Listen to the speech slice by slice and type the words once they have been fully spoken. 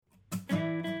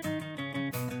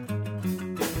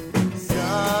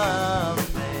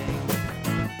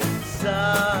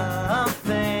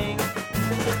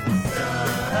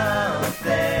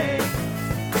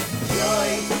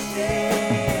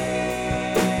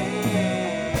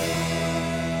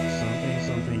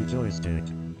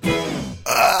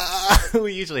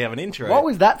We usually have an intro. What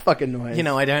was that fucking noise? You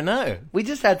know, I don't know. We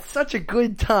just had such a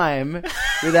good time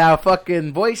with our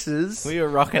fucking voices. We were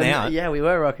rocking out. Yeah, we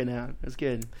were rocking out. It was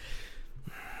good.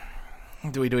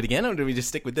 Do we do it again, or do we just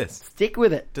stick with this? Stick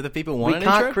with it. Do the people want an We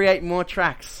can't intro? create more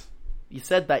tracks. You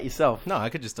said that yourself. No, I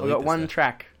could just We delete got this one though.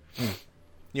 track.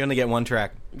 You only get one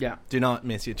track. Yeah. Do not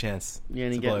miss your chance. You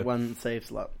only to get blow. one save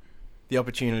slot. The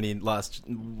opportunity lasts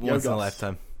once in a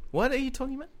lifetime. What are you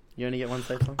talking about? You only get one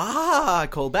save slot? Ah,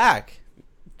 call back.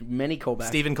 Many callbacks.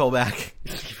 Stephen Callback.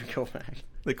 Stephen callback.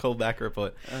 The callback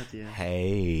report. Oh dear.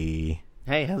 Hey.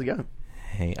 Hey, how's it going?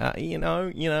 Hey,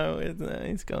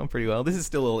 it's going pretty well. This is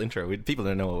still a little intro. People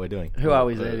don't know what we're doing. Who are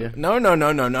we, Xavier? No.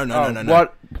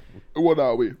 What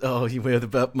are we? Oh, we're the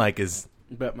Burp Micers.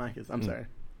 Burp Michaels. I'm sorry.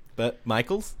 Burp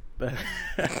Michaels?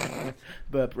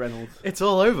 Burp Reynolds. It's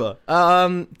all over.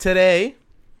 Today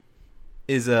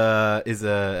is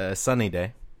a sunny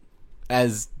day,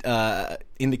 as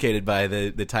indicated by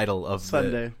the title of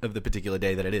Sunday. the particular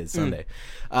day that it is, Sunday.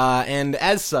 And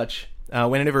as such,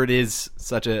 whenever it is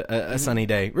such a sunny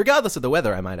day, regardless of the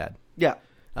weather, I might add, Yeah.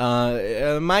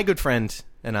 my good friend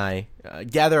and I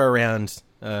gather around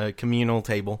a communal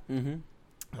table. Mm-hmm.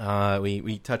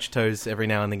 We touch toes every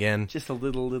now and again. Just a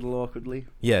little awkwardly.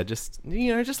 Yeah, just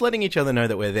letting each other know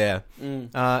that we're there. Mm.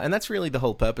 And that's really the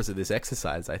whole purpose of this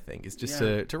exercise, I think, is just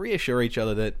Yeah. to reassure each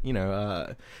other that,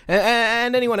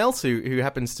 and anyone else who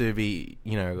happens to be,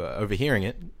 overhearing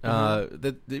it,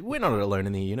 that we're not alone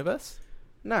in the universe.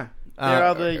 No. There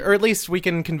are or at least we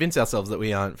can convince ourselves that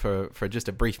we aren't for just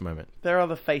a brief moment. there are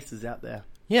other faces out there.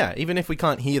 Yeah, even if we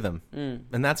can't hear them. Mm.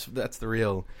 And that's the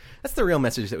real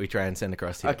message that we try and send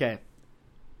across here. Okay.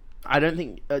 I don't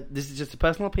think... this is just a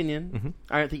personal opinion. Mhm.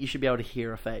 I don't think you should be able to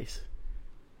hear a face.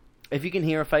 If you can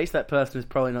hear a face, that person is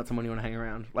probably not someone you want to hang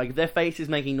around. Like, if their face is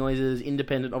making noises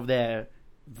independent of their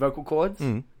vocal cords,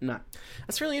 no.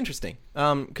 That's really interesting.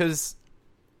 Because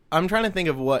I'm trying to think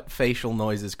of what facial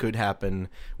noises could happen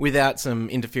without some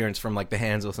interference from, like, the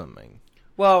hands or something.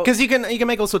 Well... Because you can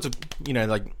make all sorts of,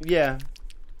 like... Yeah.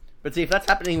 But see, if that's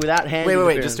happening without hand Wait,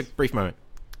 interference... just a brief moment.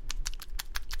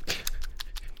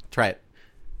 Try it.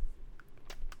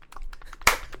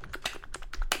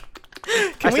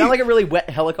 I sound like a really wet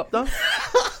helicopter.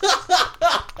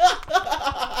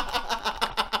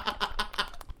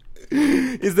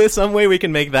 Is there some way we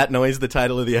can make that noise the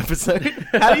title of the episode?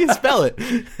 How do you spell it?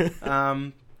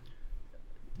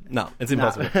 No, it's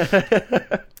impossible.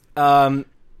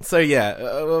 So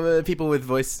yeah, people with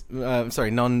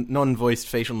non-voiced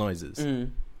facial noises.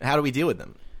 How do we deal with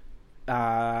them?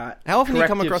 How often do you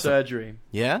come Corrective across them? surgery.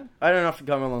 Yeah? I don't often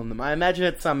come along them. I imagine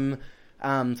it's some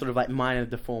sort of like minor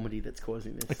deformity that's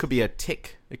causing this. It could be a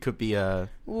tick. It could be a...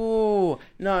 Ooh,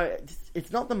 no,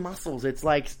 it's not the muscles. It's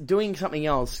like doing something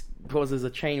else causes a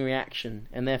chain reaction,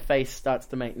 and their face starts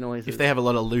to make noises. If they have a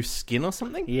lot of loose skin or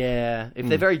something? Yeah, if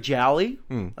they're very jowly,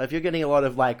 like if you're getting a lot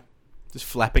of like... Just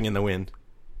flapping in the wind.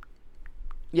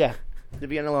 Yeah, if you're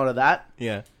getting a lot of that,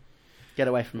 Yeah. get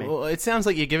away from me. Well, it sounds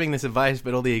like you're giving this advice,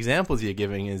 but all the examples you're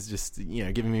giving is just,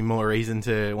 giving me more reason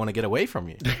to want to get away from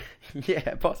you.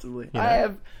 Yeah, possibly. You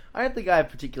know? I don't think I have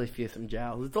particularly fearsome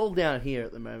jowls. It's all down here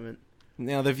at the moment.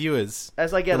 Now, the viewers,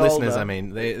 As I get the listeners, older, I mean,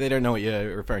 they don't know what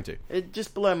you're referring to.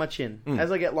 just below my chin.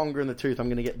 As I get longer in the tooth, I'm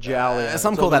going to get jowly.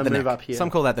 Some so call I'm that gonna the move neck. Up here. Some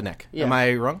call that the neck. Yeah. Am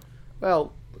I wrong?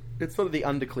 Well, it's sort of the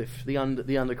undercliff, the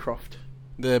undercroft.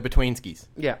 The between skis.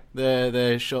 Yeah,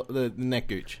 The neck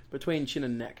gooch. between chin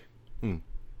and neck. Hmm.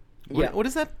 Yeah, What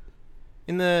is that?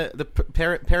 In the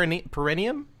perineum?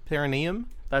 Perineum?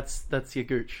 that's your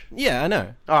gooch. Yeah, I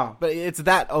know. Oh, But it's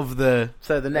that of the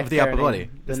so the neck of the upper perineum, body.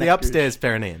 It's the neck upstairs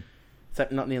perineum. gooch. So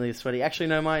not nearly as sweaty. Actually,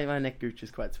 no, my neck gooch is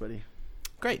quite sweaty.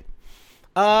 Great.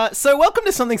 So welcome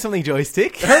to Something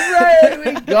Joystick.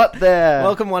 Hooray! We got there.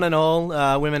 Welcome one and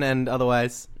all, women and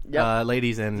otherwise, Yep.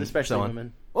 ladies and Especially so on.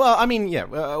 women. Well, I mean, yeah,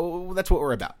 that's what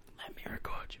we're about. Let me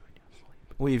record you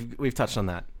in your sleep. We've touched on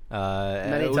that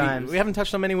Many times. We haven't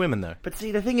touched on many women though. But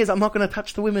see, the thing is, I'm not going to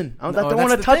touch the women. I No, don't that's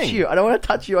want to the touch thing. you. I don't want to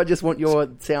touch you. I just want your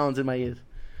sounds in my ears.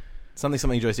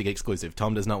 Something Joystick exclusive.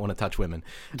 Tom does not want to touch women.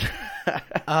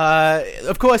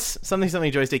 Of course,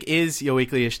 Something Joystick is your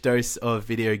weekly-ish dose of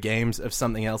video games, of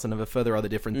something else, and of a further other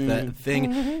different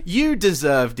thing. You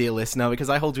deserve, dear listener, because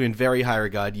I hold you in very high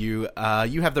regard. You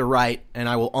have the right, and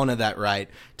I will honor that right,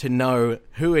 to know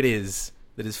who it is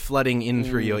that is flooding in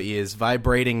through your ears,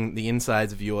 vibrating the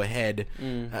insides of your head,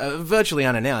 virtually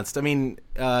unannounced. I mean,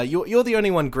 you're the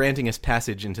only one granting us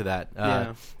passage into that,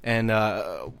 and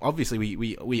obviously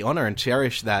we honor and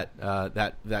cherish that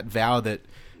vow that.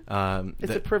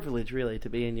 It's a privilege, really, to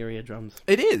be in your eardrums.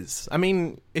 It is. I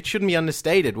mean, it shouldn't be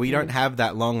understated. We don't have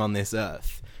that long on this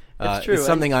earth. It's true, It's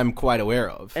something I'm quite aware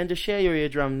of. And to share your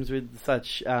eardrums with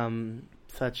such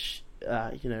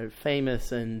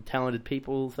famous and talented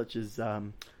people such as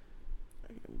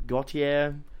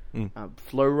Gautier,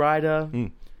 Flow Rider,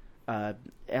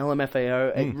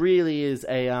 LMFAO, it really is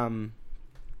a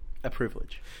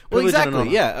privilege. Well, Privilege and an exactly,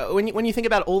 honor. yeah. When you think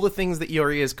about all the things that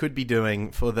your ears could be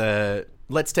doing for the...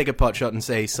 Let's take a pot shot and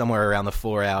say somewhere around the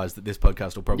 4 hours that this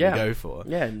podcast will probably go for.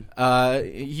 Yeah.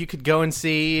 You could go and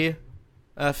see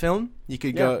a film. You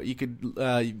could go. You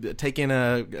could take in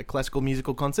a classical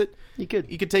musical concert. You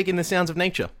could. You could take in the sounds of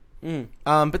nature.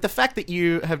 But the fact that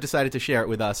you have decided to share it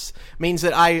with us means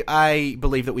that I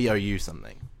believe that we owe you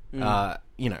something. It's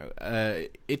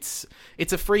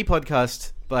a free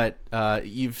podcast, but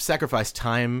you've sacrificed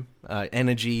time,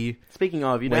 energy. Speaking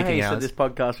of, you know how you said hours. this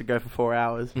podcast would go for 4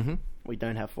 hours? Mm-hmm. We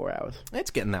don't have 4 hours. It's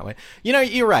getting that way.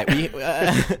 You're right.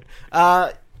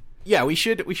 We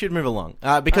should move along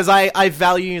because I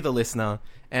value the listener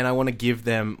and I want to give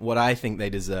them what I think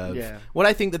they deserve. Yeah. What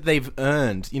I think that they've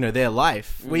earned. Their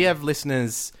life. We have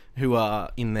listeners who are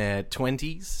in their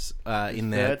 20s, in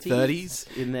their 30s,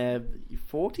 in their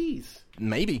 40s.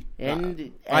 Maybe.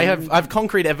 And I've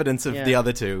concrete evidence of the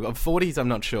other two. Of 40s, I'm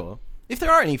not sure. If there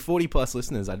are any 40-plus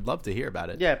listeners, I'd love to hear about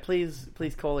it. Yeah, please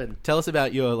call in. Tell us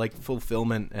about your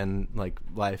fulfillment and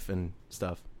life and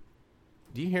stuff.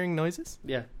 Do you hearing noises?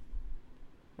 Yeah.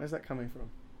 Where's that coming from?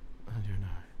 I don't know.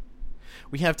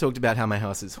 We have talked about how my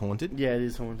house is haunted. Yeah, it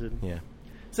is haunted. Yeah.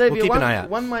 So We'll keep an eye out.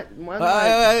 One might...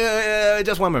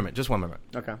 Just one moment.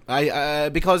 Okay.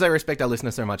 Because I respect our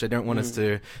listeners so much, I don't want us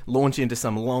to launch into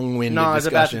some long-winded discussion. No, I was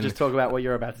about to just talk about what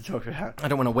you're about to talk about. I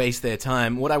don't want to waste their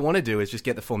time. What I want to do is just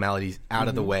get the formalities out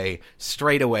of the way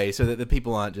straight away so that the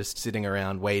people aren't just sitting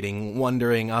around waiting,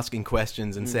 wondering, asking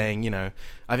questions and saying,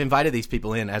 I've invited these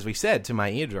people in, as we said, to my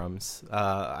eardrums.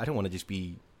 I don't want to just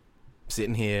be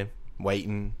sitting here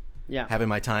waiting, having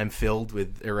my time filled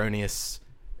with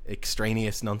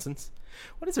extraneous nonsense.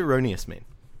 What does erroneous mean?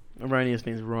 Erroneous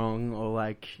means wrong,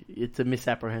 or it's a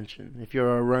misapprehension. If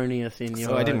you're erroneous in your...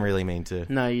 So I didn't really mean to...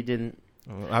 No, you didn't.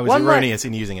 I was erroneous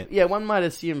in using it. Yeah, one might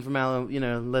assume from our,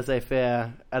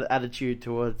 laissez-faire attitude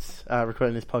towards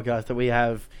recording this podcast that we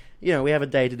have a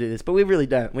day to do this, but we really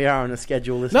don't. We are on a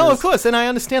schedule, listeners. No, of course, and I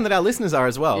understand that our listeners are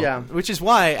as well. Yeah. Which is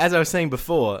why, as I was saying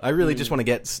before, I really just want to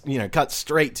get, cut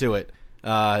straight to it.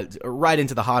 Right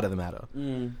into the heart of the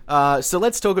matter. So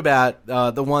let's talk about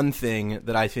the one thing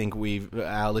that I think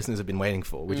our listeners have been waiting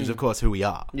for, which is, of course, who we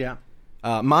are. Yeah.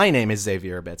 My name is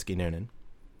Xavier Abetsky Noonan.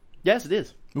 Yes, it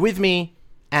is. With me,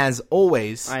 as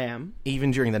always, I am.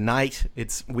 Even during the night,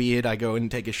 it's weird. I go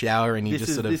and take a shower, and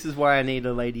This is why I need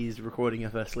a lady's recording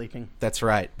of her sleeping. That's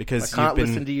right, because I can't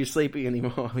listen to you sleeping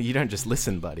anymore. Well, you don't just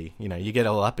listen, buddy. You get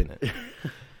all up in it.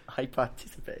 I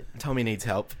participate. Tommy needs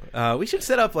help. We should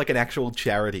set up an actual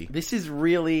charity. This is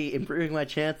really improving my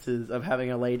chances of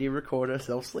having a lady record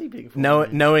herself sleeping.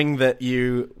 Knowing that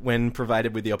you, when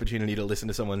provided with the opportunity to listen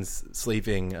to someone's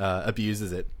sleeping,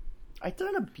 abuses it. I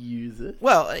don't abuse it.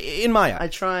 Well, in my eyes. I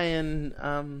try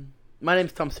and... My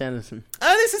name's Tom Sanderson.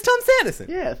 Oh, this is Tom Sanderson.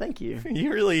 Yeah, thank you.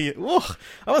 You really... I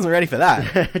wasn't ready for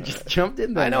that. Just jumped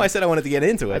in there. I know I said I wanted to get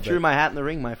into it. I threw my hat in the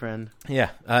ring, my friend. Yeah.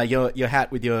 Your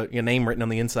hat with your name written on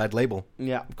the inside label.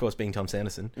 Yeah. Of course, being Tom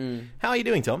Sanderson. How are you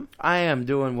doing, Tom? I am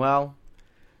doing well.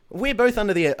 We're both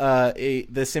under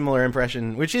the similar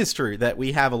impression, which is true, that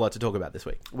we have a lot to talk about this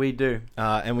week. We do.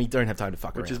 And we don't have time to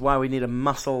fuck around. Which is why we need to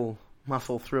muscle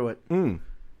through it.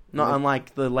 Not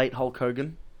unlike the late Hulk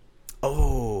Hogan.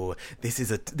 Oh, this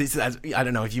is I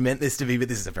don't know if you meant this to be, but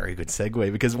this is a very good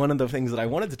segue, because one of the things that I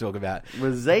wanted to talk about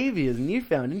was Xavier's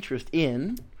newfound interest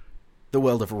in the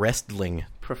world of wrestling.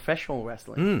 Professional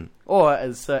wrestling. Or,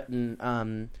 as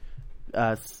certain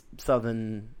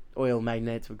southern oil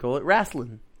magnates would call it,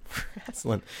 wrestling.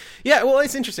 Wrestling. Yeah, well,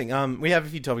 it's interesting. We have a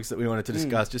few topics that we wanted to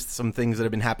discuss, just some things that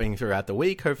have been happening throughout the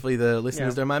week. Hopefully the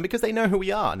listeners don't mind, because they know who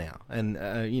we are now. And,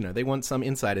 they want some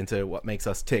insight into what makes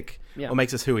us tick, or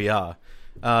makes us who we are.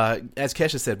 As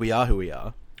Kesha said, we are who we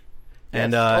are. Yes,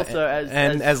 And also,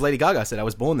 as Lady Gaga said, I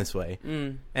was born this way.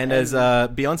 And as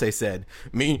Beyonce said,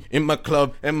 me in my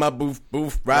club and my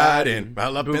boof riding,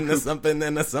 while up in the something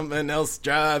and the something else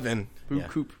driving.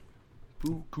 Coop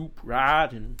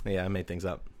riding. Yeah, I made things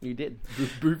up. You did.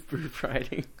 Boof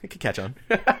riding. I could catch on.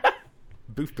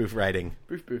 Boof riding.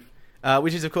 Boof.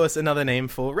 Which is, of course, another name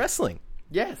for wrestling.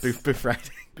 Yes. Boof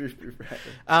riding. Gooseberry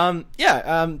Friday.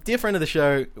 Dear friend of the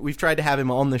show, we've tried to have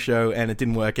him on the show and it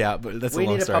didn't work out, but that's a We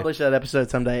long need to story. publish that episode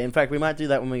someday. In fact, we might do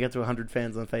that when we get to 100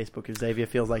 fans on Facebook, if Xavier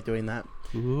feels like doing that.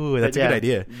 Ooh, that's But a good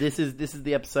idea. This is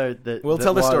the episode that We'll that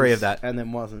tell the story was of that. and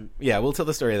then wasn't. Yeah, we'll tell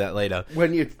the story of that later.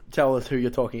 When you tell us who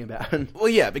you're talking about. Well,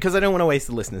 yeah, because I don't want to waste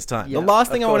the listeners' time. Yeah, the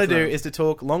last thing of I want to course do not. is to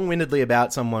talk long-windedly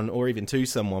about someone or even to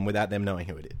someone without them knowing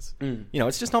who it is. You know,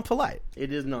 it's just not polite.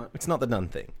 It is not. It's not the done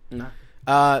thing. No.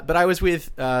 But I was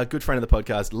with a good friend of the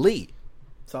podcast, Lee.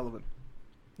 Sullivan.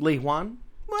 Lee Juan?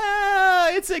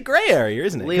 Well, it's a grey area,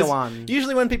 isn't it? 'Cause Lee Juan.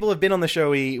 Usually when people have been on the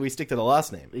show, we stick to the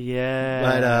last name.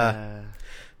 Yeah.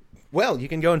 Well, you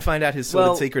can go and find out his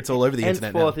sordid secrets all over the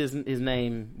internet now. Henceforth, his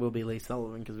name will be Lee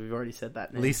Sullivan, because we've already said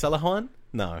that name. Lee Sullivan?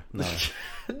 No. No,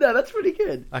 that's pretty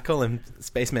good. I call him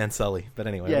Spaceman Sully. But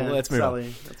anyway, Yeah, let's move Sully.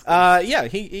 on. That's Yeah,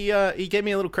 he gave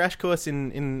me a little crash course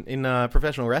in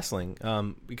professional wrestling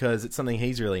because it's something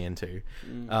he's really into,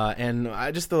 and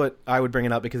I just thought I would bring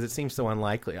it up because it seems so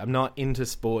unlikely. I'm not into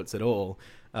sports at all.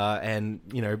 And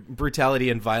you know, brutality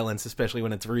and violence, especially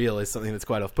when it's real, is something that's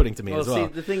quite off-putting to me as well.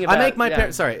 See, the thing I make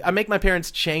about, I make my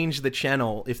parents change the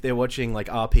channel if they're watching like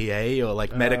RPA or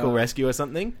like Medical Rescue or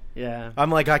something. Yeah.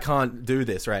 I'm like, I can't do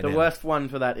this right now. The worst one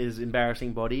for that is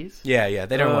Embarrassing Bodies. Yeah,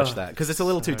 they don't Ugh, watch that because it's a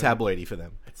little too tabloidy for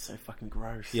them. It's so fucking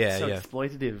gross. Yeah, It's so yeah.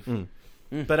 exploitative.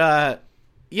 But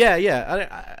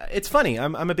it's funny.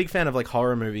 I'm a big fan of like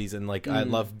horror movies and like I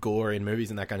love gore in movies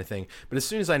and that kind of thing. But as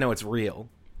soon as I know it's real,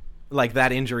 like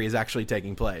that injury is actually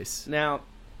taking place. Now,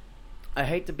 I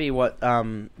hate to be what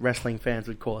wrestling fans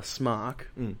would call a smark,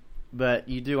 but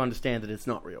you do understand that it's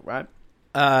not real, right?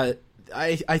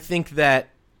 I think that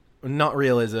not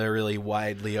real is a really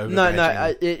widely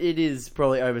overbranching. It is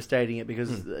probably overstating it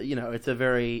because you know it's a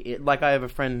very like I have a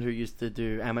friend who used to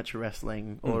do amateur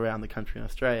wrestling all around the country in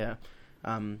Australia,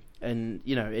 and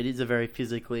you know it is a very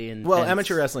physically intense. Well,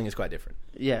 amateur wrestling is quite different.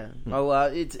 Yeah, well,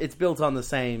 it's built on the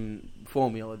same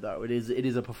formula though. It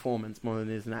is a performance more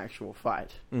than it is an actual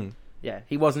fight. Yeah,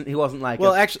 he wasn't like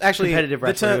actually competitive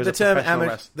wrestler.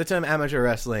 the term amateur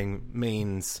wrestling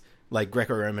means like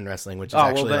Greco-Roman wrestling, which is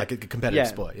like a competitive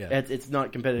sport. Yeah, it's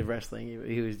not competitive wrestling.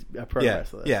 He was a pro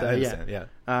wrestler. Yeah, so, I understand. Yeah.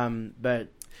 But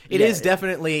it is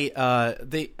definitely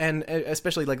and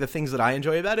especially like the things that I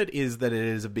enjoy about it is that it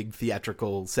is a big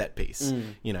theatrical set piece,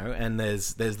 you know, and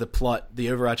there's the plot,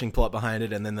 the overarching plot behind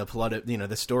it, and then the plot of, you know,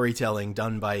 the storytelling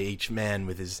done by each man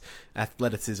with his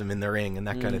athleticism in the ring and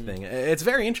that kind of thing. It's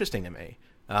very interesting to me.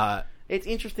 It's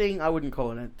interesting. I wouldn't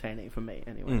call it entertaining for me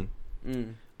anyway.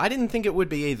 I didn't think it would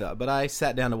be either, but I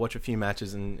sat down to watch a few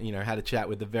matches and, you know, had a chat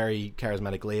with the very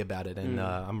charismatic Lee about it, and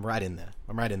I'm right in there.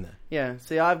 Yeah.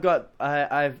 See, I've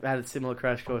had a similar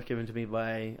crash course given to me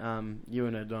by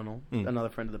Ewan O'Donnell, another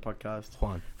friend of the podcast,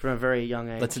 Juan. From a very young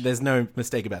age. There's no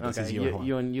mistake about this. Okay, Is Juan.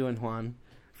 Ewan Juan.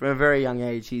 From a very young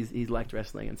age, he's liked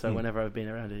wrestling, and so whenever I've been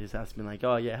around at his house, I've been like,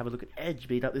 oh yeah, have a look at Edge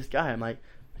beat up this guy. I'm like,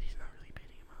 but he's not really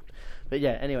beating him up. But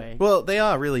yeah, anyway. Well, they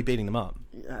are really beating them up.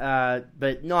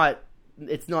 But not.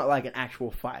 It's not like an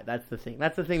actual fight. That's the thing.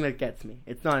 That's the thing that gets me.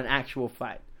 It's not an actual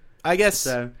fight. I guess.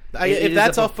 So if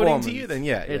that's off-putting to you, then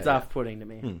it's off-putting to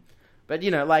me. But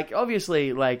you know, like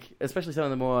obviously, like especially some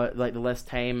of the more like the less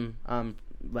tame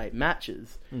like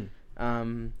matches.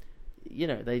 You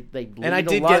know, they and I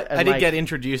did get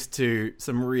introduced to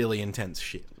some really intense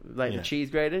shit. Like the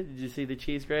cheese grater. Did you see the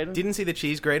cheese grater? Didn't see the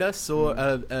cheese grater. Saw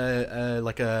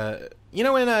you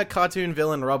know when a cartoon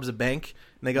villain robs a bank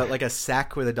and they got like a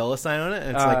sack with a $sign on it,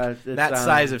 and it's like that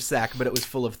size of sack, but it was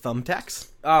full of thumbtacks.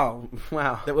 Oh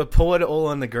wow! That were poured all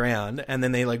on the ground, and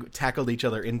then they like tackled each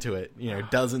other into it. You know,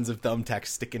 dozens of thumbtacks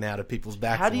sticking out of people's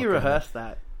backs. How do you rehearse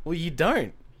that? Well, you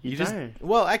don't. You just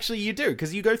well, actually, you do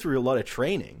because you go through a lot of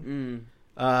training.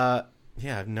 Yeah,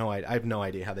 I have no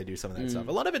idea how they do some of that stuff.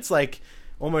 A lot of it's like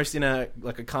almost in a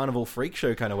carnival freak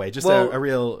show kind of way, just a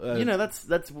real. You know, that's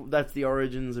the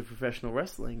origins of professional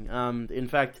wrestling. In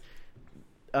fact,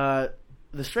 the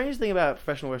strange thing about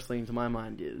professional wrestling, to my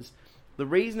mind, is the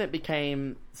reason it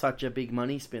became such a big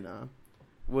money spinner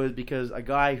was because a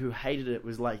guy who hated it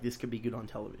was like, this could be good on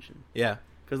television. Yeah.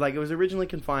 Because like it was originally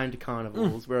confined to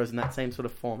carnivals, whereas in that same sort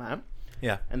of format.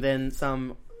 Yeah. And then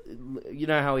some, you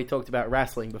know how he talked about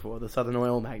wrestling before, the Southern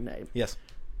Oil magnate. Yes.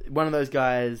 One of those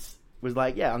guys was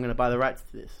like, yeah, I'm going to buy the rights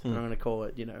to this. And I'm going to call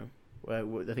it, you know, I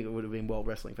think it would have been World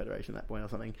Wrestling Federation at that point or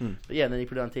something. But yeah, and then he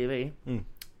put it on TV. And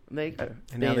there you go.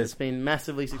 It's been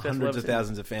massively successful. Hundreds of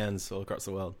thousands of fans all across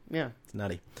the world. Yeah. It's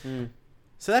nutty.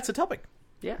 So that's a topic.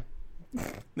 Yeah.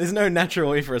 There's no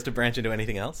natural way for us to branch into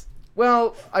anything else.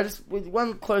 Well, with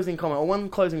one closing comment or one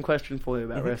closing question for you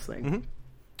about wrestling.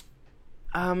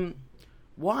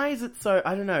 Why is it so?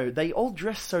 I don't know. They all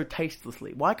dress so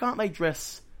tastelessly. Why can't they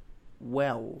dress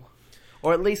well,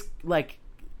 or at least like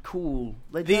cool.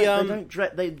 They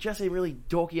dress in really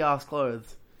dorky ass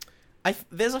clothes.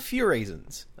 There's a few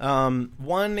reasons.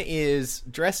 One is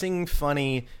dressing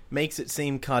funny makes it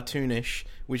seem cartoonish,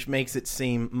 which makes it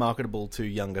seem marketable to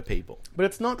younger people. But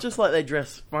it's not just like they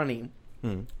dress funny,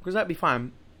 because that'd be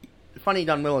fine. Funny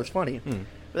done well is funny.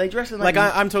 But they dress in like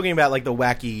I'm talking about like the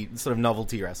wacky sort of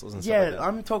novelty wrestlers and stuff like that. Yeah,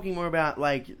 I'm talking more about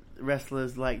like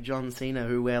wrestlers like John Cena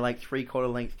who wear like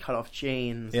 3/4 length cut off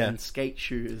jeans and skate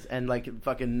shoes and like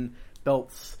fucking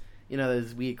belts. You know,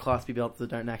 those weird Class B belts that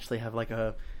don't actually have like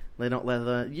they're not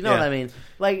leather. You know what I mean?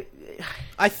 Like,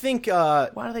 I think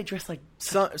why do they dress like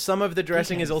some of the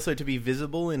dressing is also to be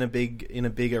visible in a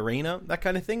big arena, that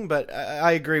kind of thing. But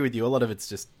I agree with you. A lot of it's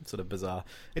just sort of bizarre.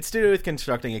 It's to do with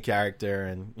constructing a character,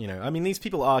 and I mean, these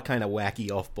people are kind of wacky,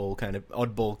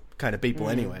 oddball kind of people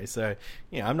anyway. So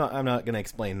I'm not going to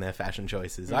explain their fashion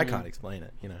choices. I can't explain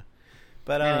it.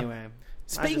 But anyway,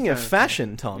 speaking of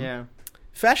fashion, Tom,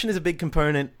 fashion is a big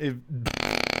component.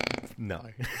 No.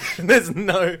 There's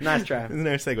no... Nice try. There's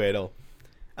no segue at all.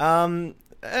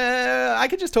 I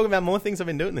could just talk about more things I've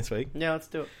been doing this week. Yeah, let's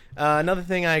do it. Another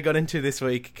thing I got into this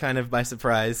week, kind of by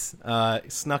surprise,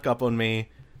 snuck up on me,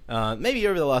 maybe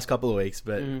over the last couple of weeks,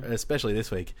 but especially this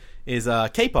week, is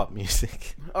K-pop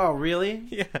music. Oh, really?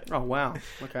 Yeah. Oh, wow.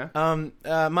 Okay.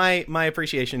 My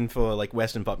appreciation for like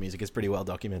Western pop music is pretty well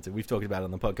documented. We've talked about it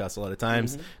on the podcast a lot of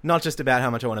times. Not just about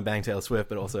how much I want to bang Taylor Swift,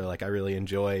 but also like I really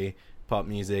enjoy pop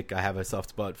music. I have a soft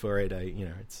spot for it.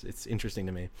 It's interesting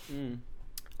to me.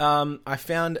 I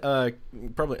found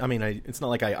it's not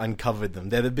like I uncovered them.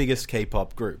 They're the biggest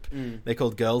K-pop group. They're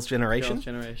called Girls' Generation. Girls'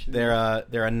 Generation. There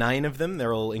are 9 of them.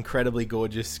 They're all incredibly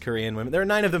gorgeous Korean women. There are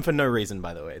 9 of them for no reason,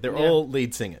 by the way. They're all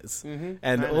lead singers,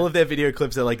 and all of their video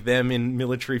clips are like them in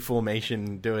military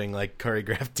formation doing like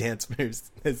choreographed dance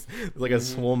moves. There's like a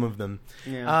swarm of them.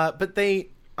 Yeah. But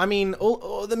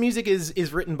all the music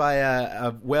is written by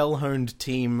a well-honed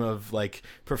team of like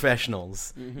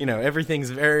professionals.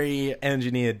 Everything's very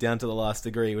engineered down to the last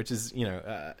degree, which is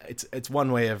it's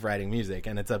one way of writing music,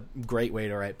 and it's a great way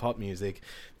to write pop music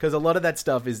because a lot of that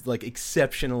stuff is like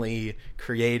exceptionally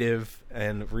creative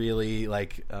and really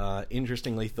like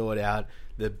interestingly thought out.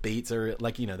 The beats are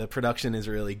like, the production is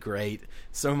really great.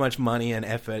 So much money and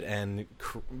effort and,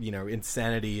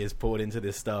 insanity is poured into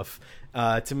this stuff.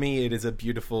 To me, it is a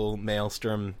beautiful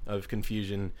maelstrom of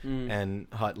confusion and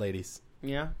hot ladies.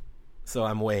 Yeah. So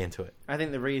I'm way into it. I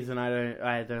think the reason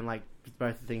I don't like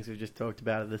both the things we've just talked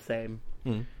about are the same.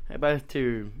 They're both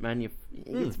too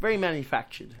it's very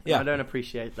manufactured. Yeah. I don't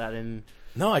appreciate that in...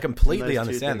 No, I completely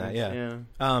understand that, yeah.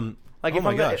 Like, oh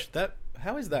my gosh,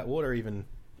 how is that water even...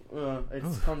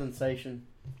 it's condensation.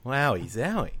 Wowie,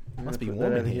 zowie. Must be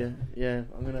warm in here. Yeah,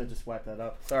 I'm going to just wipe that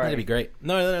up. Sorry. That'd be great.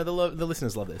 No, the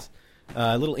listeners love this.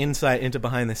 A little insight into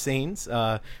behind the scenes.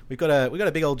 We've got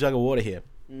a big old jug of water here.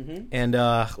 And,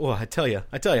 I tell you.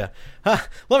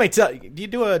 Let me tell you. Do you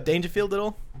do a Dangerfield at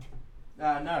all?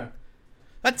 No.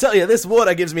 I tell you, this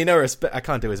water gives me no respect. I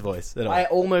can't do his voice at all. I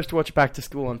almost watched Back to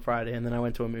School on Friday, and then I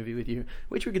went to a movie with you,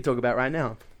 which we could talk about right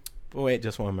now. Wait,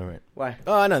 just one moment. Why?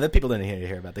 Oh, no, the people don't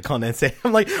hear about the condensation.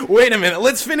 I'm like, wait a minute,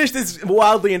 let's finish this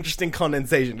wildly interesting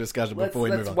condensation discussion before we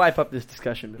move on. Let's wipe up this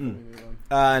discussion before we move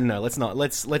on. No, let's not.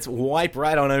 Let's wipe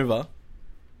right on over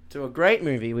to a great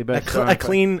movie. We both a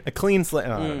clean slate.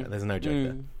 Oh, there's no joke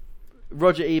there.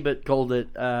 Roger Ebert called it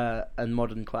a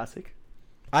modern classic.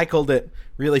 I called it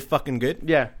really fucking good.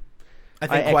 Yeah, I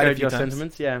think quite a few your times.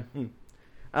 sentiments. Yeah.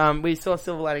 We saw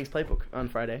Silver Linings Playbook on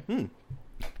Friday.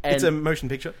 And it's a motion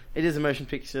picture. It is a motion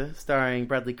picture starring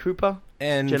Bradley Cooper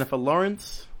and Jennifer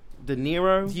Lawrence, De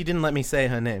Niro. You didn't let me say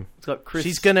her name. It's got Chris.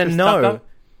 She's gonna Chris know. Tucker.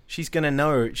 She's gonna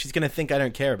know. She's gonna think I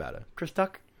don't care about her. Chris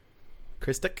Tuck.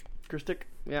 Chris Tuck.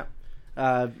 Yeah.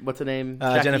 What's her name?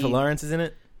 Jennifer Lawrence is in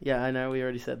it. Yeah, I know. We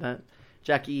already said that.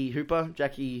 Jackie Hooper. I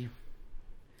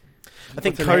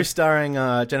think co-starring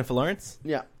Jennifer Lawrence.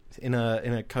 Yeah. In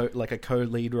a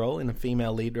co-lead role, in a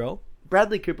female lead role.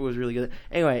 Bradley Cooper was really good.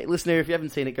 Anyway, listener, if you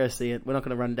haven't seen it, go see it. We're not going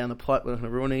to run down the plot. We're not going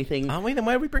to ruin anything. Aren't we? Then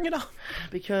why did we bring it up?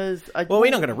 Because we're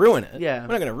not going to ruin it. Yeah,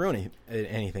 we're not going to ruin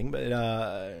anything. But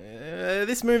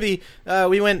this movie,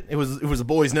 we went. It was a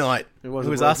boys' night. It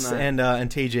was us and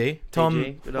TG.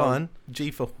 Tom Juan.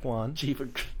 G for Juan.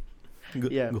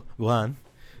 Juan.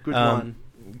 Good one.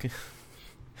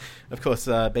 Of course,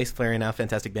 bass player in our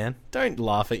fantastic band. Don't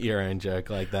laugh at your own joke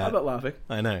like that. I'm not laughing.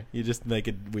 I know. You just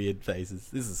make weird faces.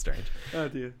 This is strange. Oh,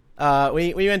 dear.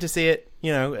 We went to see it. We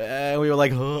were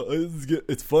like, oh,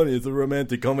 it's funny. It's a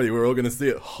romantic comedy. We're all going to see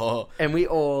it. Oh. And we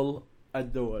all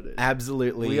adored it.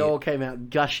 Absolutely. We all came out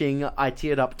gushing. I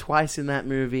teared up twice in that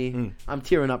movie. I'm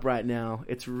tearing up right now.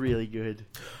 It's really good.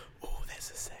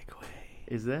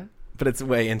 Is there? But it's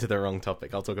way into the wrong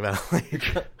topic. I'll talk about it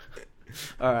later.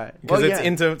 All right. Because it's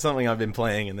into something I've been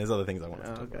playing, and there's other things I want to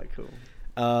talk about. Okay, cool.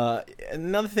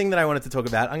 Another thing that I wanted to talk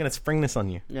about, I'm going to spring this on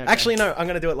you. Yeah, okay. Actually, no, I'm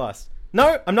going to do it last.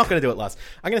 No, I'm not going to do it last.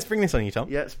 I'm going to spring this on you, Tom.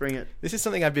 Yeah, spring it. This is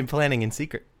something I've been planning in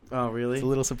secret. Oh, really? It's a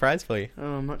little surprise for you.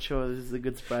 Oh, I'm not sure this is a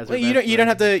good surprise. Well, you don't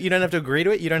have to agree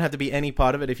to it. You don't have to be any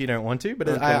part of it if you don't want to. But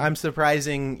Okay. I'm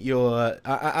surprising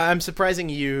I'm surprising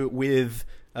you with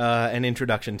an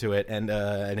introduction to it and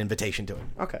an invitation to it.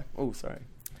 Okay. Oh, sorry.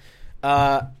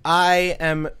 I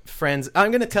am friends.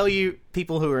 I'm going to tell you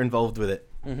people who are involved with it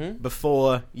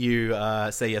before you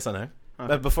say yes or no.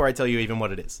 Okay. Before I tell you even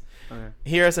what it is. Okay.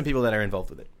 Here are some people that are involved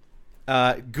with it.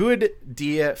 Good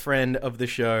dear friend of the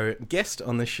show, guest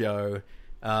on the show,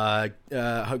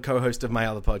 co-host of my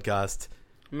other podcast,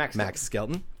 Max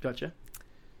Skelton. Gotcha.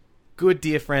 Good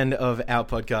dear friend of our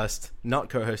podcast, not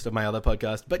co-host of my other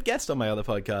podcast, but guest on my other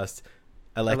podcast,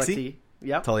 Alexi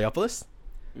Yep. Toliopoulos.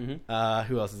 Mm-hmm.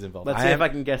 Who else is involved? Let's see if I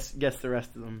can guess the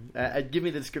rest of them. Give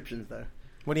me the descriptions though.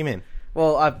 What do you mean?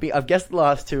 Well, I've guessed the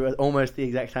last two at almost the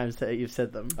exact times that you've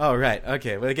said them. Oh, right.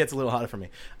 Okay. Well, it gets a little harder for me.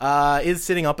 Is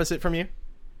sitting opposite from you?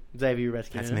 Xavier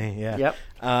Rescue. That's me, yeah. Yep.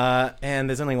 And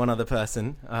there's only one other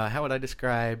person. How would I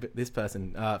describe this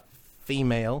person?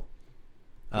 Female.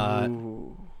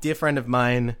 Ooh. Dear friend of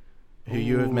mine who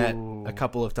you have met Ooh. a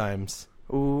couple of times.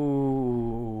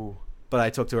 Ooh. But I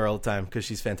talk to her all the time because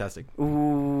she's fantastic.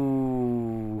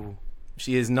 Ooh.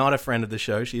 She is not a friend of the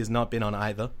show. She has not been on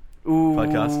either Ooh.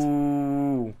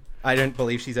 podcast. I don't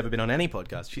believe she's ever been on any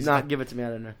podcast. She's Nah, give it to me. I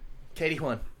don't know. Katie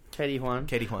Juan. Katie Juan.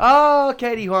 Oh,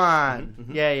 Katie Juan.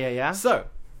 Mhm. Yeah. So,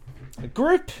 a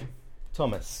group,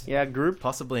 Thomas, Yeah, group.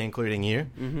 possibly including you,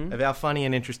 Mm-hmm. of our funny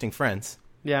and interesting friends.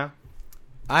 Yeah.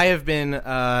 I have been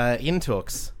in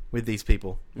talks with these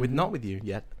people, Mhm. not with you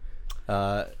yet.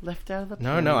 Left out of the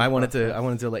No, I wanted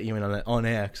to let you in on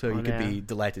air so you On could air. be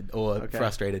delighted or Okay.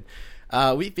 frustrated.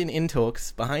 We've been in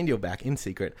talks behind your back in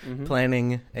secret, Mhm.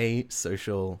 planning a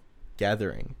social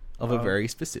gathering of a Oh. very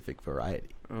specific variety.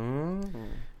 Oh.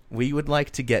 We would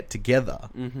like to get together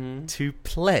Mm-hmm. to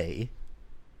play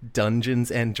Dungeons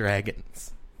and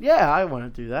Dragons. Yeah, I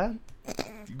want to do that.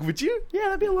 Would you? Yeah,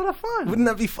 that'd be a lot of fun. Wouldn't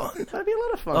that be fun? That'd be a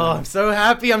lot of fun. Oh, I'm so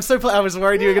happy. I'm so I was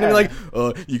worried you were going to be like,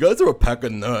 oh, you guys are a pack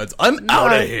of nerds. I'm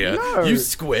out of here. no. You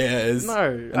squares. No,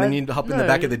 And then you'd hop in the no.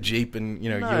 back of the Jeep and,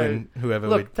 you No. and whoever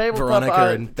Look, would, tabletop, Veronica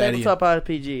and Betty. tabletop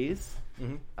RPGs.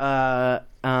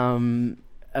 Mhm.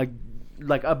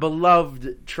 Like a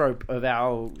beloved trope of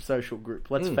our social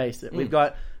group. Let's face it. We've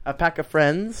got a pack of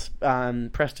friends.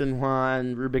 Preston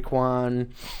Juan, Rubik Juan,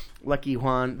 Lucky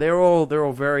Juan. They're all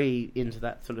very into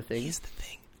that sort of thing. Here's the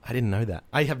thing. I didn't know that.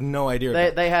 I have no idea.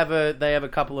 about They have a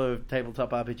couple of tabletop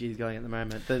RPGs going at the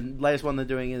moment. The latest one they're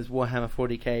doing is Warhammer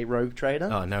 40k Rogue Trader.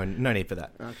 Oh, no need for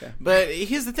that. Okay. But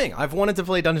here's the thing. I've wanted to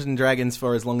play Dungeons and Dragons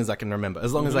for as long as I can remember.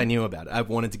 As long as Mhm. I knew about it. I've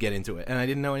wanted to get into it. And I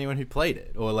didn't know anyone who played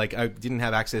it. Or, like, I didn't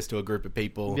have access to a group of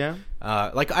people. Yeah.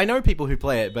 Like, I know people who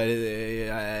play it, but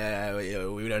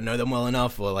we don't know them well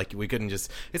enough. Or, like, we couldn't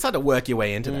just... It's hard to work your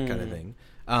way into that kind of thing.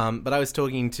 But I was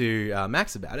talking to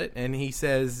Max about it, and he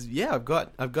says, "Yeah, I've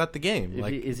got the game."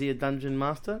 Like, Is he a dungeon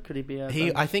master? Could he be a?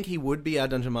 I think he would be our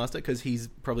dungeon master because he's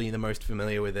probably the most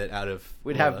familiar with it out of.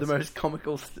 We'd all have of the us. most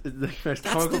comical, That's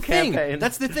comical the thing. campaign.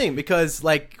 That's the thing because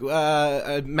like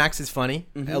Max is funny,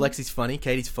 Mhm. Alexi's funny,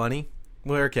 Katie's funny.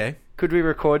 We're okay. Could we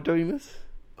record doing this?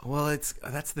 Well,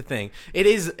 that's the thing. It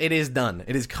is done.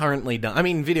 It is currently done. I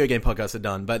mean, video game podcasts are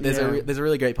done, but there's Yeah. there's a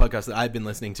really great podcast that I've been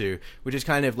listening to, which has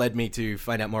kind of led me to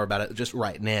find out more about it just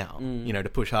right now. You know, to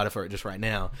push harder for it just right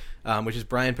now, which is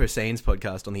Brian Posehn's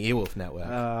podcast on the Earwolf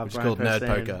Network, which is Brian called Nerd Posehn.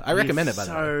 Poker. I recommend He's it, by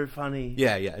the way. So funny.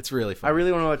 Yeah, it's really I fun.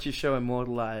 really want to watch his show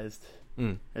Immortalized.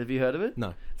 Mm. Have you heard of it?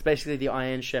 No. It's basically the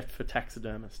Iron Chef for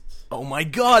taxidermists. Oh my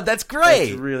god, that's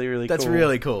great! It's really, really That's cool.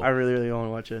 really cool. I really, really want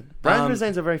to watch it. Brian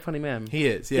Posehn's a very funny man. He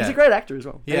is, yeah. He's a great actor as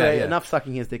well. Yeah, Anyway, yeah. enough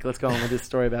sucking his dick. Let's go on with this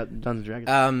story about Dungeons and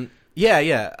Dragons.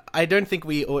 Yeah. I don't think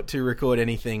we ought to record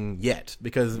anything yet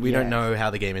because we don't Yeah. know how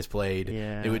the game is played.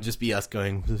 Yeah. It would just be us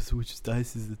going, which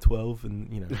dice is the 12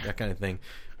 and, that kind of thing.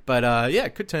 But,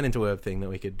 it could turn into a thing that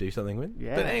we could do something with.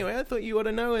 Yeah. But anyway, I thought you ought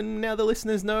to know, and now the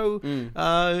listeners know. Mm.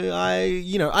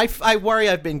 I worry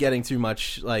I've been getting too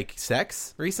much, like,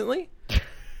 sex recently.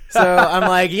 So I'm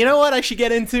like, you know what I should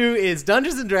get into is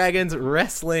Dungeons and Dragons,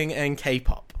 wrestling, and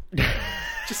K-pop.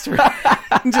 just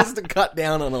to cut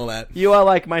down on all that. You are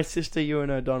like my sister,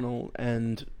 Ewan O'Donnell,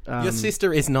 and... Your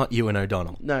sister is not Ewan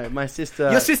O'Donnell. No, my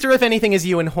sister... Your sister, if anything, is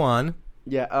Ewan Juan.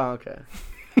 Yeah, oh, okay.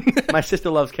 My sister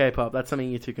loves K-pop. That's something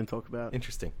you two can talk about.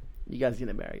 Interesting. You guys are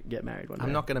going to get married one day.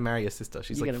 I'm not going to marry your sister.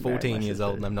 She's You're like gonna marry 14 my years sister.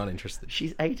 old and I'm not interested.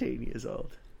 She's 18 years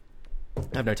old.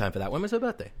 I have no time for that. When was her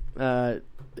birthday?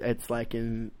 It's like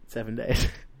in 7 days.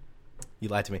 You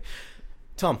lied to me.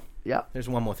 Tom, Yeah. there's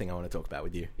one more thing I want to talk about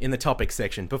with you in the topics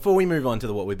section before we move on to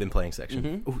the what we've been playing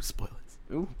section. Ooh, spoilers.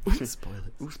 Ooh. Spoilers.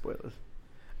 Ooh, spoilers.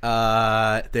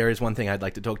 There is one thing I'd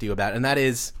like to talk to you about, and that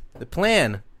is the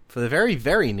plan for the very,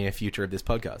 very near future of this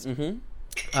podcast.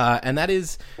 And that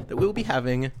is that we'll be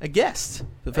having a guest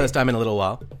for the first time in a little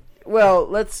while.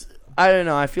 Well, I don't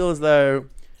know. I feel as though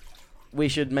we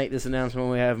should make this announcement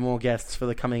when we have more guests for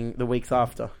the weeks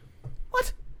after.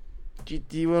 What? Do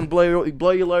you want to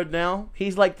blow your load now?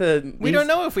 He's like We don't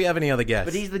know if we have any other guests.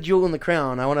 But he's the jewel in the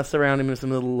crown. I want to surround him with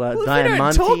some little well, diamantes. If we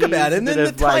don't talk about it, and then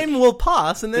the time will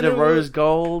pass, and then bit of rose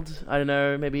gold. I don't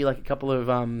know, maybe like a couple of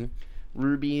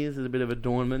rubies as a bit of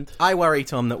adornment. I worry,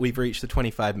 Tom, that we've reached the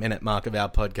 25-minute mark of our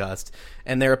podcast,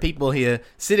 and there are people here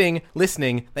sitting,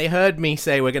 listening. They heard me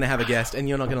say we're going to have a guest, and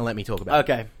you're not going to let me talk about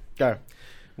it. Okay, go.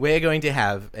 We're going to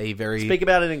have a very... Speak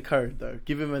about it in code, though.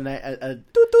 Give him a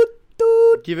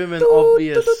give him an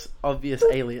obvious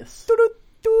alias.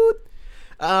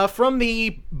 From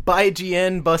the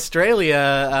ByGN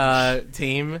Australia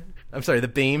team, I'm sorry, the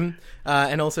Beam,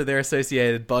 and also their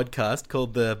associated podcast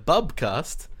called the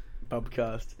Bubcast.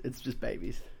 Bubcast. It's just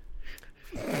babies.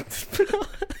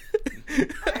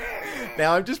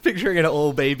 Now I'm just picturing an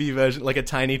all-baby version, like a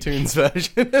Tiny Toons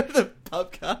version of the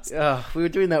Bubcast. We were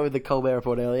doing that with the Colbert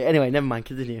Report earlier. Anyway, never mind.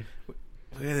 Continue.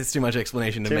 There's too much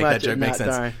explanation to make that joke make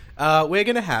sense. We're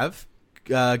going to have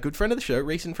a good friend of the show,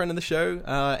 recent friend of the show,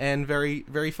 and very,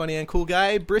 very funny and cool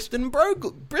guy, Briston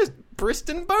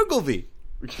Bogleby.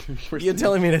 You're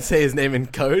telling me to say his name in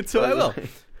code, so I will.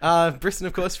 Briston,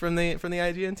 of course, from the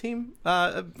IGN team,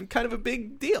 kind of a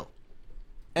big deal.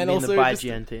 And you mean also the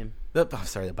ByGN team. The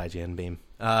ByGN Beam.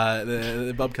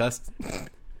 The Bubcast.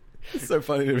 It's so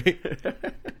funny to me.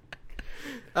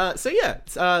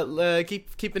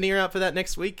 Keep an ear out for that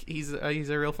next week. He's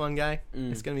a real fun guy.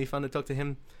 It's going to be fun to talk to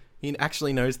him. He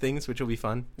actually knows things, which will be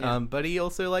fun. Yeah. But he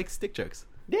also likes stick jokes.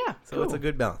 Yeah, so cool. It's a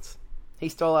good balance. He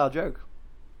stole our joke.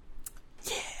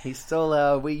 Yeah, he stole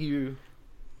our Wii U.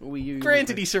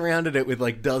 Granted, he surrounded it with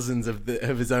like dozens of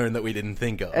his own that we didn't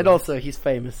think of. And also, he's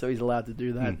famous, so he's allowed to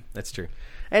do that. That's true.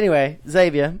 Anyway,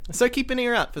 Xavier. So keep an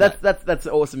ear out for that. That's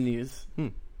awesome news.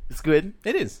 It's good.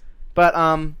 It is. But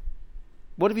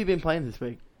what have you been playing this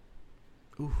week?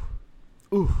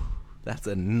 Ooh, that's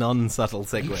a non-subtle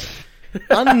segue.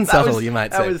 Unsubtle, you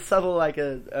might say. That was subtle, like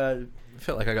I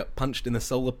felt like I got punched in the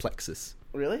solar plexus.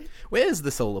 Really? Where's the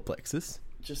solar plexus?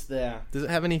 Just there. Does it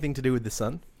have anything to do with the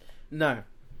sun? No.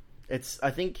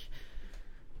 I think,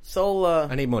 solar...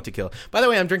 I need more tequila. By the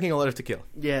way, I'm drinking a lot of tequila.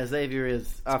 Yeah, Xavier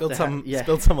is... Spilled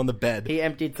some on the bed. He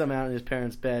emptied some out in his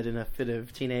parents' bed in a fit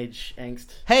of teenage angst.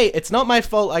 Hey, it's not my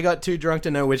fault I got too drunk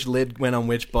to know which lid went on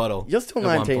which bottle. You're still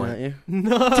 19, aren't you?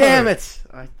 No! Damn it!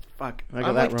 I got I'm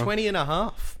that like wrong. 20 and a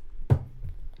half.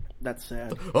 That's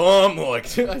sad. I'm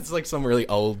like... It's like some really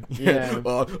old... Yeah.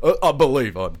 I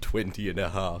believe I'm 20 and a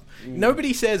half.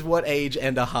 Nobody says what age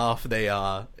and a half they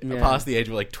are past the age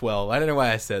of like 12. I don't know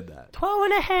why I said that. 12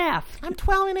 and a half. I'm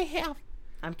 12 and a half.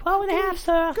 I'm 12 and a half,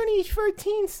 sir. Gonna be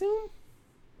 13 soon.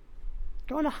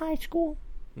 Going to high school.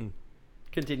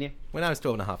 Continue. When I was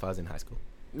 12 and a half, I was in high school.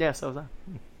 Yeah, so was I.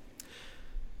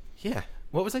 Yeah.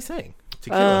 What was I saying?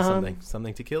 Tequila something.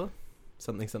 Something tequila?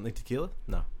 Something tequila?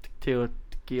 No. Tequila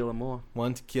more.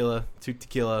 1 tequila, 2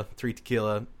 tequila, 3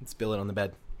 tequila, and spill it on the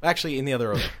bed. Actually, in the other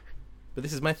order. But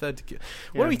this is my 3rd tequila.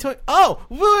 What are we talking... Oh!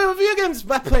 Video games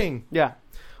playing! Yeah.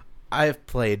 I have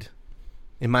played,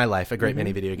 in my life, a great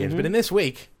many video games, but in this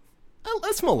week,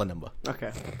 a smaller number.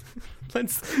 Okay.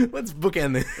 Let's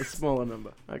bookend this. A smaller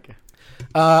number. Okay.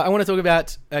 I want to talk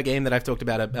about a game that I've talked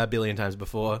about a billion times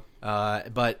before,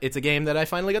 but it's a game that I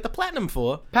finally got the platinum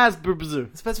for.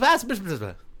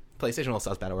 PlayStation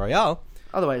All-Stars Battle Royale.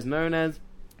 Otherwise known as...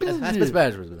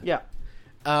 Yeah.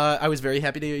 I was very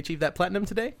happy to achieve that platinum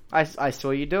today. I saw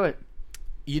you do it.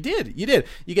 You did. You gave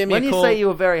me when a call. When you say you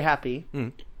were very happy,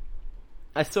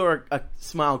 I saw a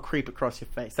smile creep across your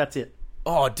face. That's it.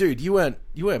 Oh, dude, you weren't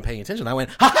paying attention. I went,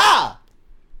 ha-ha!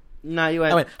 No, you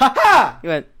went... I went, ha-ha! You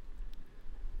went...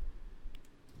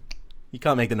 You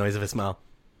can't make the noise of a smile.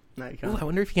 No, you can't. Ooh, I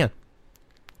wonder if you can.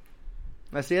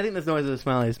 I think the noise of a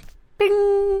smile is...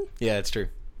 Bing! Yeah, it's true.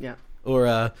 Yeah.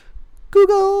 Or,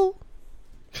 Google!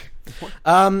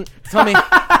 Tommy...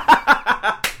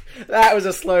 That was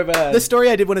a slow burn. The story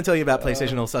I did want to tell you about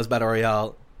PlayStation All-Stars Battle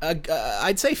Royale...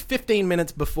 I'd say 15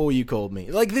 minutes before you called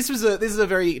me. Like this is a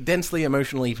very densely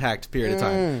emotionally packed period of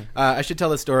time. I should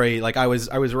tell the story. Like I was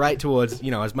right towards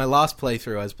as my last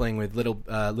playthrough. I was playing with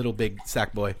little big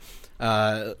sack boy,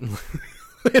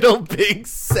 little big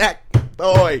sack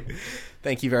boy.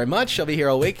 Thank you very much. I'll be here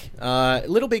all week.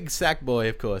 Little Big Sackboy,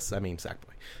 of course. I mean, Sackboy.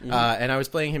 And I was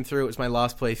playing him through. It was my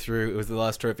last playthrough. It was the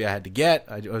last trophy I had to get.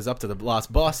 I was up to the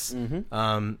last boss.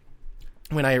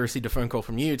 When I received a phone call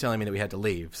from you telling me that we had to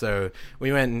leave. So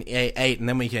we went and ate, and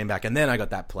then we came back, and then I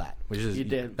got that plat. Which is, you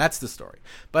did. That's the story.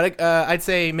 But I'd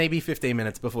say maybe 15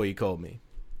 minutes before you called me.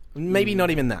 Maybe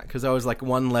not even that, because I was like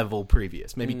one level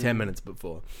previous. Maybe 10 minutes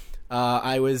before.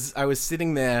 I was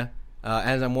sitting there,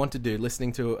 as I'm wont to do,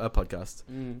 listening to a podcast,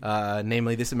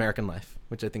 namely This American Life,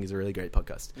 which I think is a really great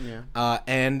podcast. Yeah.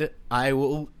 And I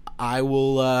will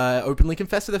openly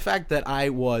confess to the fact that I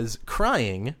was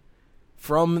crying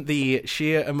from the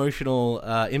sheer emotional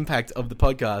impact of the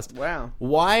podcast. Wow.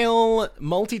 While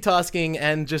multitasking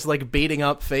and just like beating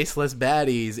up faceless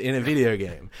baddies in a video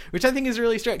game, which I think is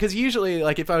really strange. Because usually,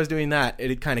 like if I was doing that,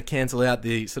 it'd kind of cancel out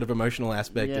the sort of emotional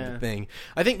aspect of the thing.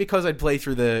 I think because I'd played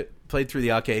through the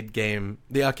arcade game,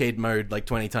 the arcade mode like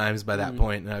 20 times by that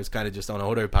point, and I was kind of just on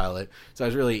autopilot. So I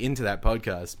was really into that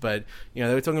podcast. But you know,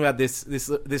 they were talking about this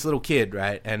little kid,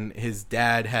 right? And his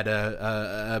dad had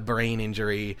a brain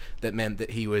injury that meant that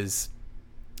he was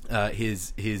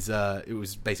it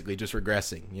was basically just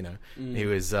regressing, you know. He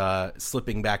was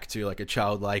slipping back to like a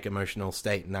childlike emotional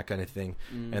state and that kind of thing.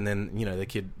 And then, you know, the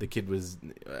kid was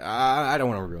I don't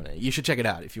want to ruin it. You should check it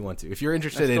out if you want to. If you're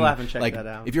interested in like that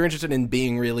out. If you're interested in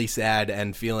being really sad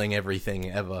and feeling everything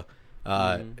ever,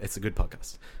 it's a good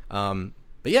podcast.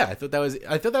 But yeah, I thought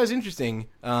that was interesting.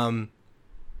 I'm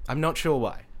not sure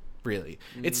why, really.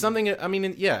 It's something, I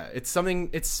mean, yeah, it's something,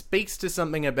 it speaks to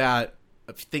something about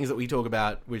things that we talk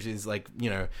about, which is like, you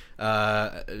know,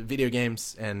 video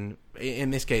games, and in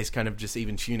this case kind of just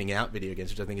even tuning out video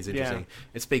games, which I think is interesting.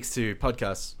 It speaks to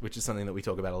podcasts, which is something that we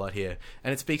talk about a lot here,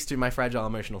 and it speaks to my fragile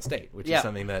emotional state, which is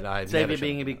something that I've Xavier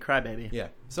being a big crybaby. Yeah,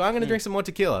 so I'm going to drink some more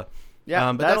tequila.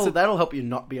 Yeah, but that'll help you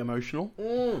not be emotional.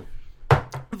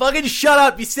 Fucking shut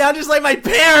up, you sound just like my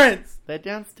parents. They're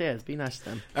downstairs, be nice to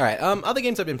them. Alright, other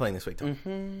games I've been playing this week, Tom.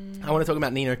 I want to talk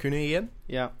about Ni no Kuni again.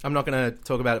 Yeah. I'm not going to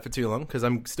talk about it for too long, because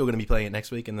I'm still going to be playing it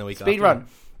next week and the week after.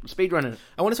 Speedrunning it.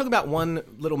 I want to talk about one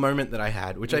little moment that I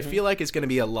had, which I feel like is going to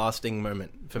be a lasting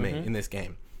moment for me in this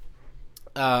game.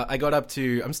 I got up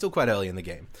to... I'm still quite early in the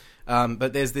game.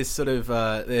 But there's this sort of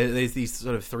there's these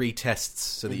sort of 3 tests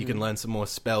so that you can learn some more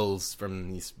spells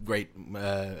from this great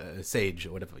sage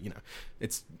or whatever, you know.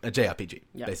 It's a JRPG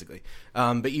basically.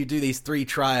 But you do these 3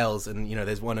 trials, and you know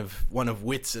there's one of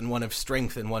wits and one of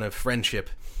strength and one of friendship.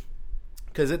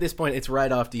 Because at this point it's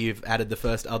right after you've added the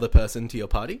first other person to your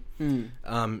party.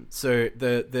 So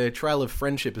the trial of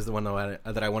friendship is the one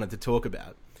that I wanted to talk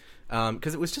about.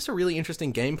 Because it was just a really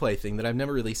interesting gameplay thing that I've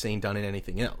never really seen done in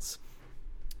anything else.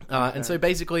 And so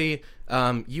basically,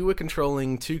 you were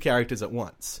controlling 2 characters at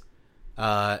once.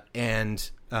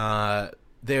 And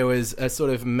there was a sort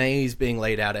of maze being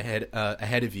laid out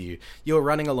ahead of you. You were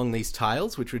running along these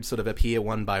tiles, which would sort of appear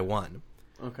one by one.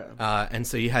 Okay. And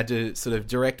so you had to sort of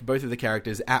direct both of the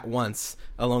characters at once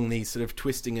along these sort of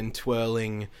twisting and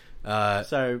twirling...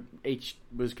 so each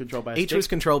was controlled by a stick? Each was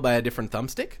controlled by a different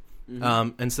thumbstick.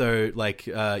 And so, like,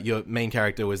 your main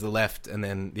character was the left, and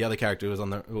then the other character was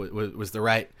was the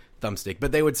right thumbstick.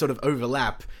 But they would sort of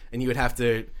overlap, and you would have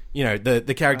to, you know,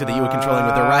 the character that you were controlling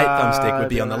with the right thumbstick would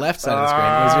be on the left side of the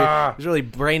screen. It was really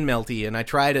brain melty, and I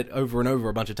tried it over and over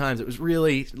a bunch of times. It was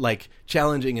really like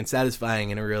challenging and satisfying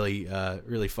in a really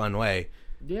really fun way.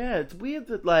 Yeah, it's weird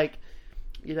that like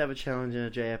you'd have a challenge in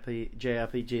a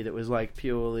JRPG that was like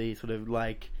purely sort of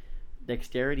like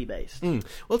dexterity based. Well,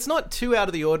 it's not too out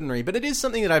of the ordinary, but it is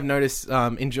something that I've noticed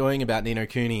enjoying about Ni no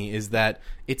Kuni is that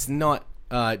it's not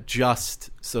just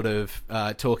sort of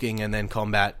talking and then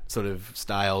combat sort of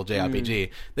style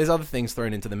JRPG. There's other things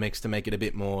thrown into the mix to make it a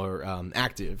bit more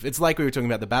active. It's like we were talking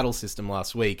about the battle system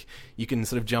last week. You can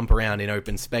sort of jump around in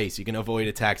open space. You can avoid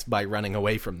attacks by running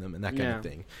away from them and that kind of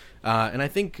thing. And I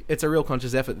think it's a real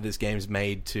conscious effort that this game's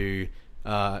made to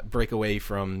break away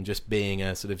from just being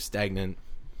a sort of stagnant,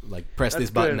 like press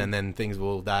this button and then things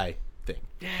will die thing.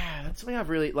 Yeah, that's something I've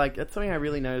really like. That's something I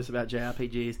really noticed about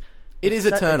JRPGs. It is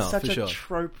a turn-off, for sure. It's such a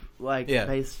trope, like,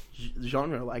 based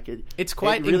genre. Like it's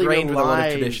quite really ingrained with a lot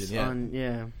of tradition.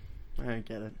 Yeah. I don't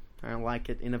get it. I don't like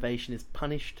it. Innovation is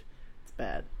punished. It's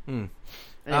bad. Anyway.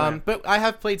 But I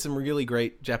have played some really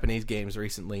great Japanese games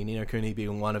recently. Ni no Kuni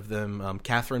being one of them.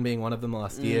 Catherine being one of them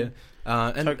last year.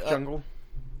 And Tokyo Jungle.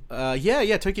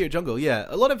 Tokyo Jungle. Yeah,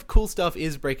 a lot of cool stuff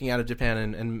is breaking out of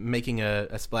Japan and making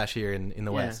a splash here in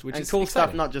the West, which is cool exciting.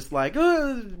 stuff. Not just like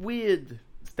weird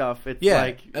stuff. It's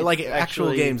like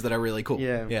actual games that are really cool.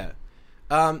 Yeah.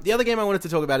 The other game I wanted to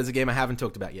talk about is a game I haven't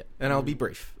talked about yet, and I'll be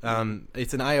brief.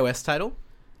 It's an iOS title.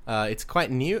 It's quite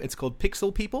new. It's called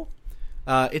Pixel People.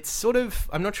 It's sort of...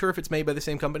 I'm not sure if it's made by the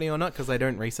same company or not, because I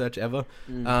don't research ever.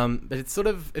 But it's sort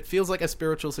of... It feels like a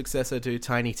spiritual successor to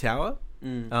Tiny Tower,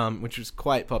 which was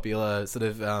quite popular, sort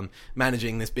of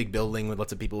managing this big building with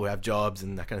lots of people who have jobs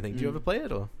and that kind of thing. Do you ever play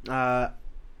it, or...?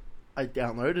 I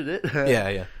downloaded it.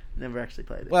 Yeah. Never actually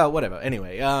played it. Well, whatever.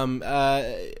 Anyway,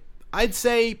 I'd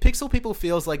say Pixel People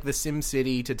feels like the Sim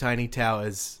City to Tiny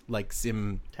Towers, like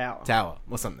Sim Tower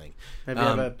or something. Have you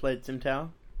ever played Sim Tower?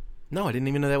 No, I didn't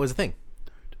even know that was a thing.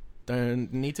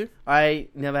 Don't need to? I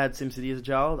never had SimCity as a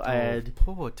child. I had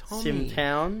poor Tommy. Sim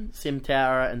Town, Sim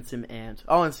Tower, and Sim Ant.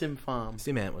 Oh, and Sim Farm.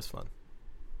 Sim Ant was fun.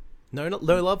 No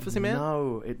love for Sim Ant?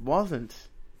 No, it wasn't.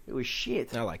 It was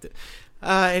shit. I liked it.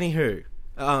 Anywho,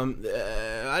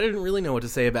 I didn't really know what to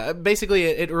say about it. Basically,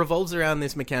 it revolves around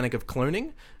this mechanic of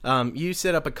cloning. You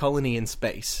set up a colony in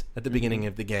space at the beginning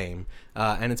of the game,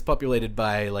 and it's populated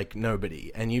by, like,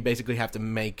 nobody. And you basically have to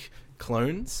make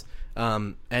clones.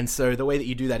 And so the way that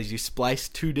you do that is you splice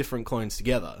two different clones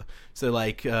together. So,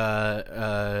 like, maybe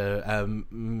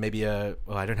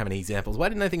well, I don't have any examples. Why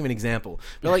didn't I think of an example?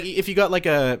 But, like, if you got, like,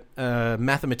 a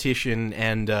mathematician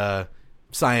and a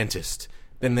scientist,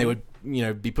 then they would,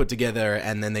 be put together,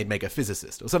 and then they'd make a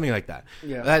physicist or something like that.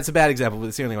 Yeah. That's a bad example, but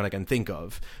it's the only one I can think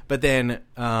of. But then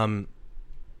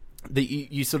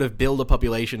you sort of build a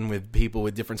population with people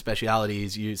with different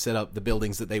specialities. You set up the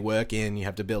buildings that they work in. You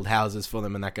have to build houses for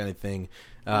them and that kind of thing.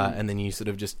 And then you sort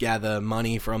of just gather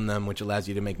money from them, which allows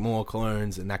you to make more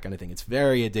clones and that kind of thing. It's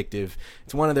very addictive.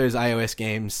 It's one of those iOS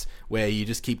games where you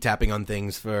just keep tapping on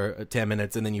things for 10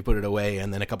 minutes and then you put it away,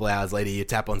 and then a couple of hours later you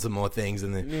tap on some more things,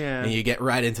 and then and you get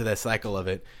right into the cycle of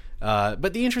it.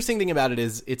 But the interesting thing about it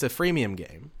is it's a freemium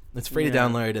game. It's free to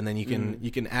download, and then you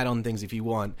can add on things if you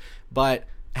want. But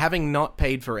having not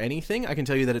paid for anything, I can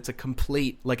tell you that it's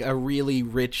a really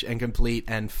rich and complete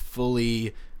and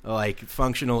fully, like,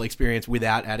 functional experience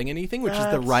without adding anything, which is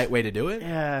the right way to do it.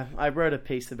 Yeah, I wrote a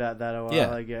piece about that a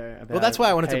while ago. About well, that's why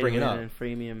I wanted to bring it up. And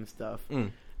freemium stuff.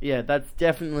 Yeah, that's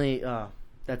definitely...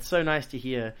 that's so nice to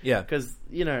hear. Yeah. Because,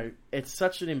 it's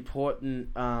such an important...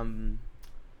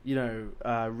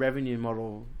 revenue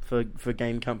model for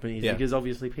game companies, because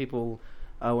obviously people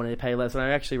when they pay less. And I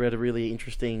actually read a really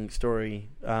interesting story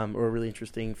or a really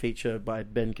interesting feature by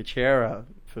Ben Kuchera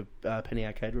for Penny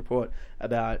Arcade Report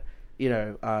about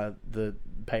the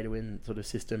pay to win sort of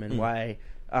system and why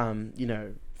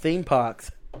theme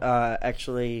parks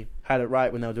actually had it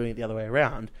right when they were doing it the other way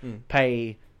around.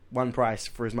 Pay one price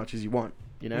for as much as you want.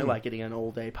 Like getting an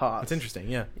all-day pass. It's interesting,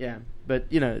 yeah. Yeah, but,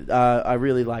 I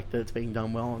really like that it's being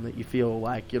done well and that you feel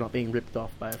like you're not being ripped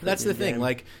off by a That's the thing, game.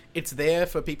 like, it's there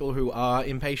for people who are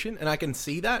impatient, and I can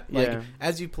see that. Like,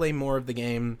 as you play more of the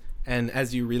game, and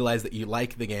as you realize that you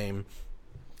like the game,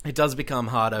 it does become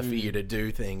harder for you to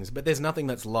do things, but there's nothing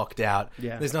that's locked out.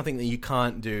 Yeah. There's nothing that you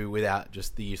can't do without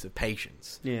just the use of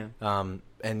patience. Yeah.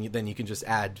 And then you can just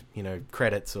add,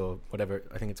 credits or whatever.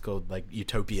 I think it's called, like,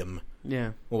 Utopium.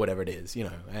 Yeah. Or whatever it is, you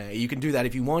can do that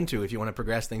if you want to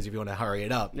progress things, if you want to hurry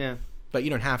it up. Yeah. But you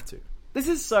don't have to. This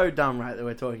is so dumb, right, that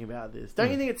we're talking about this.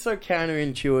 Don't you think it's so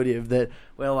counterintuitive that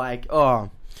we're like, I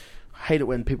hate it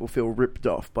when people feel ripped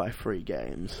off by free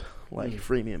games, like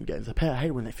freemium games. I hate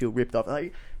it when they feel ripped off.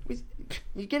 Like,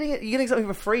 you're getting something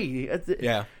for free.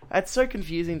 It's so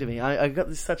confusing to me. I got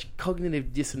this such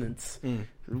cognitive dissonance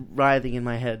writhing in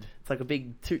my head. It's like a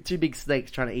big two big snakes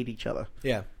trying to eat each other.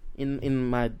 Yeah. In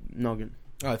my noggin.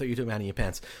 Oh, I thought you took them out of your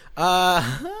pants.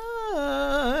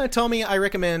 Tommy, I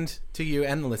recommend to you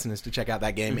and the listeners to check out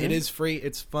that game. It is free.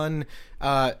 It's fun.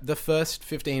 The first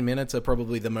 15 minutes are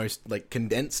probably the most, like,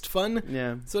 condensed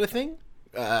fun sort of thing.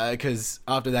 Because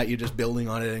after that, you're just building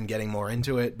on it and getting more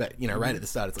into it. But, right at the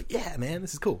start, it's like, yeah, man,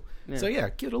 this is cool. Yeah. So, yeah,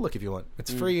 give it a look if you want.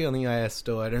 It's free on the iOS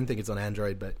store. I don't think it's on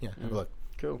Android, but, yeah, have a look.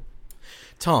 Cool.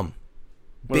 Tom,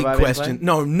 big question.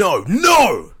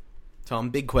 No! Tom,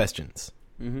 big questions.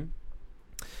 What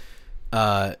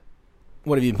have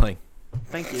you been playing?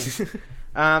 Thank you.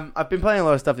 I've been playing a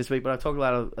lot of stuff this week, but I've talked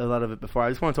about a lot of it before. I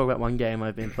just want to talk about one game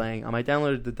I've been playing. I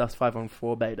downloaded the Dust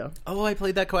 514 beta. Oh, I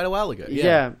played that quite a while ago.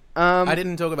 Yeah. I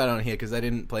didn't talk about it on here because I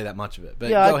didn't play that much of it. But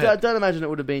yeah, I don't imagine it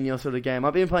would have been your sort of game.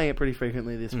 I've been playing it pretty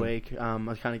frequently this week. I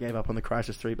kind of gave up on the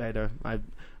Crysis 3 beta. I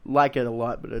like it a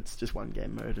lot, but it's just one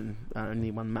game mode and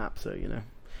only one map, so,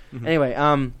 Anyway,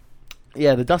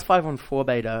 the Dust 514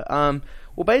 beta.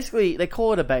 Well, basically, they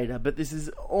call it a beta, but this is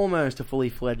almost a fully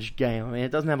fledged game. I mean,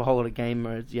 it doesn't have a whole lot of game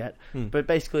modes yet, but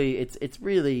basically, it's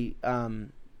really,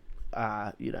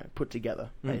 put together,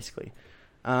 basically.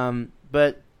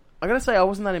 But I gotta say, I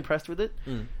wasn't that impressed with it.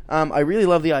 I really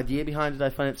love the idea behind it. I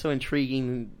find it so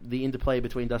intriguing, the interplay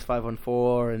between Dust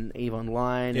 514 and EVE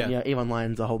Online. Yeah. And, EVE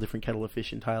Online's a whole different kettle of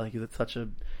fish entirely, because it's such a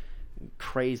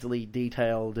crazily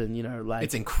detailed and like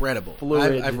it's incredible.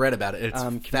 Fluid, I've read about it.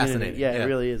 It's fascinating. Yeah, it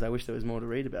really is. I wish there was more to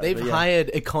read about. They've hired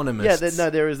economists. Yeah,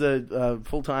 there is a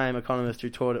full-time economist who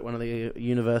taught at one of the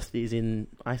universities in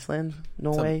Iceland,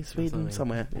 Norway, Sweden,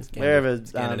 somewhere, wherever.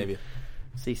 Scandinavia.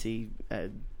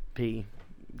 CCP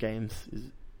games is.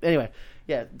 Anyway,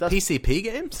 yeah. PCP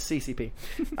games? CCP.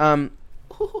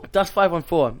 Dust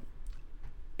 514.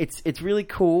 It's really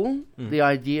cool, the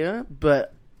idea,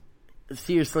 but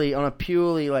seriously, on a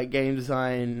purely game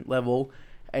design level,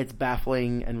 it's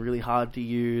baffling and really hard to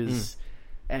use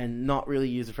and not really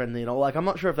user-friendly at all. I'm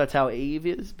not sure if that's how EVE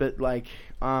is, but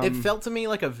it felt to me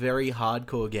like a very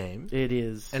hardcore game. It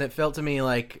is. And it felt to me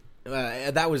like...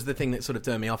 that was the thing that sort of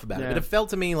turned me off about it. But it felt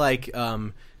to me like...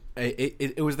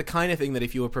 It was the kind of thing that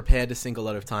if you were prepared to sink a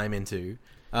lot of time into...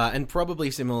 and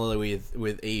probably similarly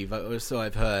with EVE, so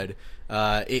I've heard,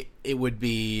 it would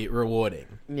be rewarding.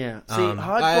 Yeah. See,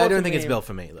 hardcore I don't think it's built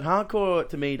for me, though. Hardcore,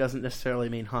 to me, doesn't necessarily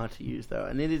mean hard to use, though.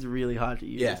 And it is really hard to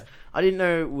use. Yeah. I didn't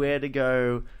know where to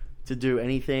go to do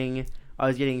anything. I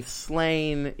was getting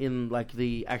slain in,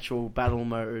 the actual battle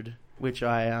mode, which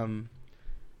I,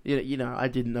 I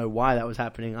didn't know why that was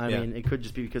happening. I mean, it could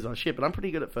just be because I was shit, but I'm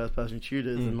pretty good at first-person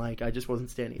shooters, and, I just wasn't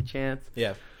standing a chance.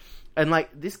 Yeah. And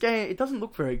this game, it doesn't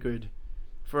look very good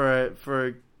for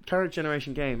a current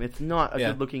generation game. It's not a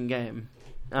good looking game.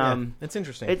 It's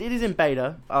interesting. It is in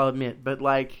beta, I'll admit, but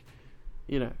I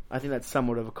think that's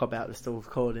somewhat of a cop out to still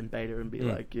call it in beta and be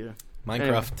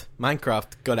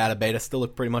Minecraft got out of beta, still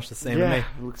look pretty much the same to me.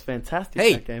 It looks fantastic.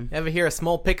 Hey, that game. Ever hear of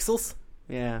Small Pixels?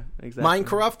 Yeah, exactly.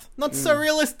 Minecraft, not so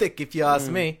realistic if you ask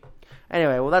me.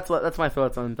 Anyway, well, that's my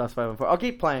thoughts on Dust 514. I'll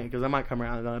keep playing because I might come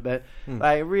around on it, but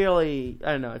I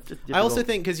don't know. It's just difficult. I also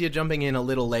think because you're jumping in a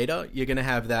little later, you're going to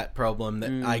have that problem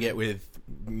that I get with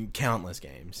countless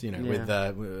games. With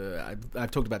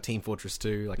I've talked about Team Fortress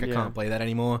 2. I can't play that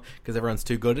anymore because everyone's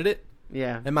too good at it.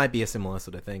 Yeah, it might be a similar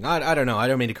sort of thing. I don't know. I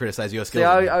don't mean to criticize your skills.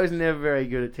 See, I was never very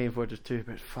good at Team Fortress 2,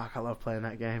 but fuck, I love playing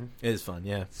that game. It is fun.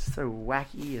 Yeah, it's so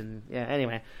wacky and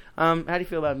Anyway, how do you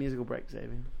feel about musical breaks,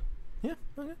 Xavier? Yeah.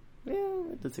 Okay. Yeah,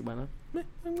 let's see why not.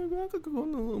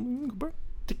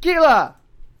 Tequila!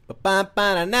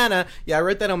 Yeah, I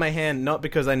wrote that on my hand, not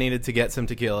because I needed to get some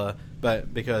tequila,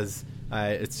 but because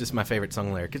it's just my favorite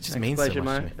song lyric. It just means so much to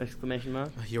me. Exclamation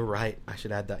mark? Oh, you're right. I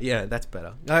should add that. Yeah, that's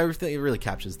better. I think it really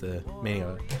captures the meaning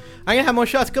of it. I'm going to have more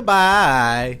shots.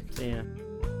 Goodbye! See ya.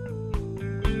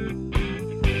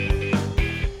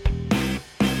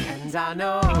 And I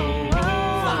know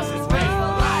Fox is made for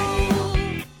life.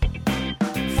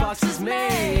 Fox is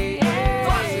made.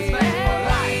 Fox is made for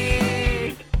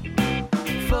life.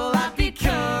 For life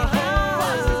because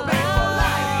Fox is made for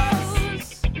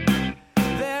life.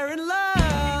 They're in love.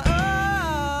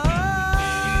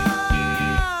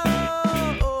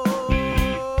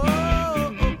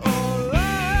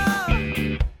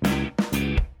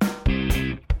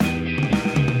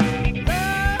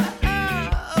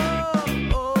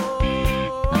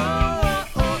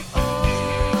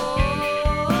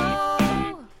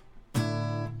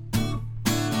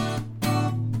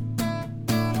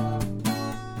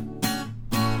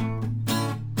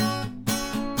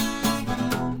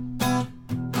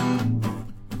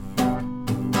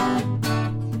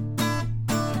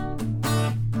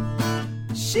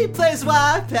 She plays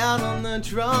Wipeout on the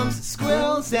drums, the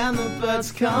squirrels and the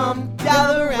birds come,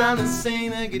 gather around and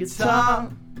sing the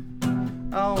guitar.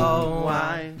 Oh,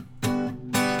 why?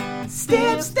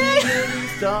 Step, step.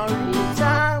 Story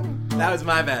time. That was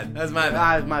my bad. My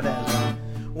bad.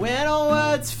 When her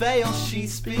words fail, she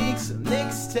speaks. A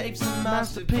mixtape's a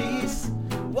masterpiece.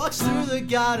 Walks through the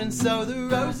garden so the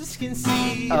roses can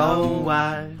see. Oh,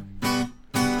 why?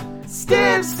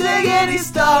 Step, stick, any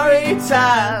story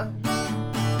time.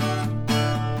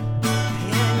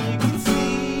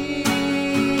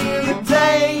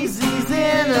 Daisies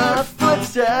in her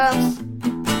footsteps,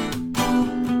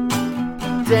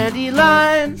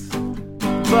 dandelions,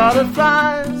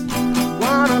 butterflies,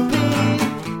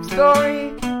 wannabe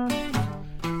story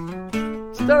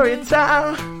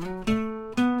time,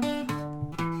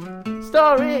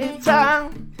 story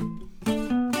time. I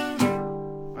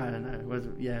don't know. Was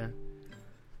it? Yeah.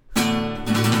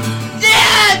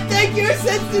 Yeah, thank you,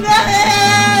 Cincinnati.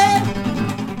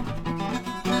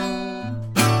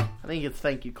 I think it's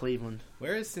Thank You, Cleveland.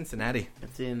 Where is Cincinnati?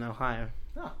 It's in Ohio.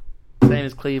 Oh. Same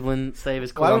as Cleveland, same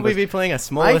as Columbus. Why would we be playing a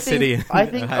smaller city? I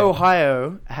think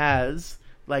Ohio has,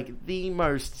 the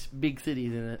most big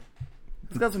cities in it.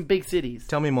 It's got some big cities.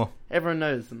 Tell me more. Everyone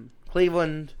knows them.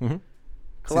 Cleveland,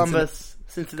 Columbus,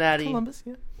 Cincinnati. Columbus,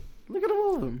 yeah. Look at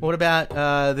all of them. What about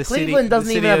the city? Cleveland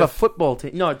doesn't even have a football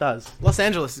team. No, it does. Los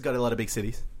Angeles has got a lot of big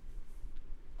cities.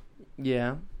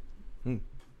 Yeah.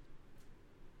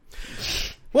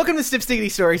 Welcome to Snip Stickity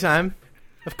Storytime.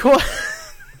 Of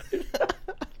course.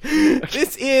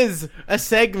 This is a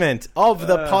segment of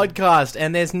the podcast,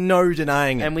 and there's no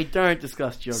denying it. And we don't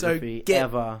discuss So geography get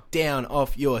ever. down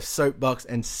off your soapbox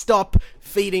and stop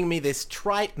feeding me this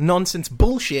trite nonsense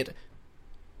bullshit.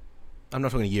 I'm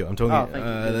not talking to you. I'm talking thank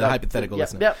to you. the hypothetical Yep,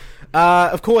 listener.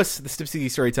 Yep. Of course, the Snip Stickity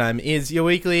Storytime is your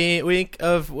week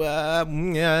of.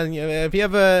 Have you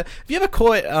ever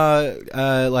caught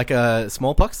like a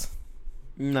smallpox?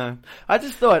 No. I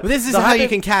just thought... This is how you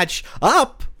can catch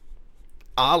up,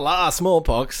 a la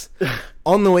smallpox,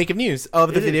 on the week of news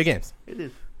of the It video is. games. It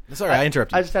is. Sorry, I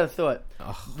interrupted. I just had a thought.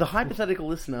 Ugh. The hypothetical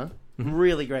listener, Mm-hmm.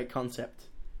 really great concept.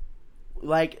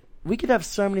 Like, we could have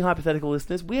so many hypothetical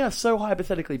listeners. We are so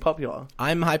hypothetically popular.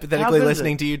 I'm How hypothetically good is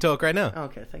listening it? to you talk right now.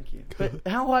 Okay, thank you. But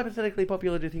how hypothetically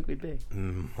popular do you think we'd be?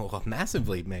 Well,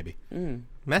 massively, maybe. Mm.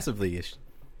 Massively-ish.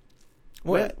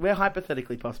 We're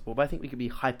hypothetically possible, but I think we could be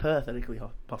hypothetically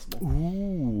possible.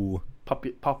 Ooh.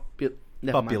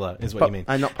 Never Popular mind. is what you mean.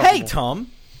 Not Hey, possible. Tom.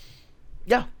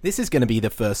 Yeah, This is going to be the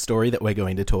first story that we're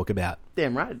going to talk about.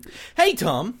 damn right. Hey,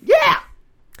 Tom. Yeah!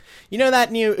 You know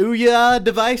that new Ouya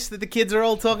device that the kids are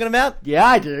all talking about? Yeah,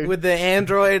 I do. With the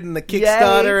Android and the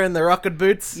Kickstarter and the rocket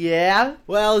boots? Yeah?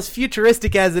 Well, as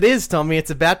futuristic as it is, Tommy, it's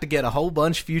about to get a whole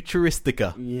bunch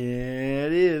futuristica. Yeah,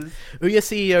 it is. Ouya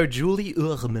CEO Julie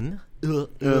Uhrman.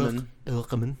 Uhrman.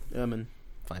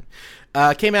 Fine.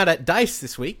 Came out at DICE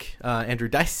this week. Andrew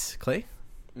Dice Clay.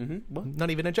 Mm-hmm. What? Not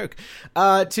even a joke.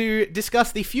 To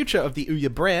discuss the future of the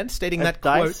Ouya brand, stating that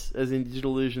quote... DICE, as in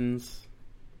Digital Illusions,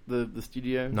 the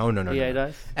studio? No. EA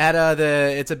DICE? At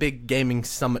it's a big gaming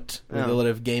summit with Oh. a lot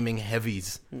of gaming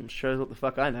heavies. Shows what the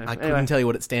fuck I know. I couldn't tell you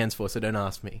what it stands for, so don't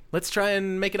ask me. Let's try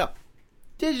and make it up.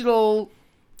 Digital,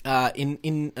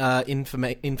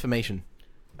 Information.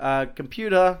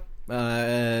 computer.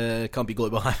 Can't be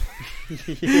Global Hive.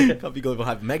 Yeah. Can't be Global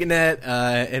Hive. Meganet.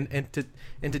 And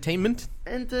entertainment.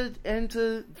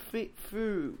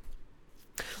 Food.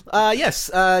 Yes,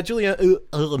 Julia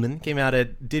Uhrman came out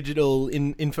at Digital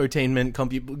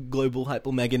Infotainment, Global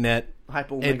Hyper Meganet,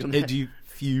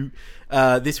 EduFew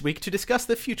this week to discuss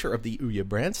the future of the Ouya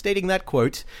brand, stating that,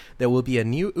 quote, there will be a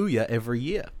new Ouya every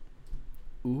year.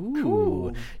 Ooh.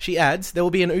 Cool. She adds, there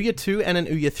will be an Ouya 2 and an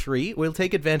Ouya 3. We'll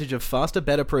take advantage of faster,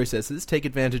 better processors, take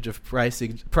advantage of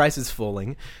prices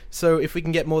falling. So if we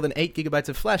can get more than 8 gigabytes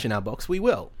of flash in our box, we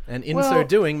will. And in so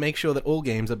doing, make sure that all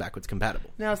games are backwards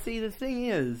compatible. Now, see, the thing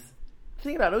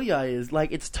about Ouya is,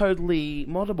 like, it's totally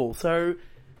moddable. So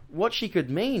what she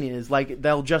could mean is, like,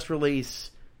 they'll just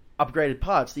release upgraded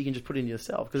parts that you can just put in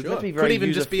yourself. Because Sure. it's meant to be very Could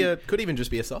even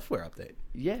just be a software update.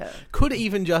 Yeah. Could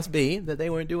even just be that they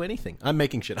won't do anything. I'm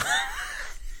making shit up.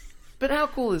 But how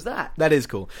cool is that? That is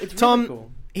cool. It's Tom, really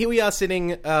cool. here we are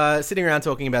sitting around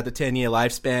talking about the 10-year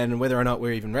lifespan and whether or not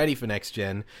we're even ready for next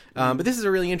gen. But this is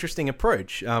a really interesting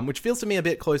approach, which feels to me a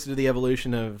bit closer to the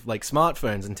evolution of like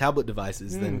smartphones and tablet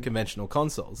devices than conventional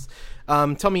consoles.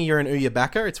 Tommy, you're an Ouya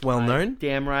backer. It's well known.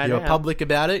 Damn right. You're I am. public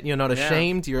about it. You're not Yeah.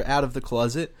 ashamed. You're out of the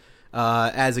closet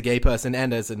as a gay person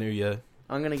and as an Ouya.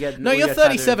 I'm going to get... No, you're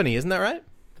 30-70, isn't that right?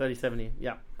 30-70,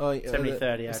 yeah. Oh,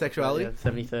 70-30. sexuality? Yeah,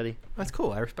 70-30. That's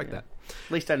cool. I respect that.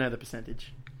 At least I know the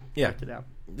percentage. Yeah. Worked it out.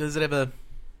 Does it have a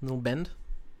little bend?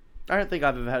 I don't think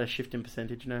I've ever had a shift in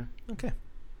percentage, no. Okay.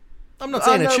 I'm not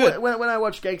saying it no, should. When I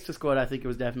watched Gangster Squad, I think it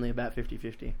was definitely about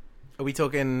 50-50. Are we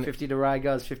talking... 50 to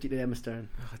Rygars, 50 to Emma Stone.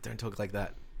 Oh, don't talk like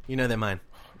that. You know they're mine.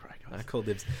 I call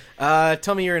dibs.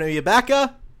 Tommy, you're an Ouya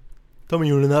backer. Tommy,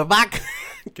 you're in the back.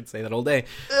 I could say that all day.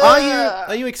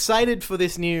 Are you excited for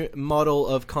this new model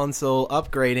of console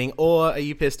upgrading, or are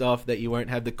you pissed off that you won't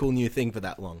have the cool new thing for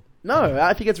that long? No,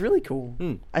 I think it's really cool.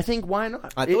 I think, why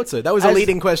not? I thought so. That was a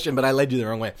leading question, but I led you the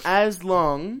wrong way. As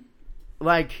long,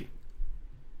 like...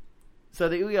 So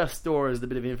the Ouya store is the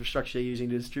bit of infrastructure they're using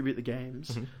to distribute the games.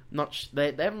 Mm-hmm.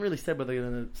 They haven't really said whether they're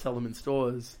going to sell them in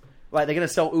stores. Like, they're going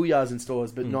to sell Ouyas in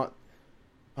stores, but not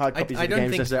hard copies I of the don't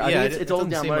games think... necessarily. I think it's all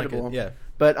doesn't seem like downloadable. it, yeah.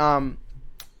 But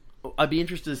I'd be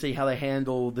interested to see how they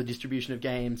handle the distribution of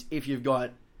games if you've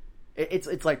got... It's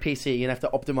like PC. You're going to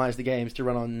have to optimize the games to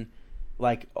run on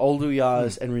like old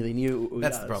Ouyas and really new Ouyas.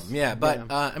 That's the problem. Yeah,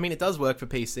 but I mean, it does work for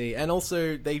PC, and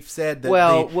also they've said that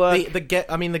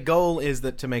the goal is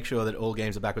that to make sure that all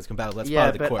games are backwards compatible. That's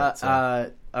part of the quote.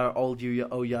 Are old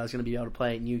Ouyas going to be able to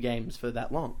play new games for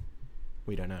that long?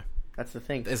 We don't know. That's the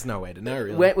thing. There's no way to know,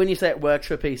 really. When you say it works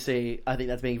for PC, I think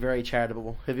that's being very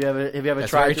charitable. Have you ever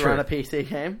That's tried very to true. run a PC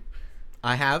game?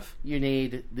 I have. You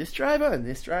need this driver and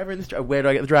this driver and this driver. Where do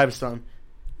I get the drivers from?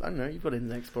 I don't know. You've got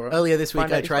Internet Explorer. Earlier this week,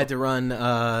 Find I out tried yourself. to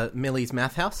run Millie's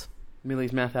Math House.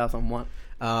 Millie's Math House on what?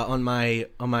 on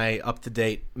my up to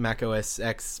date Mac OS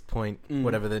X point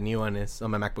whatever the new one is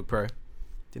on my MacBook Pro.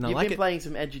 Did not You've like been it. playing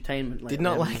some edutainment lately. Did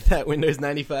not haven't like that Windows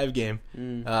 95 game.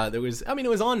 There was, I mean, it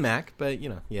was on Mac, but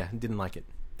didn't like it.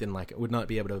 Didn't like it. Would not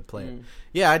be able to play it.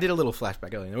 Yeah, I did a little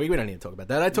flashback earlier. We don't need to talk about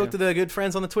that. I talked to the good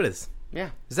friends on the Twitters. Yeah.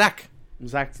 Zach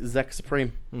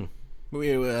Supreme. We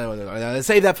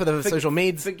save that for the social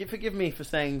meds. Forgive me for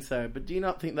saying so, but do you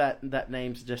not think that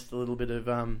name suggests a little bit of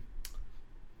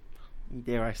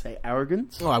dare I say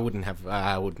arrogance? Oh, I wouldn't have You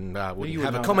have would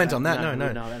a know comment that. on that. No, No. you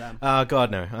would know that.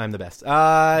 God, no. I'm the best.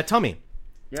 Tommy.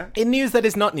 Yeah. In news that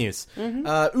is not news.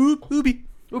 Ubi.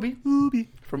 Ubi.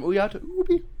 From Ouya to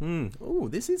Ubi. Oh,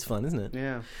 this is fun, isn't it?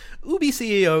 Yeah. Ubi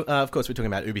CEO, of course we're talking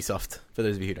about Ubisoft, for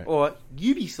those of you who don't. Or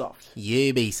Ubisoft.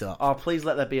 Ubisoft. Oh, please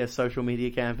let that be a social media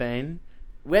campaign.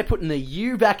 We're putting the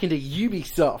U back into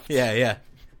Ubisoft. Yeah.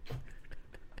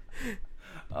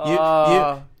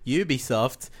 Oh.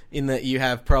 Ubisoft, in that you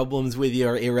have problems with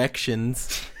your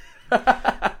erections.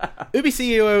 Ubi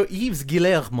CEO Yves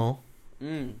Guillermo,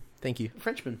 thank you,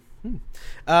 Frenchman.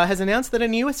 has announced that a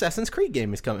new Assassin's Creed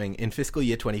game is coming in fiscal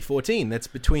year 2014. That's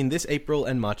between this April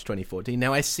and March 2014.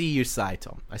 Now, I see you sigh,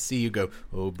 Tom. I see you go,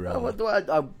 oh, bro.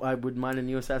 I wouldn't mind a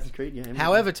new Assassin's Creed game.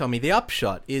 However, Tommy, the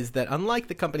upshot is that unlike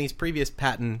the company's previous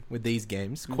pattern with these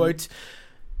games, quote,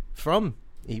 from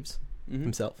Yves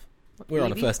himself, we're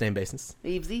on a Evie? first-name basis.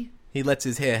 Evesy? He lets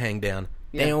his hair hang down.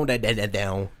 Yeah.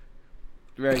 Down.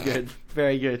 Very good.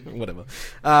 Very good. Whatever.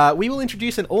 We will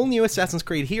introduce an all-new Assassin's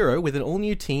Creed hero with an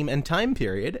all-new team and time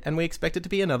period, and we expect it to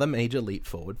be another major leap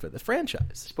forward for the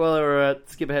franchise. Spoiler alert,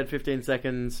 skip ahead 15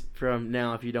 seconds from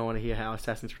now if you don't want to hear how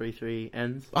Assassin's Creed 3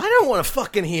 ends. I don't want to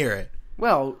fucking hear it.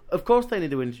 Well, of course they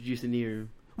need to introduce a new...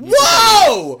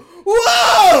 Whoa!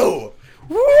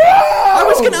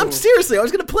 Seriously, I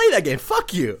was gonna play that game.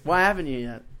 Fuck you. Why haven't you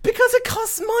yet? Because it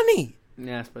costs money.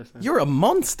 Yeah, I suppose so. You're a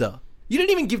monster. You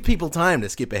didn't even give people time to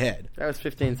skip ahead. That was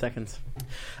 15 seconds.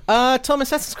 Tom,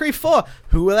 Assassin's Creed 4.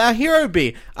 Who will our hero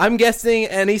be? I'm guessing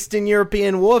an Eastern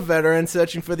European war veteran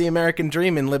searching for the American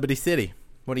dream in Liberty City.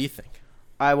 What do you think?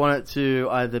 I want it to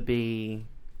either be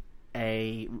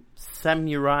a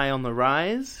samurai on the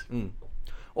rise,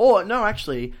 or, no,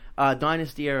 actually,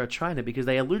 Dynasty-era China, because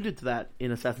they alluded to that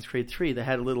in Assassin's Creed 3. They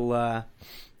had a little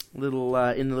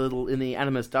in the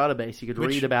Animus database, you could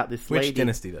read about this lady. Which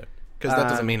dynasty, though? Because that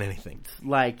doesn't mean anything.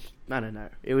 Like, I don't know.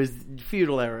 It was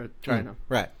feudal-era China.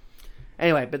 Right.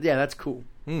 Anyway, but yeah, that's cool.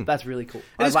 That's really cool.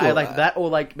 It is I cool. like that, or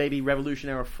like maybe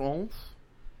Revolution-era France.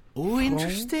 Oh,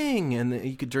 interesting. And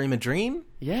you could dream a dream?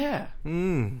 Yeah.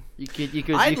 Mm. You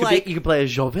could play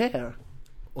as Javert.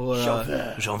 Or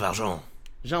Javert. Jean Valjean.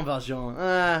 Jean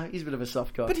Valjean. He's a bit of a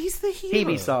soft guy. But he's the hero. He'd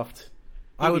be soft.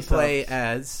 I would play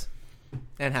as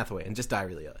Anne Hathaway and just die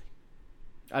really early.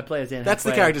 I'd play as Anne That's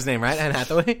Hathaway. the character's name, right? Anne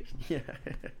Hathaway? Yeah.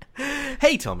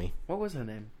 Hey, Tommy. What was her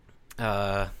name?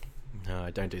 No,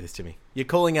 don't do this to me. You're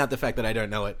calling out the fact that I don't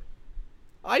know it.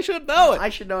 I should know it. I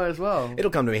should know as well.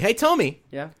 It'll come to me. Hey, Tommy.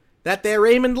 Yeah? That there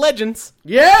Raymond Legends.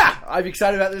 Yeah! I'm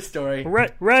excited about this story.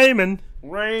 Raymond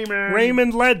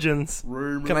Legends.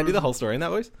 Can I do the whole story in that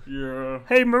voice? Yeah.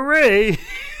 Hey, Marie.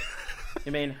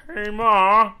 You mean, Hey,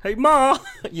 Ma. Hey, Ma.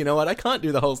 You know what? I can't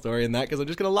do the whole story in that because I'm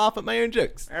just going to laugh at my own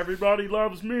jokes. Everybody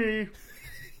loves me.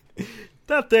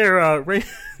 That there,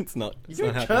 It's not. It's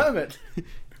you're not happening. Kermit.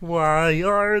 Why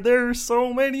are there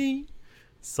so many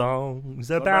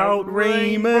songs about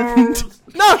Raymond? rainbows?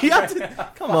 No, you have to.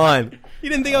 Come on. You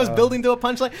didn't think I was building to a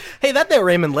punchline? Hey, that there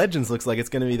Raymond Legends looks like it's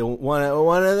going to be the one of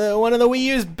the Wii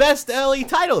U's best early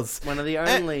titles. One of the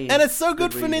only. And it's so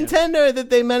good for Wii U. Nintendo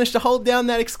that they managed to hold down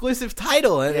that exclusive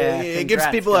title, and Yeah, it gives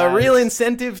congrats, people guys. a real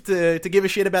incentive to give a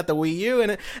shit about the Wii U,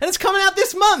 and it's coming out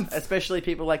this month. Especially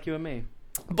people like you and me.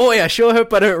 Boy, I sure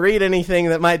hope I don't read anything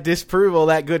that might disprove all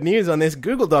that good news on this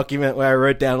Google document where I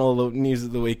wrote down all the news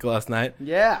of the week last night.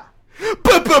 Yeah.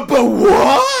 But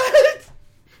what?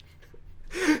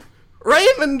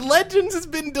 Raymond Legends has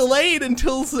been delayed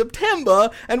until September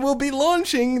and will be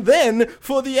launching then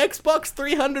for the Xbox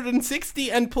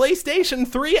 360 and PlayStation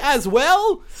 3 as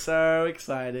well? So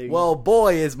exciting. Well,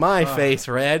 boy, is my face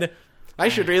red. I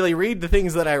should really read the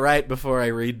things that I write before I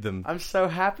read them. I'm so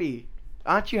happy.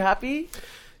 Aren't you happy?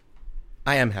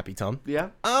 I am happy, Tom. Yeah.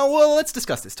 Well, let's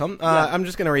discuss this, Tom. I'm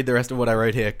just going to read the rest of what I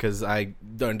wrote here because I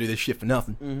don't do this shit for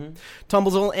nothing. Mm-hmm.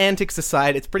 Tumbles all antics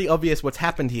aside, it's pretty obvious what's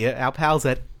happened here. Our pals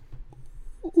at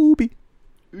Ubi.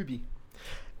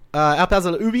 Our pals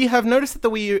at Ubi have noticed that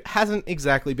the Wii U hasn't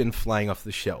exactly been flying off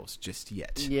the shelves just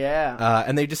yet. Yeah.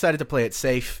 And they decided to play it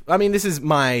safe. I mean, this is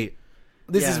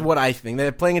what I think.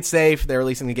 They're playing it safe. They're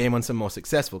releasing the game on some more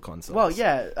successful consoles. Well,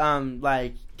 yeah.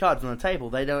 Like cards on the table.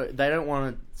 They don't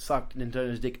want to suck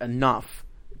Nintendo's dick enough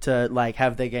to like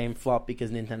have their game flop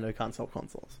because Nintendo can't sell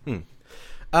consoles.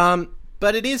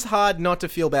 But it is hard not to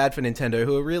feel bad for Nintendo,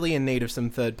 who are really in need of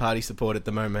some third-party support at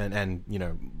the moment, and, you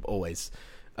know, always.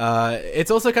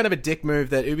 It's also kind of a dick move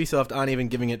that Ubisoft aren't even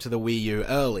giving it to the Wii U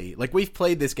early. Like, we've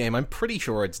played this game, I'm pretty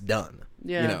sure it's done.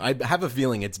 Yeah. You know, I have a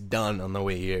feeling it's done on the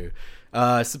Wii U.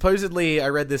 Supposedly, I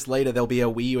read this later, there'll be a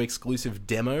Wii U exclusive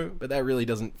demo, but that really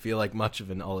doesn't feel like much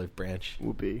of an olive branch.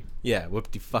 Whoopee. Yeah,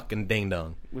 whoopty fucking ding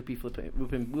dong. Whoopee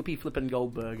flippin'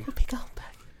 Goldberg. Whoopi Goldberg.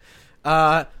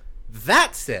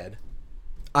 That said,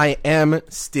 I am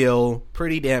still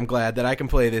pretty damn glad that I can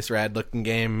play this rad-looking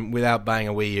game without buying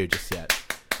a Wii U just yet.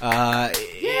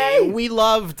 We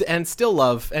loved and still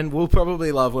love, and will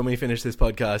probably love when we finish this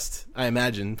podcast, I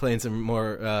imagine, playing some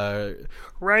more,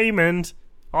 Raymond.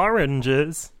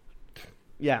 Oranges.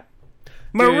 Yeah.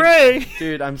 Marie!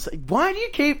 Dude, why do you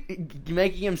keep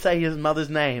making him say his mother's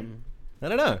name? I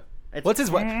don't know. It's- What's his...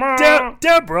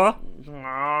 Deborah.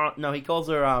 No, he calls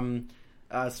her,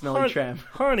 Smelly Tramp.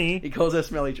 Honey. He calls her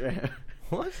Smelly Tramp.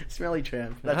 What? Smelly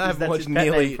Tramp. I haven't that's watched his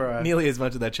pet name for her. nearly as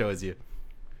much of that show as you.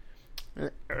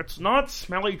 It's not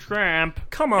Smelly Tramp.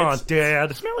 Come on,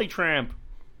 Dad. Smelly Tramp.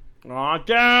 Aw,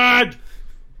 Dad!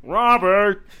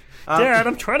 Robert! Dad,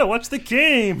 I'm trying to watch the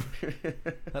game.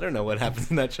 I don't know what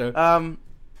happens in that show.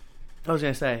 I was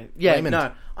going to say, yeah, Raymond.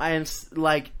 no, I am,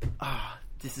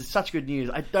 this is such good news.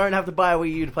 I don't have to buy a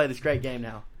Wii U to play this great game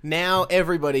now. Now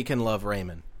everybody can love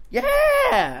Raymond.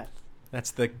 Yeah!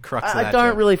 That's the crux of that I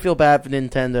don't show. really feel bad for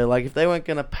Nintendo. Like, if they weren't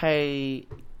going to pay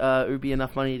Ubi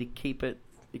enough money to keep it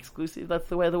exclusive, that's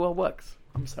the way the world works.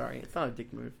 I'm sorry, it's not a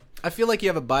dick move. I feel like you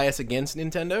have a bias against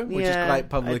Nintendo, which is quite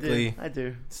publicly I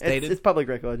do. stated. It's public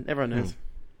record. Everyone knows.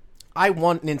 I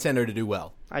want Nintendo to do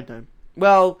well. I don't.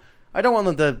 Well, I don't want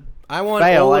them to... I want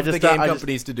Fail, all I of the just game don't- I just-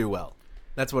 companies to do well.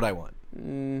 That's what I want.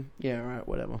 yeah, right,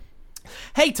 whatever.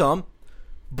 Hey, Tom.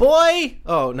 Boy!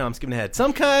 Oh, no, I'm skipping ahead.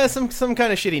 Some kind of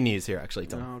shitty news here, actually,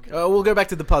 Tom. Oh, okay. We'll go back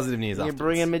to the positive news You're afterwards.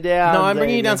 bringing me down. No, I'm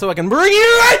bringing you Xavier. down so I can bring you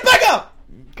right back up!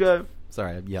 Go.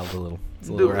 Sorry, I yelled a little. It's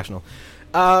a Do little it. irrational.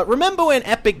 Remember when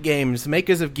Epic Games,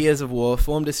 makers of Gears of War,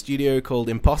 formed a studio called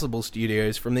Impossible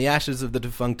Studios from the ashes of the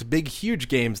defunct Big Huge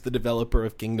Games, the developer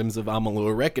of Kingdoms of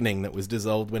Amalur Reckoning, that was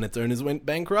dissolved when its owners went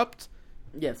bankrupt?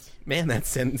 Yes. Man, that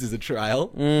sentence is a trial.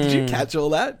 Did you catch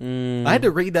all that? I had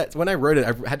to read that. When I wrote it,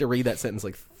 I had to read that sentence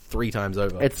like 3 times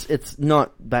over. It's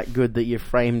not that good that you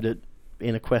framed it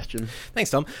in a question.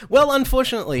 Thanks, Tom. Well,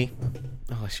 unfortunately...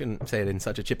 Oh, I shouldn't say it in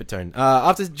such a chipper tone.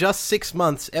 After just 6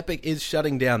 months, Epic is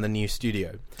shutting down the new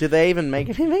studio. Did they even make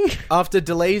anything? After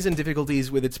delays and difficulties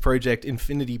with its project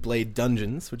Infinity Blade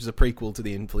Dungeons, which is a prequel to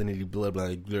the Infinity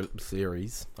Blade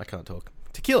series. I can't talk.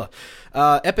 Tequila.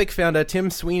 Epic founder Tim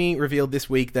Sweeney revealed this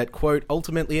week that, quote,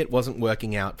 ultimately it wasn't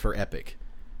working out for Epic.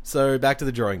 So, back to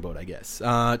the drawing board, I guess.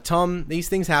 Tom, these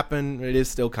things happen. It is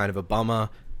still kind of a bummer.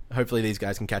 Hopefully these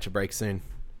guys can catch a break soon.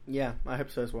 Yeah, I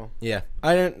hope so as well. Yeah.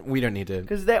 We don't need to...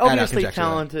 Because they're add our obviously conjecture there.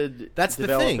 talented. That's the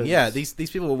developers. thing. Yeah, these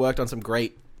people have worked on some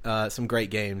great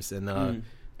games, and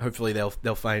hopefully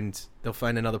they'll find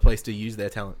another place to use their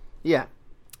talent. Yeah,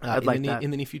 I'd like that.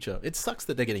 In the near future. It sucks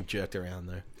that they're getting jerked around,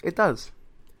 though. It does.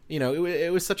 You know,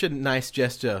 it was such a nice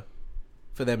gesture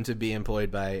for them to be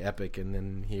employed by Epic, and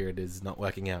then here it is not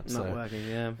working out. Not working.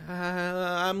 Yeah.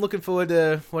 I'm looking forward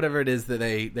to whatever it is that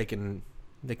they can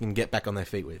get back on their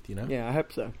feet with. You know. Yeah, I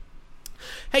hope so.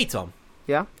 Hey Tom.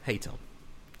 Yeah. Hey Tom.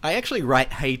 I actually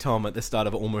write "Hey Tom" at the start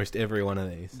of almost every one of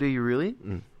these. Do you really?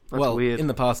 Mm. That's Well, weird. in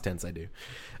the past tense, I do.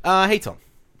 Hey Tom.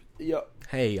 Yeah.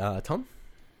 Hey, Tom.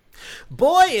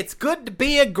 Boy, it's good to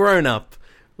be a grown-up.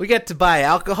 We get to buy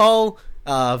alcohol,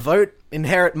 vote,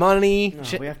 inherit money,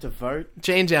 We have to vote.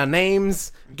 change our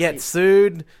names, get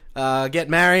sued, get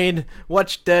married,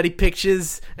 watch dirty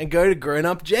pictures, and go to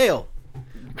grown-up jail.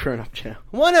 Grown-up jail.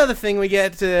 One other thing we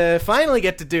finally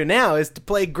get to do now is to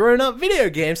play grown-up video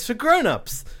games for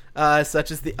grown-ups,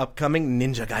 such as the upcoming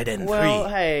Ninja Gaiden 3. Well,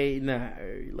 hey, no.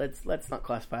 Let's not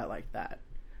classify it like that.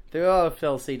 The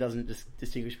OFLC doesn't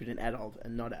distinguish between adult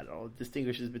and not adult. It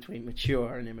distinguishes between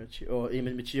mature and immature, or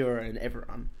immature and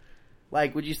everyone.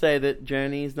 Like, would you say that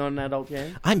Journey is not an adult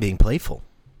game? I'm being playful.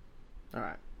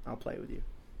 Alright, I'll play with you.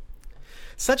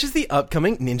 Such as the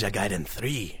upcoming Ninja Gaiden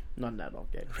 3. Not an adult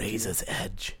game. Razor's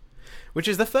Edge, which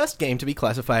is the first game to be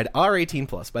classified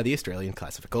R18+ by the Australian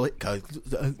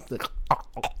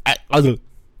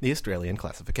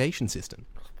classification system.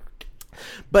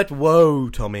 But whoa,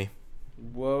 Tommy,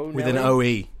 Whoa, with Nelly? an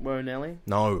OE. Whoa, Nelly?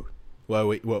 No,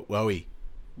 whoa.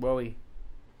 Whoa.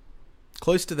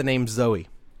 Close to the name Zoe.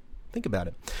 Think about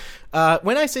it.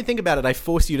 When I say think about it, I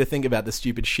force you to think about the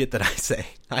stupid shit that I say.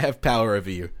 I have power over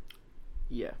you.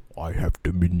 Yeah. I have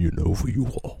dominion over you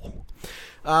all.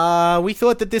 We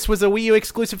thought that this was a Wii U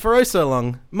exclusive for oh so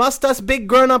long. Must us big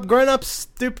grown-ups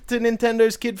stoop to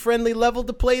Nintendo's kid-friendly level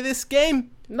to play this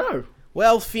game? No.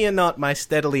 Well, fear not, my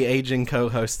steadily aging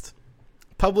co-host.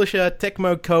 Publisher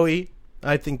Tecmo Koei,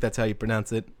 I think that's how you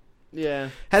pronounce it, Yeah.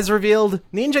 has revealed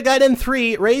Ninja Gaiden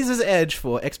 3 Razor's Edge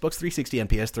for Xbox 360 and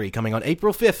PS3 coming on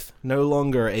April 5th. No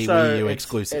longer a Wii U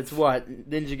exclusive. It's what?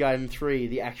 Ninja Gaiden 3,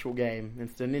 the actual game.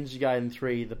 It's the Ninja Gaiden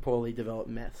 3, the poorly developed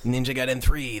mess. Ninja Gaiden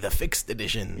 3, the fixed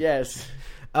edition. Yes.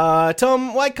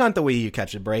 Tom, why can't the Wii U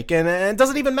catch a break? And does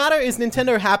it even matter? Is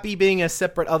Nintendo happy being a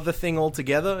separate other thing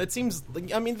altogether? It seems,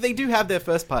 I mean, they do have their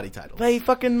first party titles. They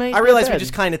fucking made I realize their we bed.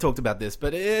 just kind of talked about this,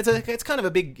 but it's kind of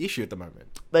a big issue at the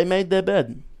moment. They made their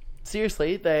bed.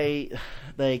 Seriously, they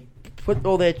put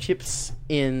all their chips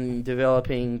in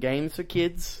developing games for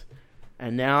kids,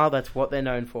 and now that's what they're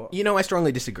known for. You know, I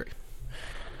strongly disagree.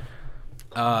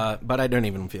 But I don't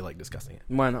even feel like discussing it.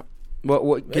 Why not?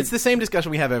 What It's the same discussion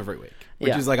we have every week, which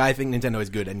Yeah. is like, I think Nintendo is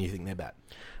good and you think they're bad.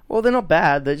 Well, they're not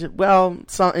bad. They're just,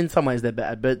 in some ways they're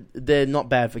bad, but they're not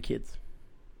bad for kids.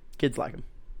 Kids like them.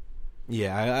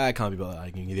 Yeah, I can't be bothered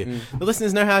arguing with you. The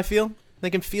listeners know how I feel. They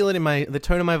can feel it in the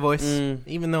tone of my voice,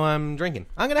 even though I'm drinking.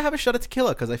 I'm going to have a shot of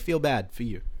tequila because I feel bad for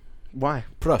you. Why?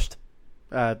 Prost.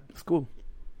 School.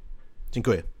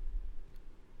 Dziękuję.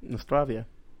 Nostravia.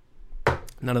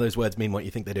 None of those words mean what you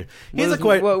think they do. Here's a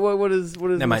quote. What is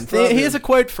Never mind. Nostravia? Here's a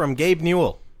quote from Gabe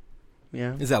Newell.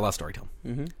 Yeah. This is our last story, Tom.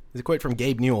 Mm-hmm. There's a quote from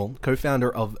Gabe Newell,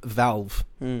 co-founder of Valve.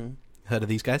 Mm. Heard of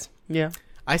these guys? Yeah.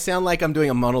 I sound like I'm doing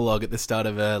a monologue at the start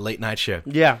of a late night show.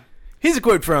 Yeah. Here's a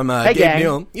quote from Hey, Gabe gang.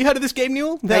 Newell. You heard of this Gabe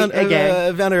Newell? Hey, gang.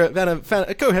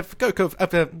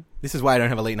 This is why I don't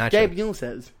have a late night Gabe show. Newell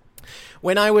says.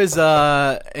 When I was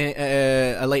a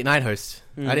late night host,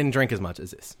 I didn't drink as much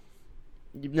as this.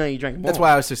 No, you drank more. That's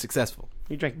why I was so successful.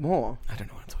 You drank more. I don't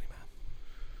know what I'm talking about.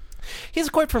 Here's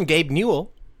a quote from Gabe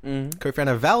Newell,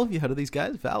 co-founder of Valve. You heard of these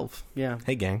guys? Valve. Yeah.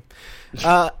 Hey, gang.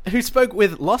 Who spoke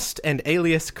with Lost and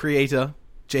Alias creator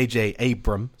J.J.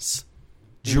 Abrams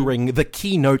during the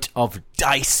keynote of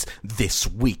DICE this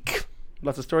week.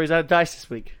 Lots of stories out of DICE this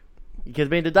week. You kids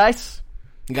been to DICE?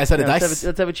 You guys heard of Yeah, DICE?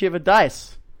 Let's have a cheer for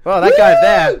DICE. Oh, that guy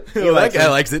there. He Oh, that likes guy him.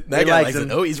 likes it. That He guy likes likes it.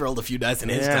 him. Oh, he's rolled a few dice in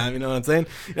his Yeah. time. You know what I'm saying?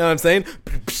 You know what I'm saying?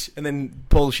 And then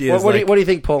Paul Shear's What like... do you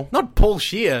think, Paul? Not Paul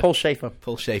Shear. Paul Schaefer.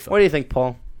 Paul Schaefer. What do you think,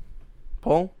 Paul?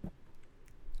 Paul?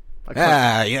 I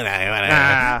can't- You know,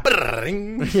 Ah.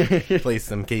 whatever. Please,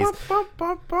 some keys.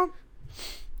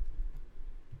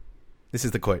 This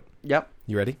is the quote. Yep.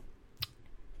 You ready?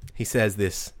 He says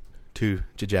this to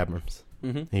J.J. Abrams.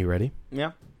 Mm-hmm. Are you ready? Yeah.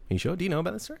 Are you sure? Do you know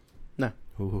about this story? No.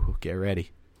 Ooh, get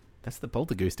ready. That's the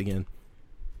poltergeist again.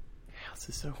 House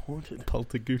is so haunted.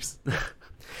 Poltergeist.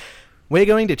 We're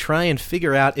going to try and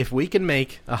figure out if we can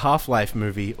make a Half-Life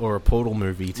movie or a Portal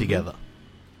movie together.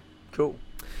 Cool.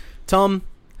 Tom,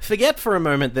 forget for a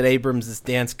moment that Abrams'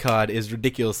 dance card is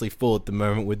ridiculously full at the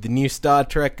moment with the new Star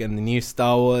Trek and the new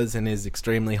Star Wars and his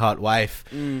extremely hot wife.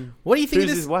 What do you think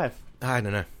Who's of his this? wife? I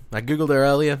don't know. I googled her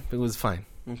earlier. It was fine.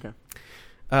 Okay.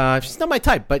 She's not my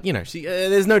type, but you know,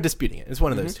 there's no disputing it. It's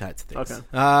one of those types of things. Okay.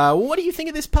 What do you think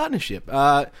of this partnership?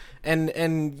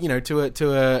 And you know,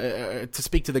 to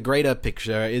speak to the greater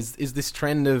picture, is this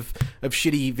trend of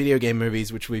shitty video game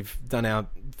movies, which we've done our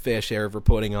fair share of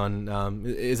reporting on,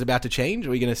 is about to change? Are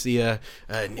we going to see a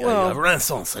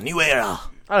renaissance, a new era?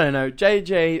 I don't know.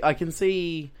 JJ, I can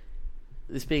see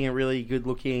this being a really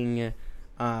good-looking,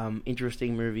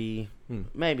 interesting movie.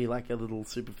 Maybe like a little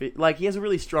like he has a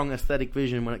really strong aesthetic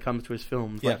vision when it comes to his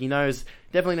films. Like he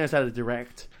definitely knows how to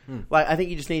direct. Like I think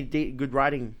you just need good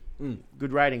writing.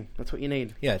 Good writing. That's what you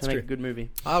need. Yeah, to it's make true. a good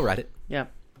movie. I'll write it. Yeah.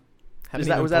 Was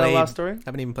Was that our last story?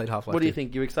 Haven't even played Half-Life. What do you 2.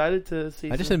 think? You excited to see?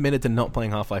 I just some- admitted to not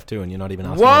playing Half-Life 2, and you're not even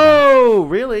asking me about it. Whoa!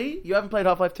 Really? You haven't played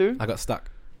Half-Life 2? I got stuck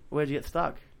Where'd you get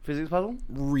stuck? Physics puzzle?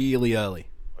 really early.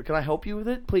 Can I help you with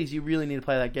it? Please, you really need to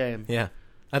play that game. Yeah.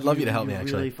 I'd love you to help me, You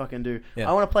actually. really fucking do. Yeah.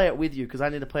 I want to play it with you because I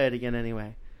need to play it again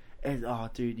anyway. And, oh,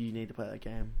 dude, you need to play that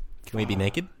game. Can we be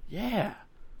naked? Yeah.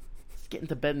 Let's get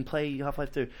into bed and play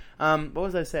Half-Life 2. What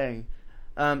was I saying?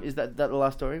 Is that the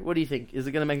last story? What do you think? Is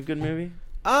it going to make a good movie?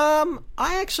 I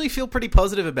actually feel pretty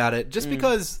positive about it, just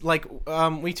because, like,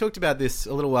 we talked about this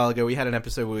a little while ago. We had an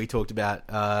episode where we talked about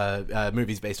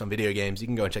movies based on video games. You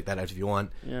can go and check that out if you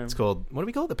want. Yeah. It's called, what do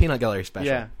we call it? The Peanut Gallery Special.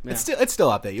 Yeah. It's still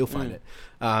up there. You'll find it.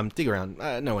 Dig around.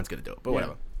 No one's going to do it, but Yeah.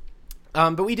 whatever.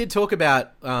 But we did talk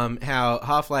about how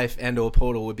Half-Life and or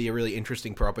Portal would be a really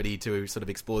interesting property to sort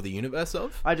of explore the universe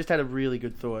of. I just had a really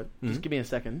good thought. Just give me a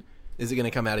second. Is it going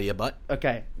to come out of your butt?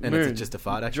 Okay. And Moon, it's just a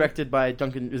fart, actually? Directed by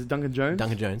Duncan... Is it Duncan Jones?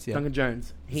 Duncan Jones, yeah. Duncan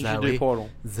Jones. He should Zoe. do Portal.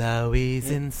 Zoe's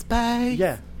in space.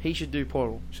 Yeah, he should do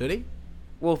Portal. Should he?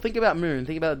 Well, think about Moon.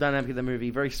 Think about the dynamic of the movie.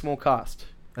 Very small cast.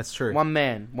 That's true. One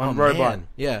man, one Oh, robot. man.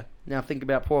 Yeah. Now think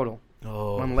about Portal.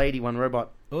 Oh. One lady, one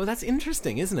robot. Oh, that's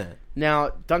interesting, isn't it?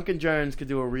 Now, Duncan Jones could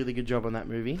do a really good job on that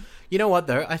movie. You know what,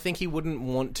 though? I think he wouldn't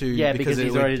want to... Yeah, because it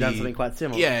he's would already done be- something quite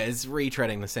similar. Yeah, it's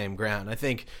retreading the same ground. I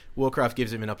think Warcraft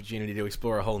gives him an opportunity to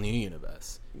explore a whole new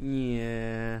universe.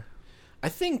 Yeah. I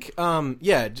think,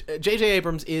 J.J.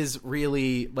 Abrams is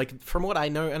really, like, from what I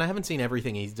know, and I haven't seen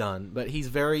everything he's done, but he's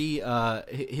very,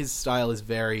 his style is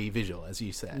very visual, as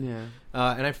you said.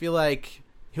 Yeah. And I feel like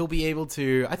he'll be able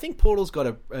to... I think Portal's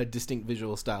got a distinct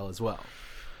visual style as well.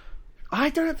 I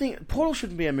don't think... Portal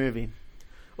shouldn't be a movie.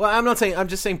 Well, I'm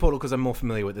just saying Portal because I'm more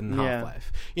familiar with it than Yeah.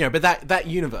 Half-Life. You know, but that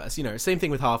universe, you know, same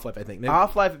thing with Half-Life, I think.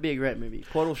 Half-Life would be a great movie.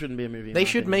 Portal shouldn't be a movie. in They my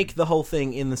should opinion. make the whole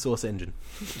thing in the Source engine.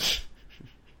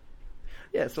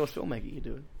 Yeah, Source filmmaker could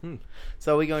do it. Hmm.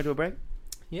 So are we going to a break?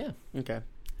 Yeah. Okay.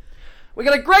 We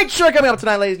got a great show coming up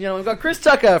tonight, ladies and gentlemen. We've got Chris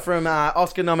Tucker from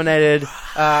Oscar-nominated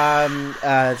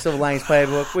Silver Linings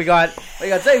Playbook. We got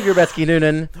Xavier Grabetsky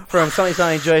Noonan from Something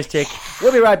Something Joystick.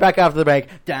 We'll be right back after the break.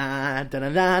 Da da da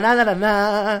da da da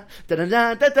da da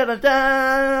da da da da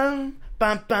da.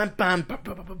 Bam bam bam bam bam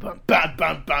bam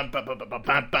bam bam bam bam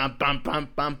bam bam bam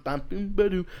bam bam bam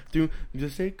bam.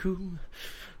 Just stay cool,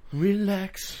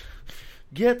 relax,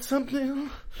 get something,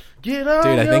 get on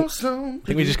Dude, I your think song.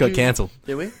 we just got cancelled.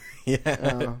 Did we? Yeah.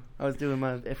 Oh, I was doing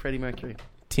my Freddie Mercury.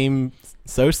 Team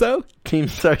So-So? Team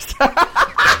Sosa.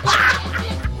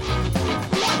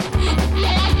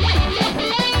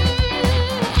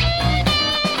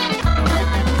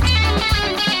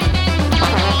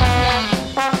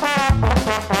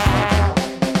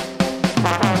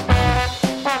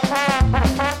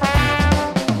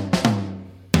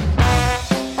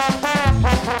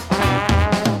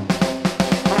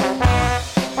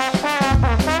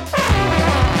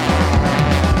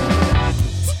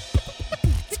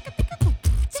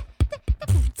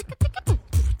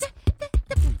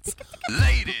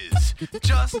 Ladies,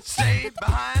 just stay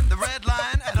behind the red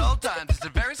line at all times. It's a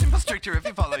very simple structure. If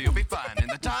you follow, you'll be fine. In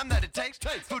the time that it takes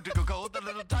food to go cold, the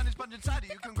little tiny sponge inside of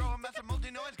you can grow a mess of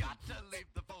moldy noise. Got to leave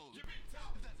the fold.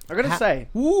 I gotta say,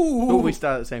 Ooh. we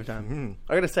start at the same time.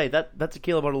 I gotta say that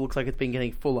tequila bottle looks like it's been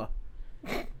getting fuller.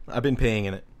 I've been peeing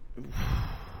in it.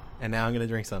 And now I'm going to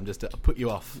drink some just to put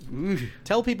you off.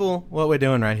 Tell people what we're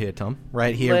doing right here, Tom.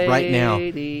 Right here, right now.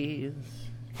 Ladies,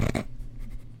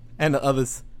 And the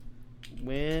others.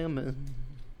 women,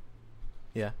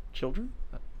 Yeah. children,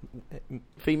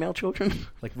 female children.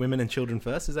 Like women and children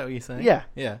first, is that what you're saying? Yeah.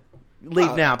 Yeah.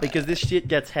 Leave now because this shit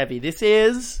gets heavy. This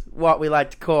is what we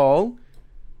like to call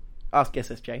Ask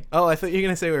SSJ. Oh, I thought you were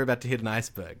going to say we were about to hit an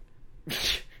iceberg.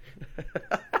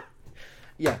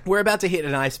 Yeah. We're about to hit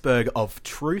an iceberg of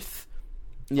truth,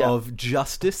 Yeah. of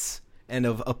justice, and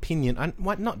of opinion.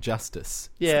 What? Not justice.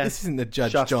 Yeah. This isn't the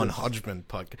Judge Justice. John Hodgman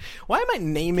podcast. Why am I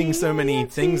naming so many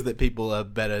things that people are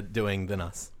better doing than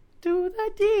us? Do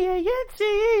the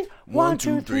D-A-N-C. 1,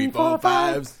 2, 3, 4,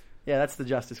 5. Yeah, that's the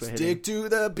justice we're hitting. Stick to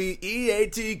the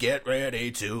B-E-A-T, get ready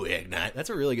to ignite.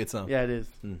 That's a really good song. Yeah, it is.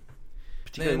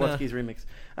 Particularly Then, Watsky's remix. it's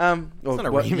not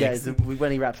a remix. Yeah, it's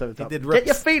when he raps over the top. did Get rips.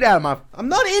 your feet out of my... I'm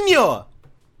not in your...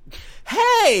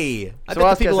 Hey! I So bet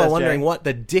ask the people are SSJ. wondering what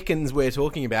the dickens we're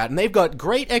talking about, and they've got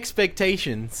great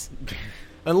expectations.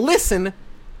 And listen,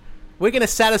 we're going to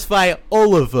satisfy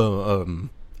all of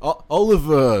them.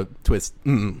 Oliver Twist.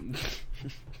 Been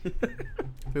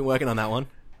working on that one.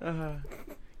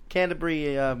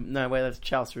 Canterbury... no, wait, that's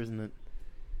Chaucer, isn't it?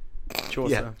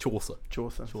 Chaucer. Yeah, Chaucer.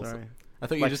 Chaucer, sorry. I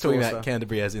thought you were Like just talking Saucer. about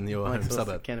Canterbury as in your Like home Chaucer,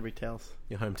 suburb, Canterbury Tales.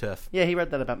 your home turf. Yeah, he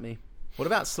read that about me. What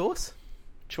about sauce?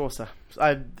 Chaucer.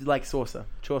 I like saucer.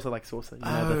 Chaucer like saucer. You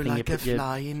know, the thing you put your-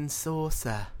 flying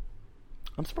saucer.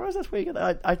 I'm surprised that's where you get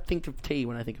that. I think of tea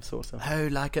when I think of saucer. Oh,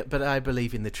 like it, but I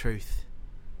believe in the truth.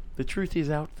 The truth is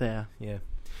out there. Yeah.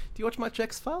 Do you watch much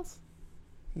X-Files?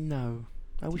 No.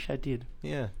 I wish I did.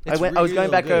 Yeah. I was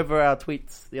going back good. over our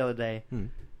tweets the other day.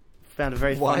 Found a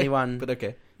very Why? funny one. But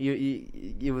okay.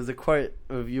 It was a quote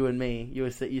of you and me. You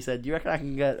said, "Do you reckon I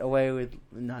can get away with?"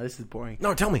 No, this is boring.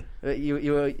 No, tell me.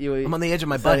 You. I'm on the edge of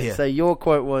my butt here. So your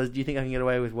quote was, "Do you think I can get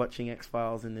away with watching X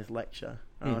Files in this lecture?"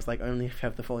 And I was like, "Only if you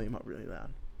have the volume up really loud."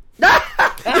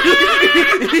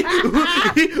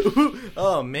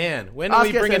 Oh man, when are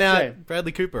Ask we bringing SSJ. out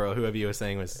Bradley Cooper or whoever you were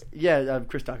saying was? Yeah,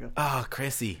 Chris Tucker. Oh,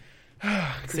 Chrissy.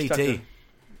 Chris CT. Tucker. He's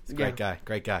a Yeah.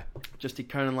 great guy. Just did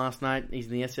Conan last night. He's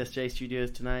in the SSJ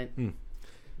studios tonight.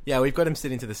 Yeah, we've got him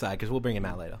sitting to the side because we'll bring him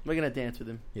out later. We're gonna dance with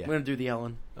him. Yeah. We're gonna do the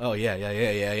Ellen. Oh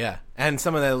yeah. And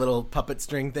some of the little puppet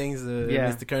string things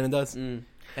Yeah. Mr. Conan does. Mm.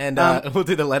 And we'll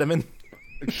do the Letterman.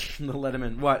 The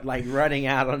Letterman. What? Like running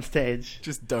out on stage,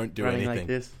 Just don't do running anything. like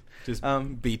this. Just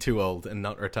be too old and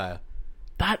not retire.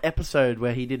 That episode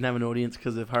where he didn't have an audience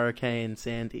because of Hurricane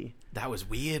Sandy. That was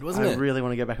weird, wasn't it? I really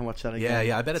want to go back and watch that again.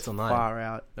 Yeah, I bet it's online. Far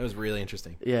out. That was really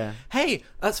interesting. Yeah. Hey,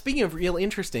 speaking of real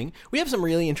interesting, we have some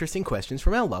really interesting questions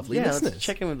from our lovely listeners. Let's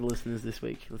check in with the listeners this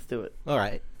week. Let's do it. All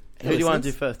right. Who do you want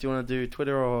to do first? Do you want to do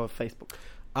Twitter or Facebook?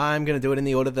 I'm going to do it in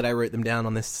the order that I wrote them down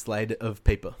on this slide of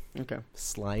paper. Okay.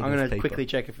 Slide I'm of going to paper. quickly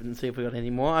check and see if we got any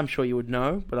more. I'm sure you would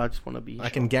know, but I just want to be I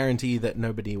can guarantee that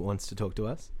nobody wants to talk to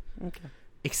us. Okay.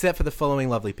 Except for the following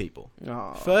lovely people.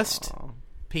 Aww. First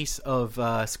piece of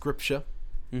scripture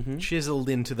chiseled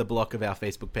into the block of our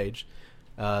Facebook page.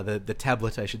 The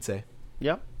tablet, I should say.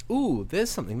 Yep. Ooh, there's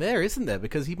something there, isn't there?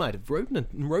 Because he might have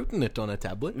written it on a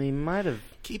tablet. He might have.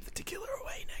 Keep the tequila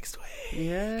away next week.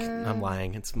 Yeah. I'm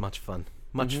lying. It's much fun.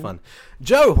 Much fun.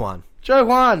 Joe Juan. Joe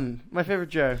Juan. My favorite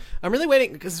Joe. I'm really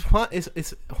waiting because Juan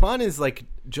is like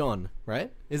John,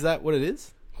 right? Is that what it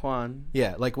is? Juan.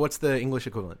 Yeah, like what's the English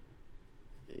equivalent?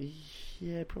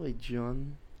 Yeah, probably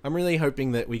John. I'm really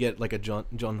hoping that we get like a John.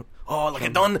 Oh, like a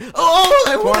Don. Oh,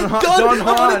 I want a Don. Don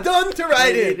I want a Don to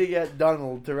write We need in. to get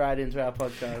Donald to write into our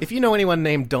podcast. If you know anyone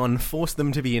named Don, force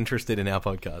them to be interested in our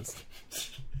podcast.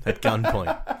 At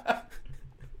gunpoint.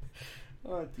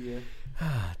 Oh dear.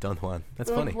 Don Juan.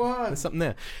 That's Don funny. Juan. There's something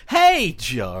there. Hey,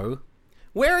 Joe.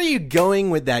 Where are you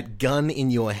going with that gun in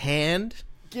your hand?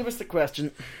 Give us the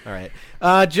question. All right.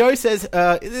 Joe says,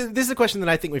 this is a question that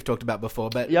I think we've talked about before,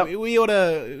 but Yep. we ought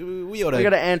to... We got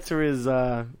to answer his. We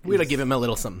ought to give him a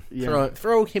little something. Yeah.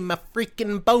 Throw him a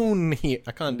freaking bone here.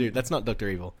 I can't do it. That's not Dr.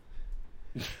 Evil.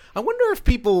 I wonder if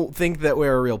people think that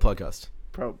we're a real podcast.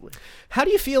 Probably. How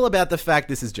do you feel about the fact,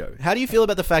 this is Joe, how do you feel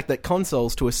about the fact that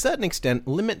consoles, to a certain extent,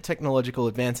 limit technological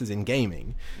advances in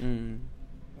gaming?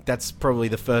 That's probably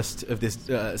the first of this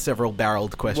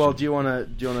several-barreled question. Well, do you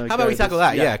want to? How about we tackle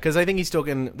that? Yeah, because I think he's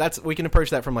talking. We can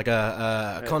approach that from like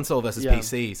a console versus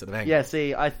PC sort of angle. Yeah,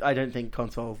 see, I don't think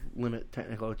consoles limit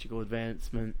technological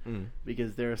advancement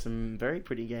because there are some very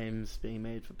pretty games being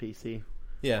made for PC.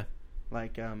 Yeah,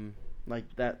 like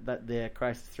that there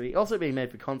Crysis 3 also being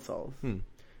made for consoles.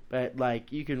 But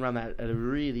like you can run that at a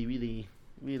really, really,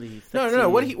 really sexy... No.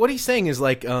 What he's saying is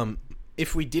like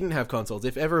if we didn't have consoles,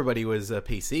 if everybody was a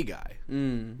PC guy,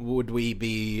 would we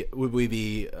be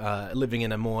living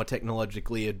in a more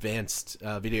technologically advanced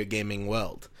video gaming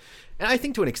world? And I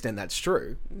think to an extent that's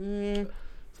true.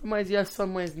 Some ways yes,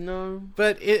 some ways no.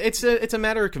 But it's a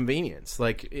matter of convenience.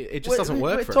 Like it just doesn't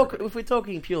work for everybody. If we're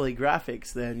talking purely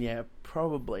graphics, then yeah,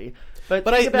 probably. But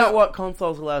think about what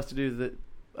consoles allow us to do that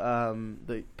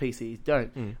the PCs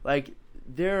don't. Like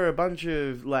there are a bunch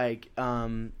of like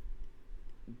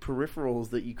peripherals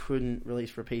that you couldn't release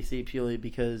for a PC purely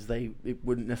because it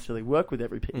wouldn't necessarily work with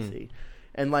every PC.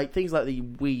 And like things like the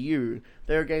Wii U,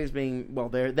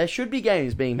 there should be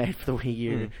games being made for the Wii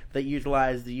U that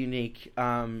utilize the unique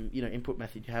input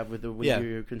method you have with the Wii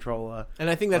U controller. And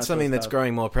I think that's something that's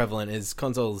growing more prevalent is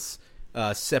consoles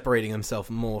separating themselves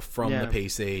more from the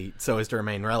PC so as to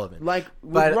remain relevant. Like,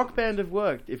 would Rock Band have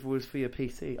worked if it was for your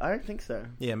PC? I don't think so.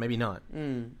 Yeah, maybe not.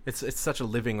 It's such a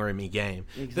living roomy game.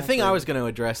 Exactly. The thing I was going to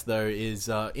address though is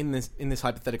in this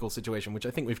hypothetical situation, which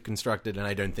I think we've constructed, and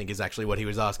I don't think is actually what he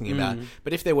was asking about.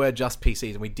 But if there were just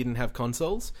PCs and we didn't have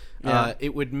consoles,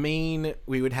 it would mean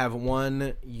we would have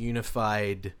one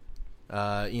unified.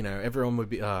 Everyone would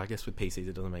be. I guess with PCs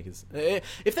it doesn't make us.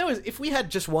 If we had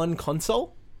just one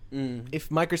console. If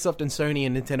Microsoft and Sony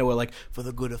and Nintendo were like, for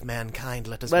the good of mankind,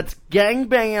 let's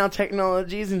gangbang our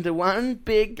technologies into one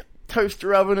big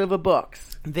toaster oven of a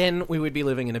box. Then we would be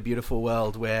living in a beautiful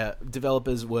world where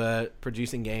developers were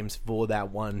producing games for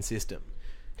that one system.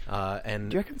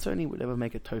 And do you reckon Sony would ever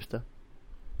make a toaster?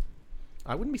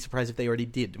 I wouldn't be surprised if they already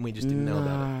did, and we just didn't know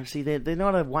about it. See, they're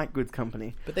not a white goods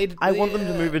company. But I want them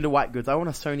to move into white goods. I want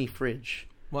a Sony fridge.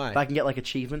 Why? If I can get like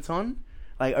achievements on.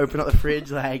 Like, open up the fridge,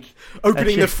 like...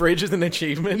 Opening the fridge is an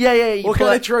achievement? Yeah. What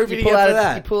kind of trophy do you get for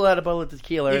that? You pull out a bottle of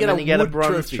tequila, and then you get a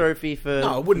bronze trophy for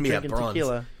No, it wouldn't be a bronze.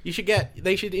 Tequila.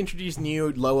 They should introduce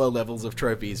new, lower levels of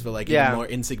trophies for, like, even more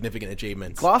insignificant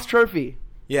achievements. Glass trophy.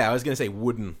 Yeah, I was going to say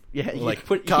wooden. Yeah, like,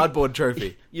 cardboard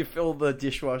trophy. You fill the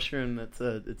dishwasher, and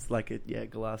it's like a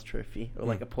glass trophy, or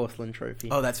like a porcelain trophy.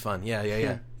 Oh, that's fun.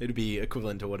 Yeah. It'd be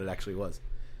equivalent to what it actually was.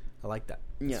 I like that.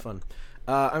 It's fun.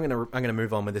 I'm gonna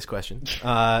move on with this question.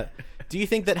 Do you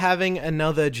think that having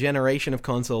another generation of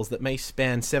consoles that may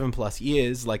span 7+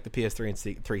 years, like the PS3 and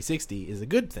 360, is a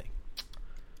good thing?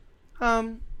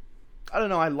 I don't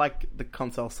know. I like the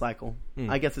console cycle.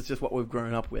 I guess it's just what we've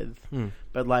grown up with.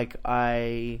 But like,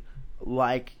 I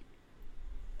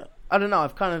I don't know.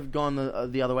 I've kind of gone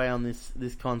the other way on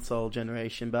this console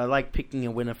generation, but I like picking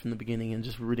a winner from the beginning and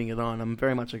just rooting it on. I'm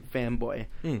very much a fanboy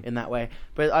in that way.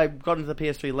 But I got into the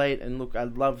PS3 late, and look, I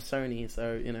love Sony,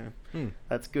 so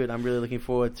that's good. I'm really looking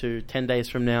forward to 10 days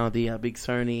from now the big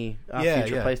Sony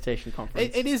future PlayStation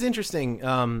conference. It is interesting.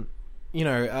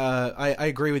 I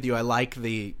agree with you. I like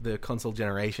the console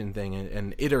generation thing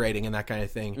and iterating and that kind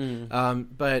of thing.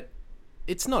 But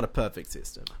it's not a perfect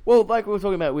system. Well, like we were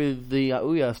talking about with the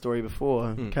Ouya story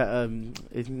before, Ehrman,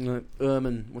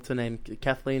 what's her name?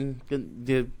 Kathleen,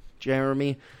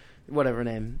 Jeremy, whatever her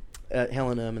name,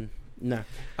 Helen Ehrman. No.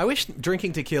 I wish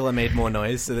drinking tequila made more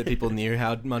noise so that people knew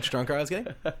how much drunker I was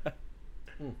getting.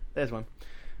 There's one.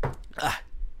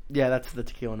 Yeah, that's the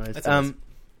tequila noise. That's nice.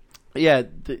 Yeah,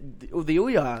 the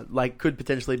Ouya could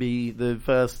potentially be the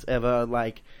first ever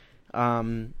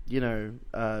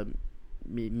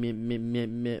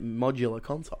modular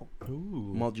console.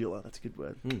 Ooh. Modular, that's a good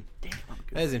word. Damn, I'm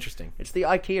good. That is interesting. It's the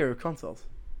IKEA of consoles.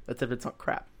 Except it's not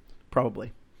crap.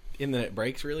 Probably. In that it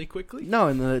breaks really quickly? No,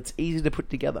 and that it's easy to put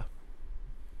together.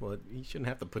 Well, you shouldn't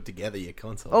have to put together your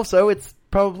console. Also, it's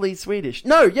probably Swedish.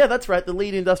 No, yeah, that's right. The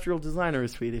lead industrial designer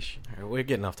is Swedish. Right, we're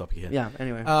getting off topic here. Yeah,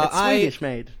 anyway. It's Swedish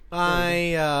made.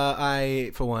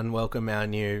 I, for one, welcome our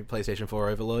new PlayStation 4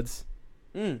 overlords.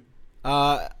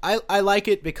 I like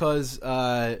it because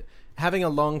having a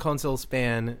long console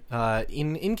span,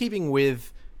 in keeping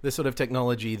with the sort of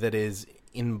technology that is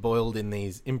embroiled in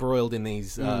these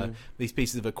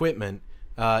pieces of equipment,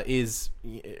 is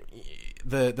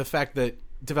the fact that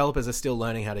developers are still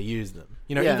learning how to use them.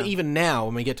 Even now,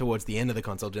 when we get towards the end of the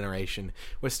console generation,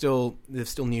 there's still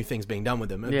new things being done with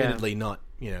them. Admittedly, not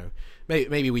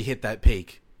maybe we hit that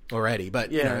peak already,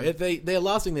 but they're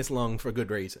lasting this long for a good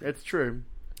reason. It's true.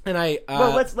 And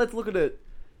let's look at it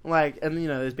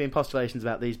there's been postulations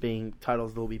about these being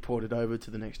titles that will be ported over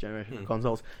to the next generation of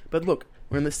consoles. But look,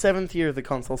 we're in the 7th year of the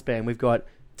console span. We've got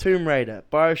Tomb Raider,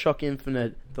 BioShock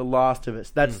Infinite, The Last of Us.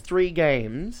 That's 3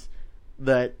 games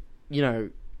that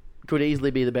could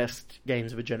easily be the best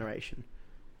games of a generation.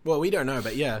 Well, we don't know,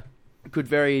 but could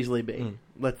very easily be.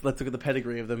 Let's look at the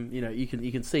pedigree of them. You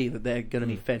can see that they're going to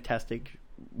be fantastic,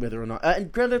 whether or not.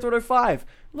 And Grand Theft Auto 5.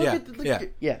 Yeah.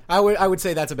 I would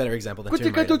say that's a better example than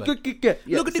Tomb Raider. Look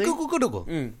at the Google.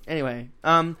 Anyway,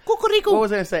 what was I going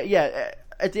to say? Yeah,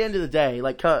 at the end of the day,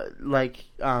 at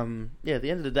the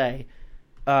end of the day,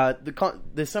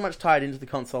 there's so much tied into the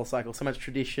console cycle, so much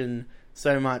tradition,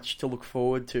 so much to look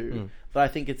forward to. That I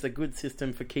think it's a good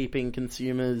system for keeping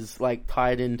consumers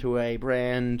tied into a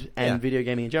brand and video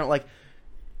gaming in general.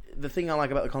 The thing I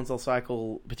like about the console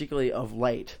cycle, particularly of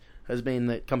late, has been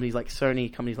that companies like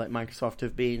Sony, companies like Microsoft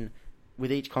have been, with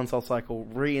each console cycle,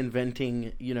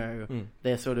 reinventing,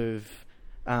 their sort of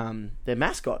their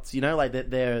mascots,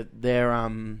 their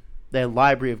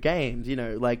library of games,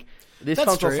 this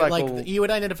That's console true. cycle. You would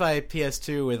identify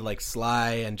PS2 with Sly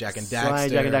and Jak and Daxter. Sly,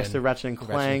 Jak and Daxter, Ratchet and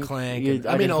Clank.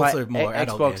 Also more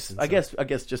adult Xbox. games. I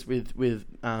guess just with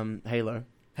Halo.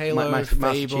 Halo, Master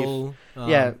Fable.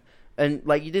 Chief. And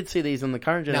you did see these on the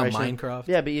current generation. Now Minecraft.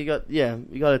 Yeah, but you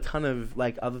got a ton of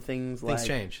other things. Things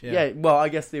change. Yeah. Well, I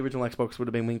guess the original Xbox would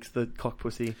have been Winx the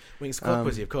Cockpussy. Winx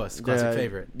Cockpussy, of course, classic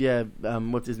favorite. Yeah.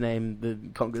 What's his name? The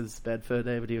Conker's Bad Fur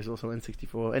Day, but he was also in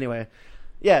 64. Anyway,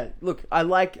 yeah. Look, I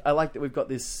like that we've got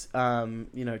this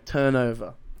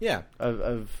turnover. Yeah,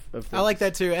 of things. I like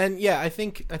that too, and I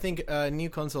think new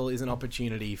console is an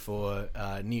opportunity for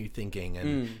new thinking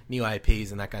and new IPs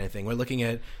and that kind of thing. We're looking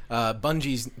at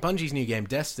Bungie's new game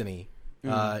Destiny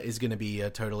is going to be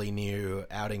a totally new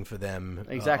outing for them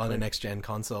on the next gen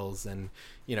consoles, and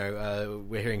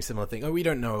we're hearing similar things. We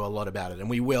don't know a lot about it, and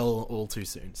we will all too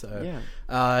soon. So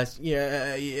at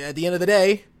the end of the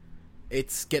day,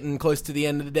 it's getting close to the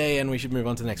end of the day, and we should move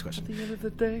on to the next question. At the end of the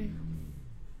day.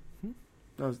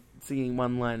 I was singing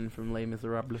one line from Les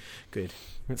Miserables. Good.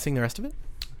 Sing the rest of it?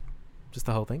 Just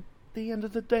the whole thing? The end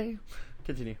of the day.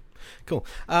 Continue. Cool.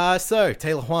 So,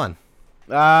 Taylor Juan.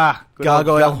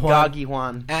 Gargoyle Juan. Gargy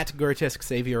Juan. At Grotesque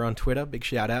Savior on Twitter. Big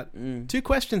shout out. 2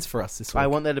 questions for us this week. I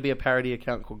want there to be a parody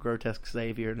account called Grotesque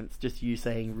Savior, and it's just you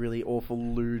saying really awful,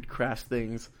 lewd, crass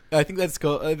things. I think that's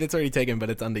cool. That's already taken, but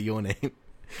it's under your name.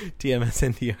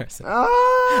 TMSNDR.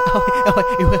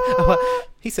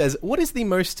 He says, what is the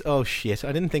most... Oh, shit.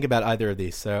 I didn't think about either of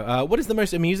these. So, what is the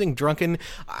most amusing drunken...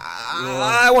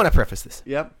 I want to preface this.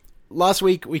 Yep. Last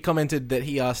week, we commented that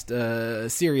he asked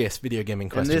serious video gaming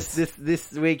questions. And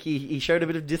this week, he showed a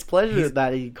bit of displeasure at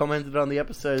that. He commented on the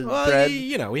episode we thread. had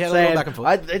a little saying, back and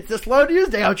forth. It's a slow news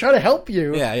day. I'm trying to help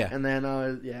you. Yeah. And then,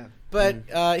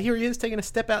 But here he is taking a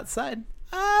step outside.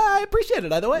 I appreciate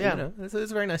it either way. Yeah.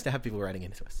 It's very nice to have people writing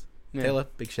into us. Yeah. Taylor,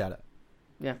 big shout out.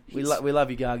 Yeah, we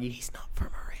love you, Gargi. He's not from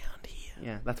around here.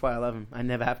 Yeah, that's why I love him. I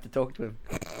never have to talk to him.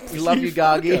 We love you,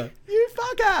 Gargi. You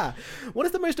fucker! What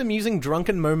is the most amusing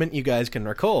drunken moment you guys can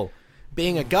recall?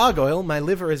 Being a gargoyle, my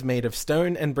liver is made of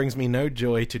stone and brings me no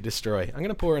joy to destroy. I'm going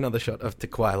to pour another shot of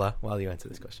tequila while you answer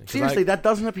this question. 'Cause Seriously, that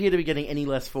doesn't appear to be getting any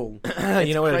less full.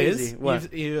 you know what crazy. it is?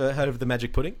 What? You heard of the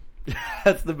magic pudding?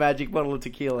 That's the magic bottle of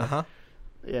tequila. Uh-huh.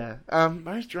 Yeah.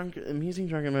 Most amusing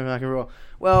drunken moment I can roll.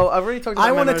 Well, I've already talked about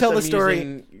I want to tell the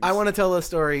story. I want to tell the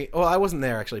story. Well, I wasn't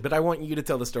there actually, but I want you to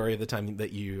tell the story of the time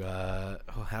that you.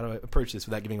 How do I approach this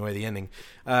without giving away the ending?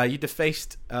 You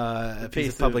defaced a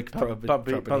piece of public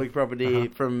property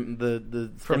from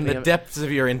the depths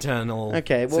of your internal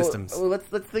systems. Well, let's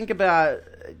think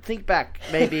back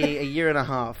maybe a year and a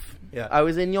half. Yeah. I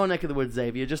was in your neck of the woods,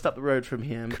 Xavier, just up the road from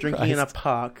here, drinking in a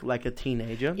park like a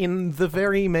teenager. In the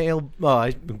very male... Oh,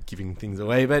 I'm giving things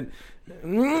away, but...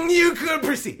 You could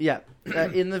proceed. Yeah.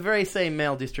 In the very same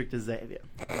male district as Xavier.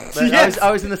 But Yes!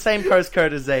 I was in the same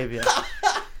postcode as Xavier.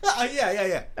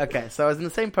 Yeah. Okay, so I was in the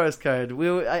same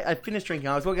postcode. I finished drinking.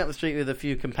 I was walking up the street with a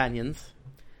few companions.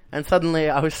 And suddenly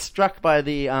I was struck by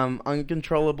the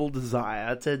uncontrollable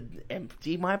desire to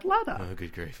empty my bladder. Oh,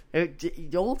 good grief.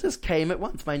 It all just came at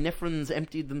once. My nephrons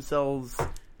emptied themselves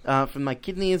from my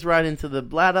kidneys right into the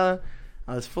bladder.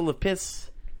 I was full of piss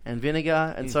and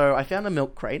vinegar. And so I found a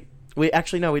milk crate. We'd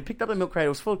picked up a milk crate. It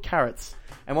was full of carrots.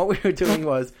 And what we were doing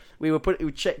was we were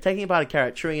taking apart a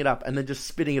carrot, chewing it up, and then just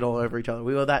spitting it all over each other.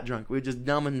 We were that drunk. We were just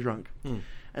dumb and drunk.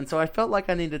 And so I felt like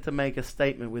I needed to make a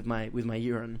statement with my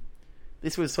urine.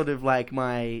 This was sort of like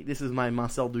my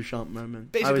Marcel Duchamp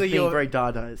moment. Basically, I was being very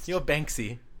Dadaist. You're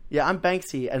Banksy. Yeah, I'm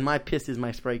Banksy, and my piss is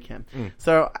my spray can.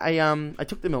 So I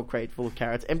took the milk crate full of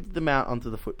carrots, emptied them out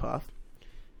onto the footpath,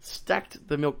 stacked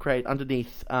the milk crate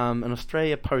underneath an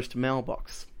Australia Post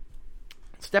mailbox,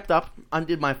 stepped up,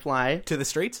 undid my fly. To the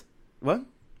streets? What?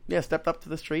 Yeah, stepped up to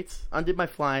the streets, undid my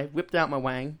fly, whipped out my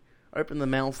wang, opened the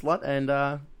mail slot,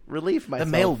 and relieved myself.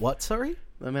 The mail what, sorry?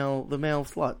 The mail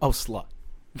slot. Oh, slot.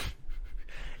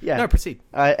 Yeah. No, proceed.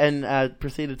 And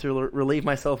proceeded to relieve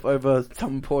myself over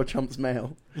some poor chump's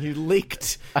mail. You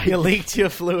leaked your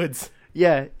fluids.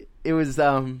 Yeah, it was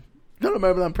not a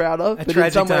moment I'm proud of. A but tragic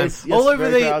in some time. ways, yes, all over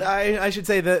very the, proud. I should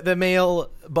say, the mail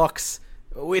box,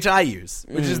 which I use,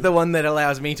 which is the one that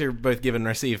allows me to both give and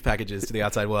receive packages to the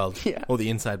outside world. Yeah. Or the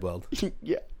inside world.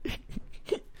 Yeah.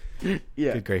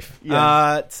 Yeah. Good grief.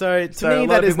 Yeah. So So a me, lot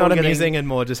that of is not people amusing and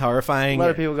more just A horrifying.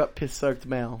 lot of people got piss-soaked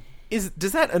mail.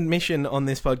 Does that admission on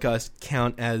this podcast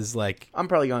count as like... I'm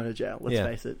probably going to jail, let's Yeah.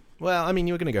 face it. Well, I mean,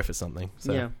 you were going to go for something.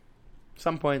 So. Yeah.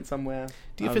 Some point, somewhere.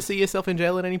 Do you foresee yourself in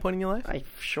jail at any point in your life? I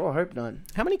sure hope not.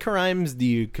 How many crimes do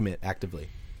you commit actively?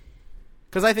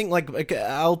 Because I think like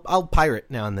I'll pirate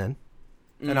now and then,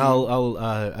 and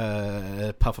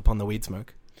I'll puff upon the weed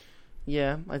smoke.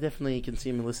 Yeah, I definitely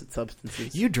consume illicit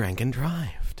substances. You drank and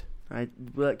drived.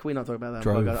 Can we not talk about that?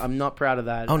 Drove. I'm not proud of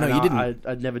that. Oh, no, and you didn't.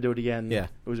 I'd never do it again. Yeah.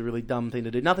 It was a really dumb thing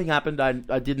to do. Nothing happened. I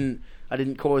didn't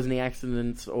cause any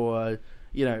accidents or,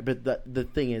 but the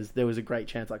thing is, there was a great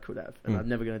chance I could have, and I'm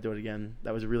never going to do it again.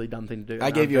 That was a really dumb thing to do. I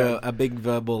and gave I'm you a big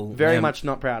verbal... very much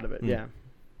not proud of it, yeah.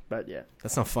 But yeah,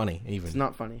 That's not funny, even. it's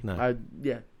not funny. No.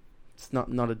 It's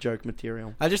not a joke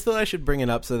material. I just thought I should bring it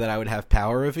up so that I would have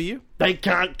power over you. They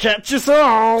can't catch us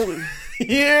all!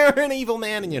 You're an evil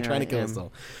man and you're Yeah, trying to I kill am. us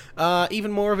all.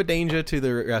 Even more of a danger to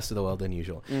the rest of the world than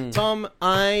usual. Tom,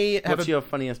 I have What's your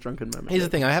funniest drunken moment? Here's the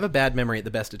thing. I have a bad memory at the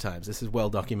best of times. This is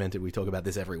well documented. We talk about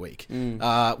this every week.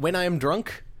 When I am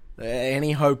drunk,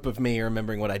 any hope of me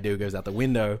remembering what I do goes out the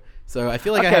window. So I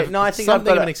feel like I Okay, have no, I think I've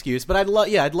something got of an excuse. But I'd love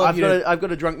you to... I've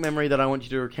got a drunk memory that I want you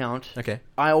to recount. Okay.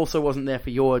 I also wasn't there for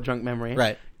your drunk memory.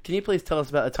 Right. Can you please tell us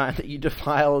about the time that you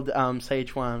defiled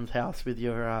Szechuan's house with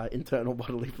your internal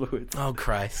bodily fluids? Oh,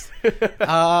 Christ.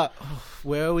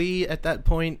 Were we at that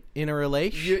point in a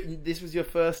relation? This was your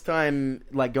first time,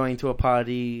 like, going to a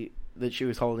party that she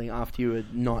was holding after you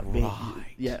had not been... Right.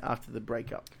 Yeah, after the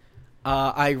breakup.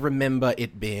 I remember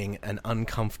it being an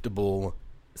uncomfortable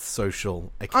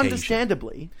social occasion.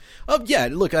 Understandably. Oh yeah,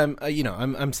 look, I'm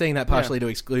saying that partially to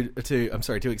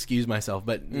excuse myself,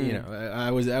 but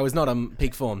I was not on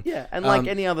peak form. Yeah, and like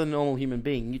any other normal human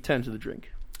being, you turn to the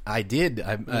drink. I did.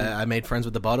 I made friends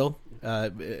with the bottle.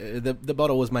 The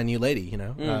bottle was my new lady.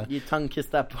 You tongue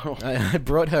kissed that bottle. I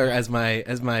brought her as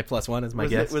my plus one, as my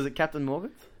guest. Was it Captain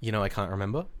Morgan? I can't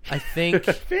remember. I think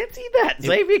Fancy that.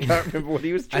 Xavier can't remember what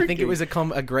he was drinking. I think it was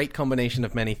a great combination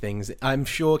of many things. I'm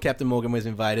sure Captain Morgan was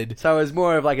invited. So it was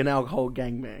more of like an alcohol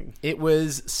gangbang. It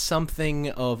was something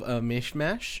of a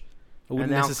mishmash. I wouldn't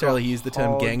necessarily use the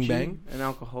term gangbang. An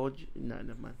alcohol... No,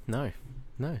 never mind. No.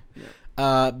 Yeah.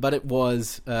 But it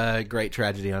was a great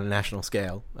tragedy on a national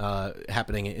scale,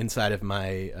 happening inside of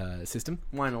my system.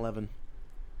 Wine 11.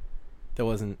 There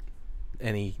wasn't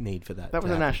any need for that. That to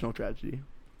was a happen. national tragedy.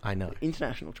 I know.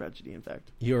 International tragedy, in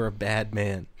fact. You're a bad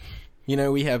man. You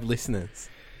know, we have listeners,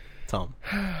 Tom.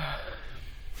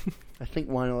 I think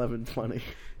Wine 11's funny.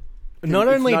 Not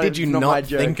It's only not- did you it's not my not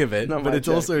joke. think of it, Not but my it's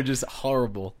joke. also just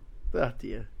horrible. Oh,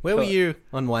 dear. Where were you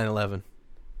on Wine 11?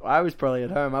 I was probably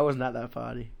at home. I wasn't at that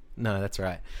party. No, that's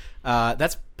right.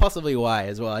 That's possibly why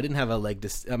as well. I didn't have a leg to...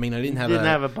 I mean, I didn't have I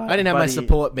I didn't have my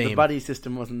support beam. The buddy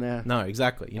system wasn't there. No,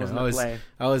 exactly. You know, Wasn't I a was,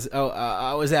 play.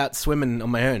 I was out swimming on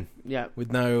my own Yeah.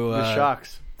 with no The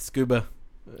sharks. scuba.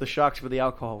 The sharks with the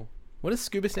alcohol. What does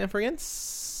scuba stand for again?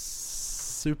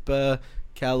 Super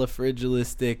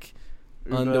califragilistic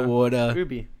underwater.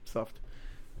 Ubi. Soft.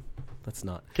 That's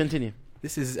not. Continue.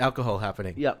 This is alcohol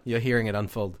happening. Yep. You're hearing it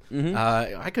unfold. Mhm.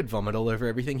 I could vomit all over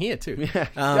everything here too. Yeah.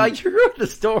 Um, You wrote the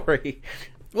story.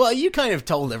 Well, you kind of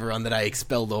told everyone that I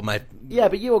expelled all my Yeah,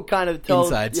 but you were kind of told...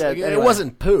 insides. Yeah, It anyway.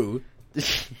 wasn't poo.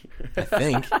 I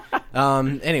think.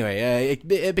 Anyway,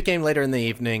 it became later in the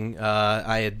evening.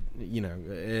 I had,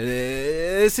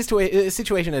 the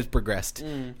situation has progressed,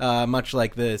 much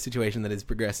like the situation that is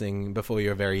progressing before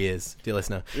your very ears, dear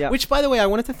listener. Yeah. Which, by the way, I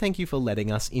wanted to thank you for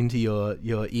letting us into your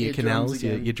ear Your canals, drums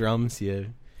your again. drums, your...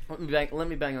 Let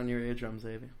me bang on your eardrums,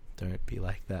 Xavier. Don't be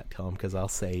like that, Tom, because I'll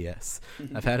say yes.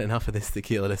 I've had enough of this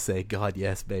tequila to say, God,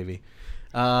 yes, baby.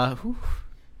 Whew.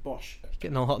 Bosh.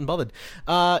 Getting all hot and bothered.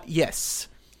 Yes.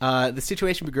 The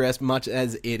situation progressed much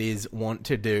as it is wont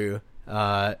to do,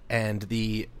 and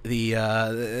the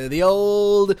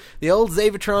old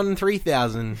Zavatron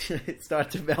 3000 It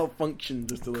started to malfunction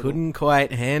just a little. couldn't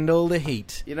quite handle the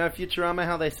heat. You know Futurama,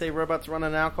 how they say robots run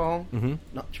on alcohol? Mm-hmm.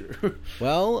 Not true.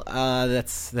 Well,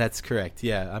 that's correct.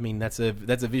 Yeah, I mean that's a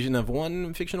vision of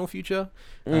one fictional future,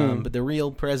 but the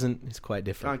real present is quite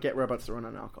different. Can't get robots to run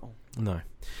on alcohol. No,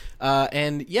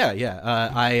 and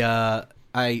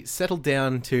I settled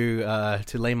down to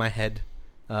lay my head,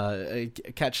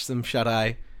 catch some shut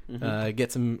eye,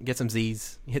 get some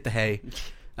Z's, hit the hay.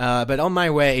 But on my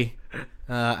way,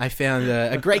 I found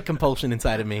a great compulsion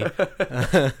inside of me.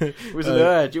 It was an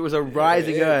urge. It was a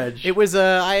rising urge. It was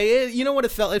you know what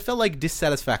it felt? It felt like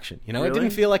dissatisfaction. You know, it Really?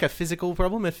 didn't feel like a physical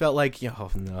problem. It felt like,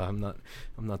 oh no, I'm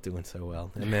not doing so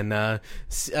well. And then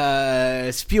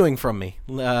spewing from me.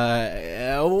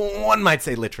 One might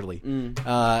say literally.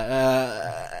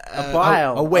 A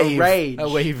bile, a wave, a rage. a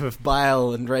wave of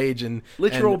bile and rage and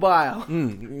Literal bile.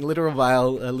 literal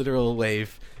bile, a literal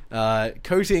wave,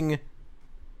 coating.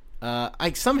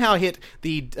 I somehow hit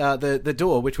the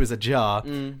door, which was ajar.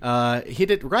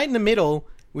 Hit it right in the middle,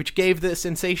 which gave the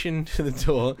sensation to the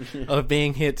door of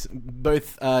being hit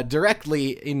both directly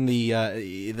in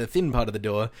the thin part of the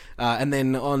door, and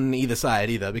then on either side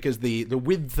because the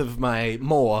width of my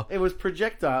maw. It was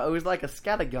projectile. It was like a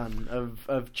scattergun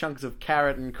of chunks of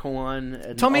carrot and corn.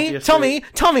 And Tommy, obviously-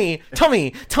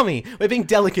 Tommy, we're being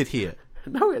delicate here.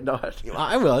 No, we're not.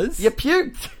 I was. You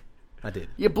puked. I did.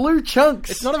 You blew chunks.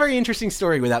 It's not a very interesting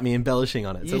story without me embellishing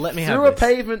on it, so You let me threw have a this.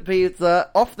 pavement pizza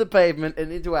off the pavement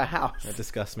and into a house. That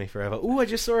disgusts me forever. Ooh, I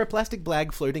just saw a plastic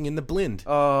bag floating in the blind.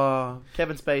 Oh,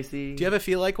 Kevin Spacey. Do you ever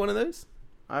feel like one of those?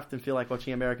 I often feel like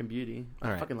watching American Beauty. I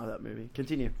All right. fucking love that movie.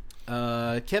 Continue.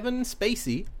 Kevin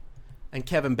Spacey and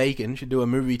Kevin Bacon should do a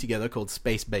movie together called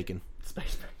Space Bacon.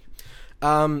 Space.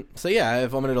 So yeah, I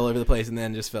vomited all over the place and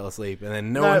then just fell asleep, and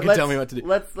then no one could tell me what to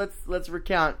do. Let's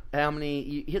recount how many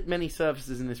you hit. Many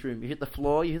surfaces in this room. You hit the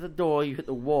floor. You hit the door. You hit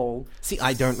the wall. See,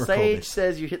 I don't recall Sage this.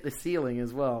 says you hit the ceiling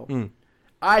as well. Mm.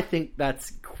 I think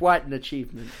that's quite an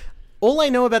achievement. All I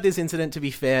know about this incident, to be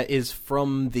fair, is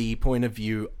from the point of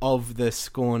view of the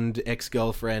scorned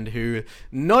ex-girlfriend who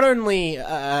not only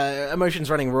emotions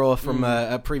running raw from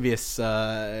a previous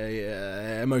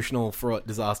emotional fraught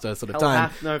disaster sort of Hell time.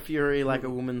 hath no fury like a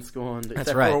woman scorned,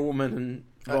 except right. for a woman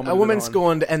and A woman on.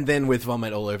 scorned and then with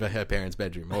vomit all over her parents'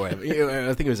 bedroom or whatever.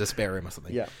 I think it was a spare room or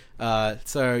something. Yeah.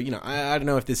 So, I don't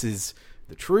know if this is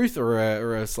the truth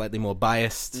or a slightly more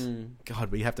biased... God,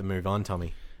 we have to move on,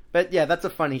 Tommy. But yeah, that's a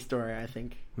funny story, I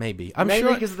think. Maybe. I'm Mainly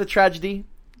sure... because of the tragedy.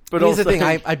 But Here's also, the thing,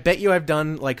 I bet you I've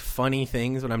done like funny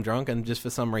things when I'm drunk, and just for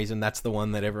some reason that's the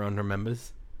one that everyone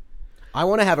remembers. I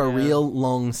want to have a real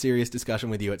long, serious discussion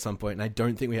with you at some point, and I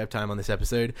don't think we have time on this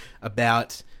episode,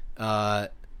 about...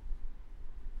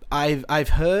 I've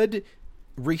heard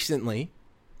recently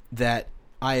that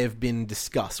I have been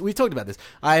discussed... We've talked about this.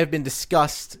 I have been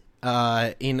discussed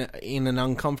in an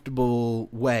uncomfortable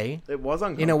way. It was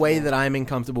uncomfortable. In a way that I'm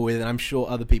uncomfortable with, and I'm sure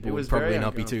other people It would was probably very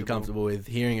not be too uncomfortable. comfortable with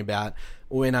hearing about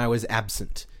when I was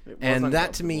absent. It was And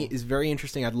that to me uncomfortable. is very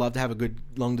interesting. I'd love to have a good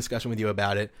long discussion with you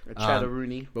about it. A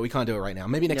chatteroony. But we can't do it right now.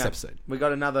 Maybe next Yeah. episode. We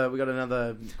got another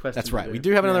question. That's to right. We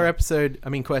do have another episode.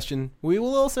 Question. We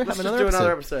will also Let's have just another do episode.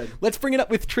 another episode. Let's bring it up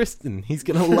with Tristan. He's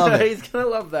gonna love it. He's gonna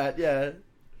love that. Yeah.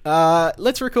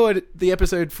 Let's record the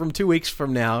episode from 2 weeks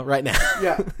from now, right now.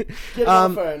 Yeah. Get it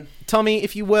on the phone. Tommy,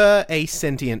 if you were a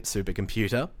sentient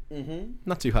supercomputer, Mm-hmm.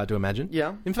 not too hard to imagine.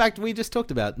 Yeah. In fact, we just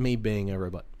talked about me being a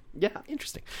robot. Yeah.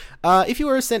 Interesting. If you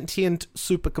were a sentient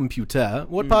supercomputer,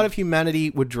 what part of humanity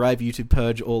would drive you to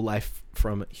purge all life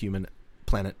from human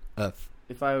planet Earth?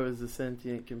 If I was a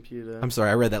sentient computer, I'm sorry,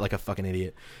 I read that like a fucking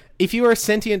idiot. If you were a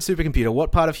sentient supercomputer,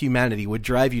 what part of humanity would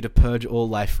drive you to purge all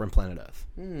life from planet Earth?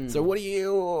 So what do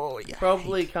you...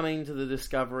 probably coming to the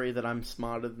discovery that I'm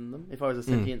smarter than them. If I was a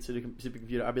sentient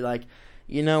supercomputer, I'd be like,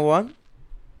 you know what?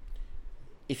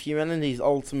 If humanity's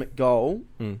ultimate goal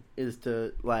is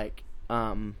to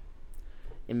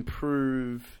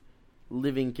improve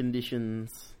living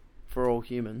conditions for all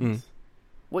humans,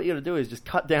 what you got to do is just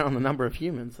cut down on the number of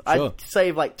humans. Sure. I'd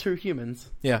save like 2 humans.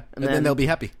 Yeah, and then then- they'll be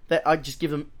happy. I'd just give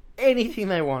them anything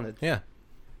they wanted. Yeah.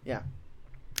 Yeah.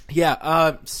 Yeah,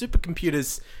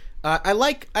 supercomputers... I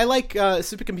like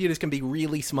supercomputers can be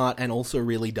really smart and also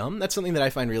really dumb. That's something that I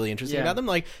find really interesting Yeah. about them.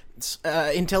 Like,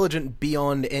 intelligent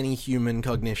beyond any human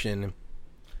cognition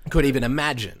could even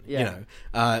imagine, Yeah. you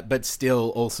know, but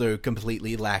still also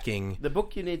completely lacking... The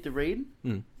book you need to read,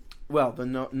 well, the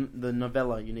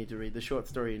novella you need to read, the short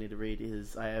story you need to read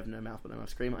is I Have No Mouth But I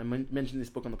Must Scream. I mentioned this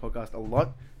book on the podcast a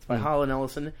lot. It's by Harlan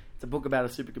Ellison. It's a book about a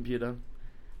supercomputer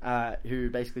who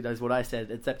basically does what I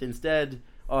said, except instead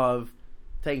of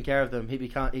taking care of them,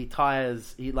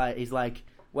 he's like,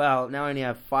 well, now I only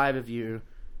have 5 of you.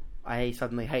 I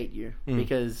suddenly hate you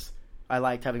because I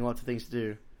liked having lots of things to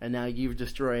do. And now you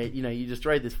destroyed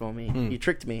this for me. You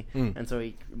tricked me. And so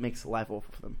he makes life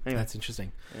awful for them. Anyway. That's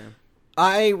interesting. Yeah.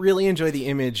 I really enjoy the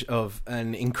image of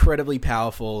an incredibly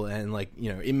powerful and, like,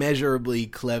 you know, immeasurably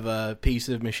clever piece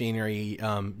of machinery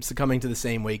succumbing to the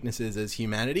same weaknesses as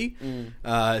humanity.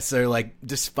 So, like,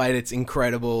 despite its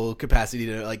incredible capacity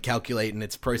to, like, calculate and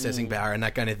its processing power and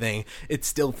that kind of thing, it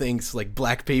still thinks, like,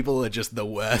 black people are just the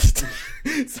worst.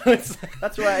 So it's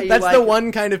That's why that's the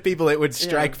one kind of people it would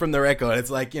strike from the record.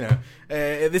 It's like, you know,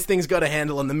 this thing's got a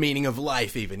handle on the meaning of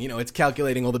life even. You know, it's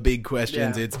calculating all the big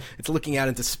questions. Yeah. It's looking out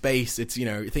into space. It's, you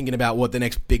know, thinking about what the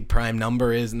next big prime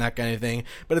number is and that kind of thing.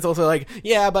 But it's also like,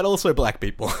 yeah, but also black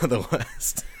people are the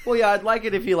worst. Well, yeah, I'd like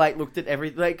it if you, like, looked at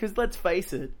everything. Like, because let's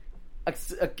face it,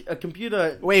 a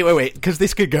computer... Wait, because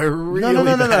this could go really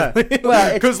no. badly.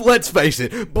 Well, Because let's face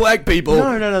it, black people...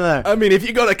 No. I mean, if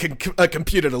you got a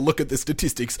computer to look at the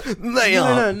statistics, they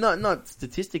are... No, not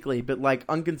statistically, but, like,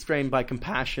 unconstrained by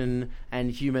compassion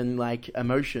and human, like,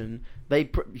 emotion,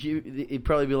 it'd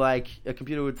probably be like, a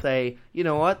computer would say, you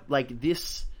know what, like,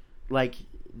 this kind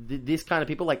of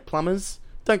people, like plumbers,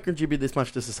 don't contribute this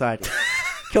much to society.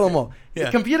 Kill them all. Yeah.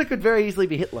 The computer could very easily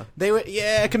be Hitler.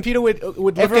 A computer would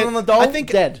look Everyone at... on the dole, I think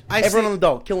dead. I Everyone see- on the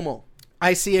dole, kill them all.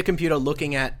 I see a computer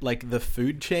looking at, like, the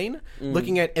food chain,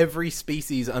 looking at every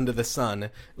species under the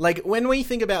sun. Like, when we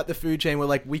think about the food chain, we're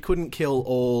like, we couldn't kill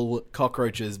all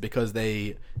cockroaches because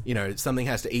they, you know, something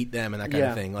has to eat them and that kind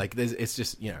of thing. Like, it's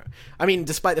just, you know... I mean,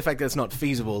 despite the fact that it's not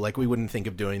feasible, like, we wouldn't think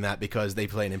of doing that because they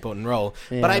play an important role.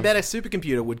 Yeah. But I bet a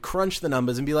supercomputer would crunch the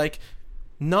numbers and be like...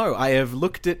 No, I have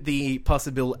looked at the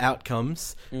possible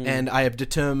outcomes, and I have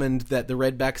determined that the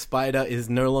redback spider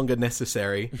is no longer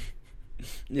necessary.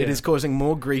 Yeah. It is causing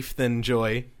more grief than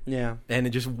joy, Yeah. and it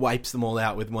just wipes them all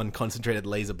out with one concentrated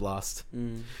laser blast.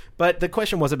 But the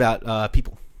question was about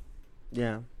people.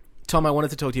 Yeah. Tom, I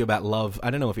wanted to talk to you about love. I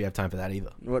don't know if you have time for that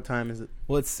either. What time is it?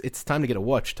 Well, it's time to get a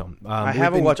watch, Tom. I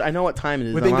have a watch. I know what time it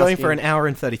is. We've been I'm going asking- for an hour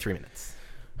and 33 minutes.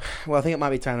 Well, I think it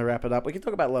might be time to wrap it up. We can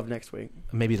talk about love next week.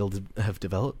 Maybe it'll have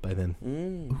developed by then.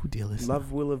 Ooh, dear listener.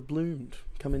 Love will have bloomed,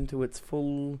 come into its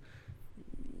full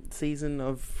season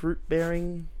of fruit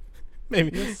bearing.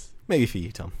 Maybe for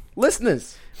you, Tom.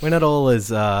 Listeners, We're not all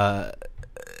as... I've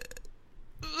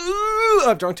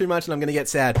drunk too much and I'm going to get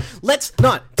sad. Let's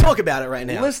not talk about it right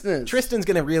now. Listeners. Tristan's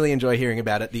going to really enjoy hearing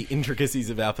about it, the intricacies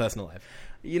of our personal life.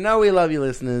 you know we love you,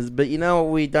 listeners, but you know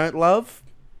what we don't love?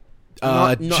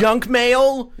 Not- Junk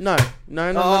mail? No.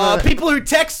 People who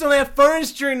text on their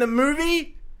phones during the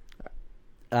movie?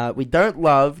 We don't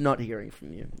love not hearing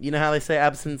from you. You know how they say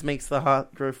absence makes the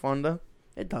heart grow fonder?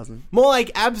 It doesn't. More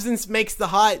like absence makes the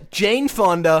heart Jane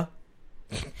Fonda.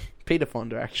 Peter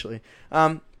Fonda, actually.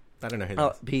 I don't know who Oh,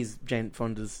 that is. he's Jane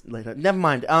Fonda's later. Never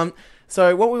mind.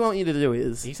 So what we want you to do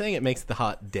is Are you saying it makes the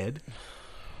heart dead?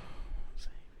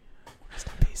 Rest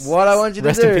in peace. what I want you to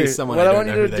Rest do. in peace, someone What I I don't want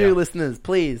know you who to they do, are. listeners,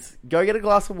 please go get a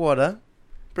glass of water,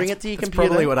 bring it to your That's computer.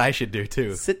 probably what I should do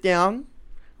too. Sit down.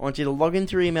 I want you to log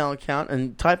into your email account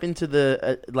and type into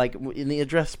the in the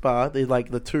address bar,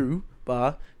 the 2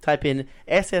 bar. Type in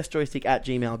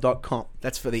ssjoystick@gmail.com.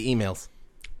 That's for the emails.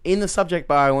 In the subject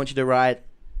bar, I want you to write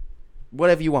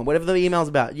whatever you want, whatever the email's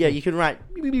about. Yeah, you can write.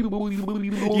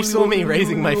 You saw me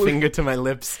raising my finger to my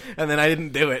lips, and then I didn't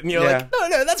do it, and you're Yeah. like,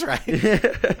 no, that's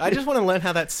right. I just want to learn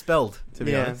how that's spelled, to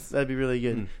be Yeah, honest. that'd be really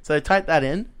good. Hmm. So type that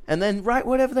in, and then write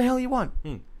whatever the hell you want.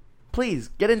 Hmm. Please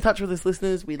get in touch with us,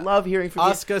 listeners. We love hearing from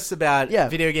Ask us about Yeah.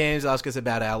 video games, ask us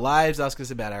about our lives, ask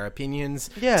us about our opinions.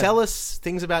 Yeah. Tell us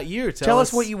things about you. you. Tell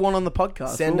us what you want on the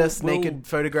podcast. Send We'll- us we'll- naked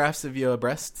photographs of your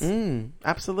breasts.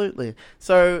 Absolutely.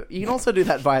 So you can also do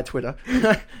that via Twitter.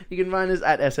 You can find us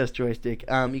at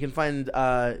ssjoystick. You can find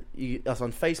us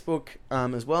on Facebook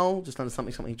as well, just under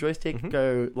something joystick. Mm-hmm.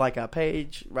 Go like our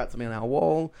page, write something on our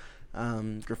wall,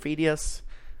 graffiti us.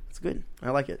 It's good.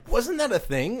 I like it. Wasn't that a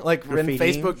thing? Like when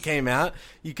Graffiti. Facebook came out,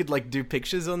 you could like do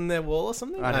pictures on their wall or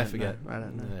something? I don't forget. know. I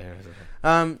don't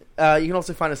know. Yeah. You can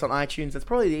also find us on iTunes. That's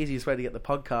probably the easiest way to get the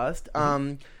podcast.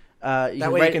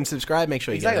 That way you can subscribe, make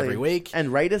sure you get it every week.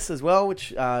 and rate us as well,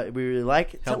 which we really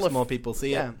like. Helps more people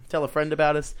see it. Tell a friend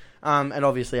about us, and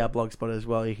obviously our blogspot as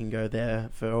well. You can go there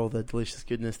for all the delicious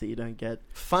goodness that you don't get.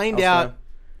 Find elsewhere. out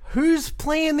who's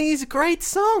playing these great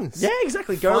songs. Yeah,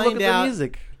 exactly. Go look Find at out- the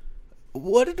music.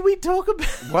 What did we talk about?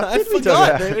 What I did we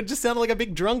forgot. talk about? It just sounded like a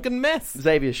big drunken mess.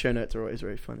 Xavier's show notes are always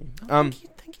very funny. Thank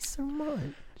you so much.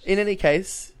 In any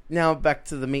case, now back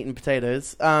to the meat and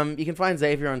potatoes. You can find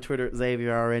Xavier on Twitter at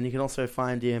XavierRN. You can also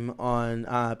find him on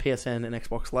PSN and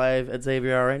Xbox Live at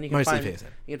XavierRN. You can Mostly find, PSN.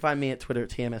 You can find me at Twitter at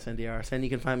TMSNDRSN. You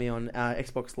can find me on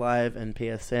Xbox Live and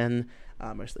PSN,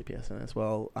 mostly PSN as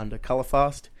well, under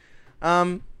Colorfast.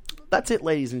 That's it,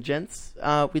 ladies and gents.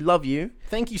 We love you.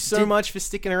 Thank you so Did- much for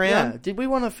sticking Yeah. around. Did we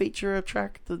want to feature a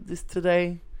track this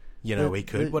today? You know, we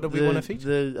could. What do we want to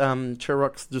feature? The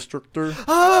Cherok's Destructor.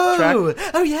 Oh,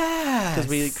 oh yeah.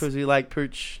 Because we like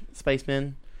Pooch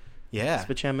Spaceman, yeah,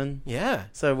 Spaceman. yeah.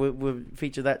 So we'll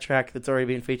feature that track that's already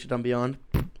been featured on Beyond.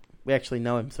 We actually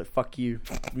know him, so fuck you,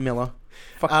 Miller.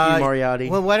 Fuck you, Moriarty.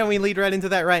 Well, why don't we lead right into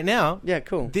that right now? Yeah,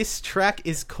 cool. This track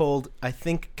is called, I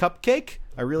think, Cupcake.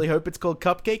 I really hope it's called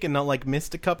Cupcake and not like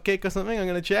Mr. Cupcake or something. I'm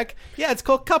going to check. Yeah, it's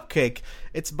called Cupcake.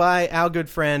 It's by our good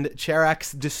friend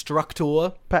Cherax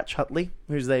Destructor. Patch Hutley,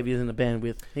 who Xavier's in a band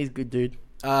with. He's a good dude.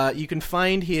 You can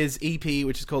find his EP,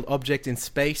 which is called Object in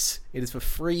Space. It is for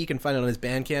free. You can find it on his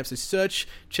Bandcamp. So search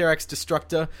Cherax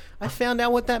Destructor. I found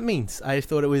out what that means. I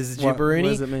thought it was What Jibberuni.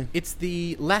 does it mean? It's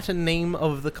the Latin name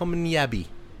of the common yabby.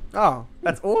 Oh,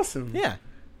 that's awesome. Yeah.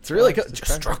 It's really Oh, good. it's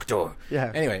Destructor.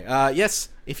 Yeah. Anyway, yes,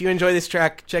 if you enjoy this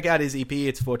track, check out his EP.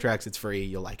 It's 4 tracks. It's free.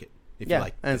 You'll like it. If Yeah, you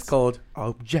like and it's this. called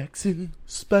Objects in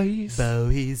Space.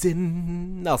 Bowie's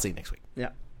in. I'll see you next week. Yeah.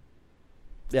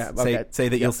 Yeah, okay. Say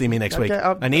that you'll see me next week.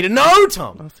 Okay, I need to know,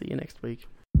 Tom. I'll see you next week.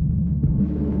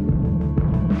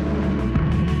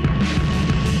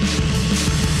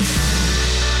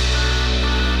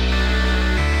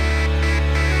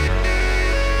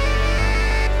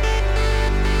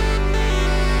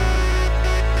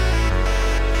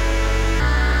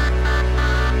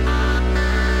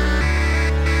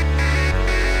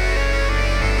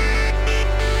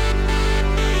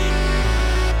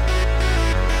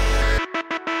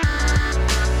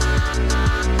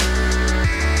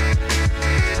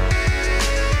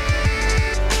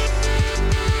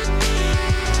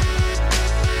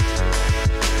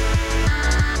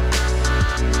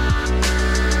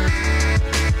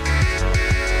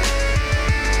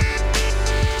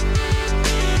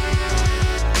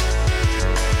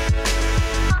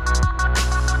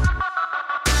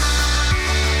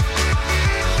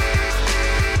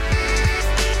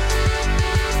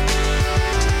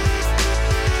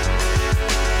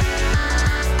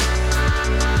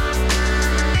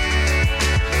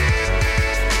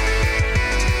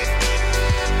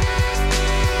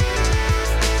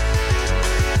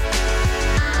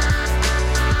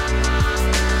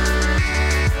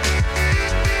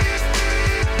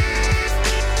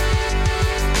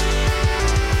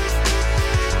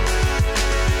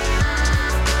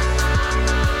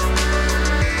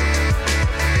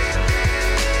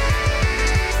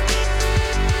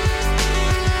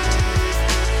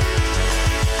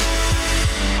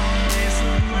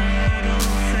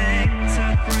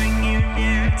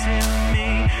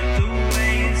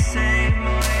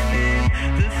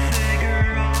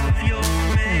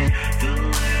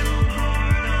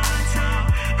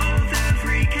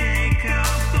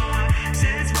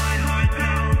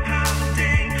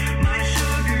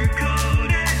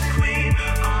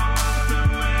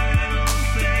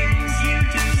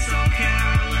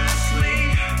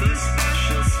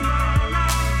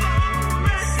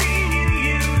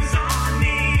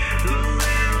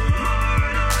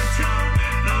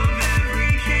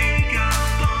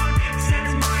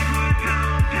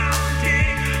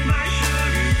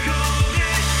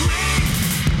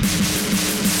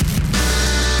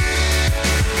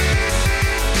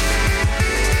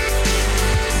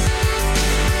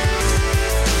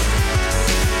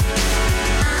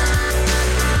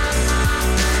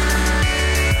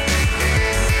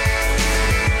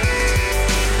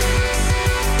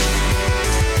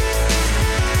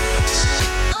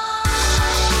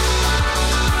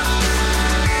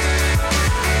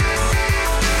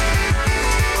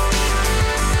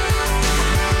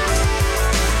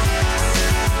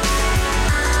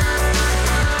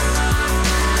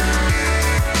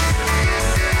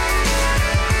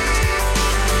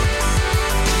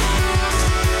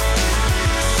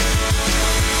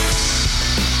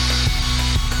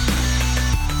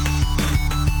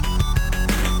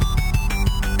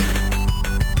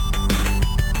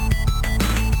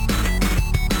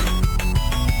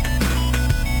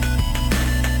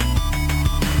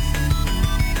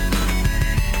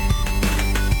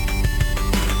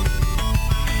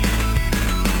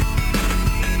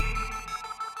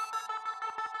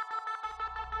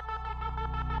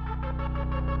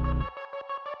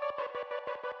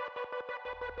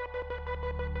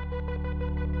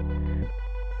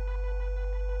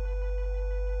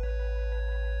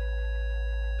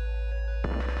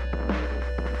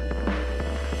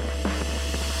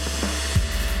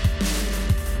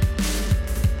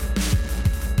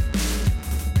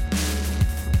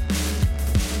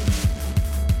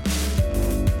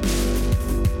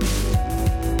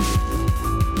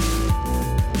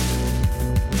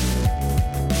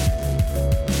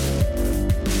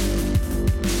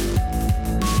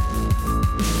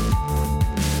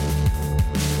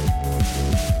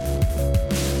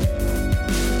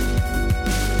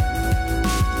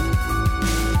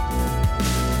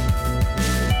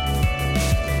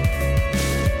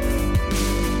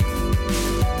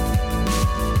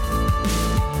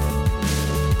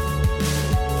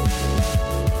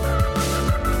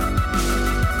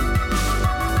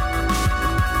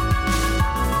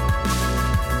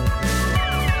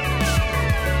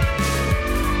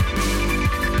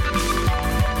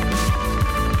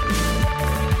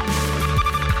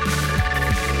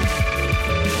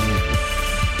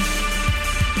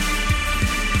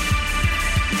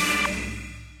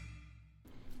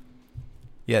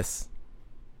 Yes,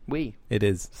 We. it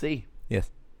is. See. Yes.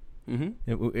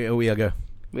 Mm-hmm. We are go.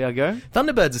 We are go.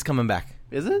 Thunderbirds is coming back.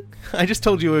 Is it? I just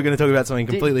told you we were going to talk about something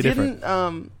completely different.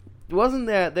 Wasn't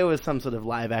there was some sort of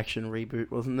live action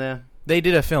reboot, wasn't there? They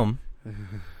did a film.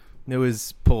 It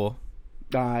was poor.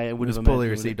 I It would was have poorly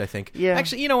imagined received, I think. Yeah.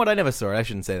 Actually, you know what? I never saw it. I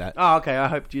shouldn't say that. Oh, okay. I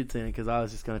hoped you'd seen it because I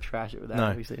was just going to trash it without No.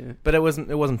 having seen it. But it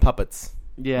wasn't puppets,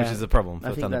 Yeah, which is a problem for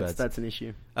I think Thunderbirds. that's an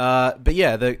issue. But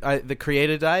yeah, the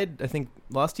creator died, I think,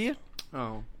 last year.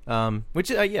 Oh, Which,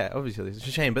 yeah, obviously it's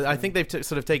a shame. But I think they've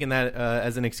sort of taken that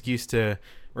as an excuse to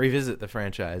revisit the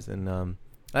franchise. And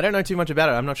I don't know too much about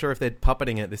it. I'm not sure if they're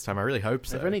puppeting it this time. I really hope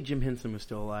so. if only Jim Henson was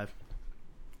still alive.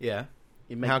 Yeah.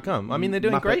 He'd make How come? I mean, they're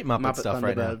doing great Muppet stuff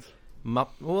right now. Thunderbirds.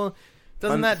 Well,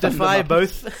 doesn't that Thunder defy Muppets.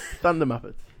 both? Thunder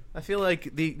Muppets. I feel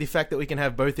like the fact that we can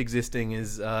have both existing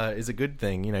is a good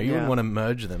thing. You know, you wouldn't Yeah. want to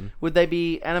merge them. Would they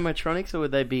be animatronics or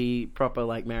would they be proper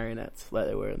like marionettes like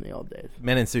they were in the old days?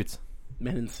 Men in suits.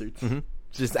 Men in suits. Hmm.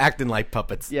 Just acting like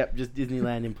puppets. Yep, just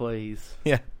Disneyland employees.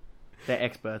 Yeah. They're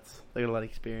experts. They got a lot of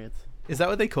experience. Is that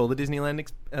what they call the Disneyland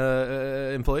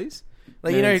employees?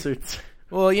 Like, Men you know, in suits.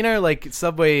 well, you know, like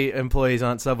Subway employees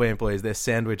aren't Subway employees; they're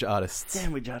sandwich artists.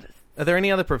 Sandwich artists. Are there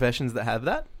any other professions that have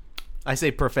that? I say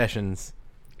professions.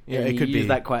 Yeah, And it you could use be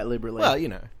that quite liberally. Well, you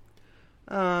know,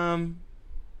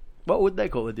 what would they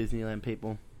call the Disneyland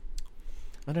people?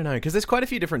 I don't know because there's quite a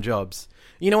few different jobs.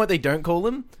 You know what they don't call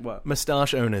them? What?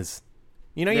 Mustache owners.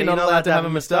 You know, Yeah, you're not allowed to have a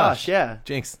mustache. Yeah.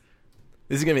 Jinx.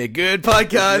 This is gonna be a good It's gonna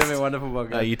be a podcast. wonderful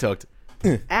podcast. Oh, you talked.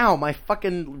 Ow, my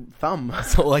fucking thumb.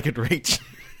 That's all I could reach.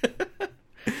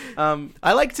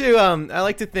 I like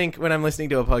to think when I'm listening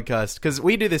to a podcast because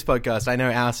we do this podcast. I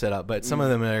know our setup, but some of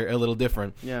them are a little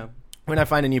different. Yeah. When I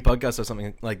find a new podcast or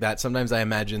something like that, sometimes I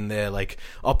imagine they're like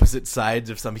opposite sides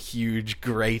of some huge,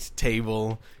 great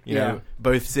table. You Yeah. know,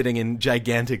 both sitting in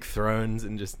gigantic thrones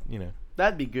and just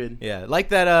That'd be good. yeah, like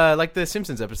that, like the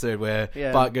Simpsons episode where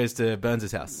Yeah. Bart goes to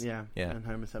Burns' house. Yeah. Yeah. And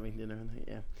Homer's having dinner.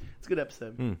 Yeah. It's a good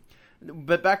episode. Hmm.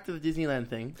 But back to the Disneyland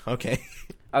thing. Okay.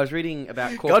 I was reading about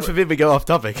corporate... God forbid we go off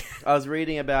topic. I was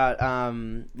reading about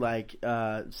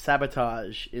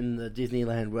sabotage in the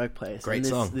Disneyland workplace. Great and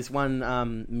song. This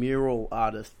one mural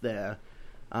artist there.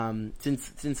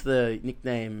 Since the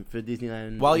nickname for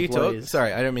Disneyland. While you talk, employees-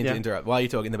 sorry, I don't mean Yeah. to interrupt. While you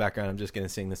talk in the background, I'm just going to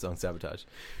sing the song "Sabotage."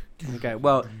 Okay,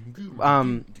 well,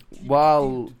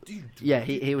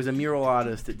 he was a mural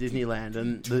artist at Disneyland,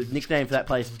 and the nickname for that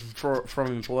place from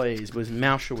employees was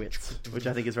Mauschwitz, which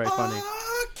I think is very funny.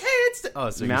 So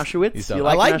Mauschwitz? You You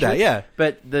I like like that. Mauschwitz? Yeah,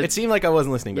 But it seemed like I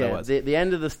wasn't listening, but I was. the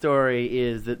end of the story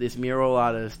is that this mural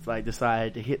artist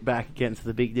decided to hit back against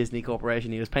the big Disney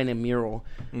corporation. He was painting a mural,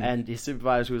 and his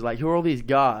supervisor was like, "Who are all these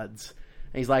guards?"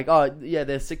 And he's like, "Oh, yeah,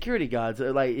 they're security guards."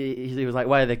 Like he was like,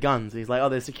 "Why are there guns?" And he's like, "Oh,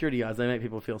 they're security guards. They make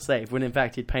people feel safe." When in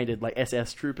fact he'd painted like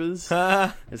SS troopers.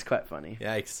 It's quite funny.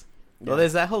 Yikes. Yeah. Well,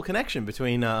 there's that whole connection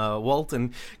between Walt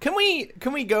and. Can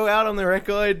we go out on the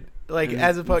record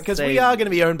as a because we say- are going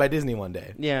to be owned by Disney one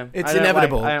day. Yeah, It's I don't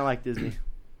inevitable. I don't like Disney.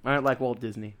 I don't like Walt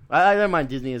Disney. I don't mind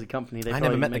Disney as a company. They I probably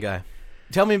never met the make- guy.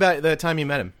 Tell me about the time you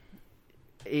met him.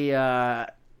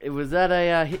 It was at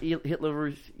a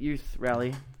Hitler Youth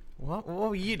rally. What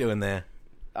were you doing there?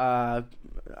 Uh,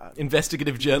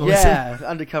 Investigative journalism. yeah,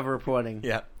 undercover reporting.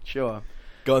 Yeah. Sure.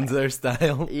 Gonzo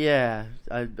style. Yeah,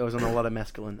 I was on a lot of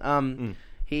mescaline.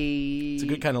 He. It's a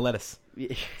good kind of lettuce.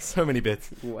 So many bits.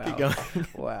 Wow. Keep going.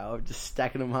 Wow, just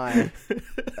stacking them high.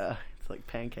 It's like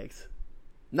pancakes.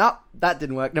 Nope, that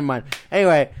didn't work. Never mind.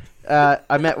 Anyway,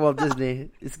 I met Walt Disney.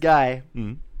 This guy,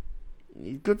 Mm.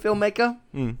 he's a good filmmaker.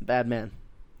 Mm. Bad man.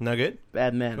 No good?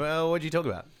 Bad man. Well, what'd you talk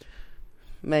about?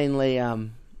 Mainly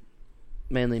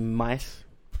mice.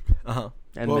 Uh-huh.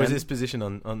 And What was men. his position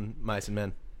on Mice and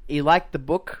Men? He liked the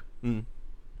book. Mm.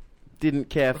 Didn't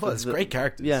care for Well, it's great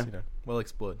characters. Yeah. You know, well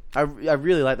explored. I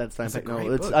really like that It's a Steinbeck great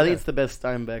novel. book, I think yeah. it's the best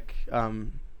Steinbeck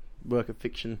work of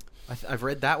fiction. I've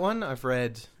read that one. I've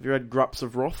read... Have you read Grops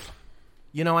of Wrath?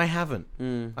 You know, I haven't.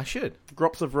 Mm. I should.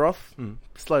 Grops of Wrath? Mm.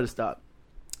 Slow to start.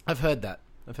 I've heard that.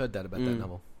 I've heard that about that Mm.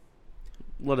 novel.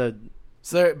 What a...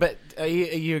 So, but are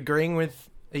you agreeing with...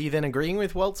 Are you then agreeing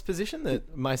with Walt's position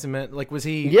that Mice and Men... Like, was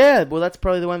he... Yeah, well, that's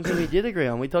probably the one thing we did agree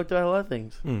on. We talked about a lot of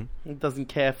things. Mm. He doesn't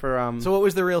care for... So what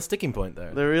was the real sticking point,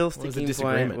 though? the real What was the sticking point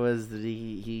disagreement? was that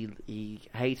he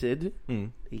hated...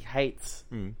 Mm. He hates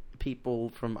Mm. people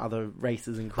from other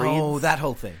races and creeds. Oh, that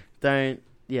whole thing. Don't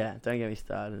get me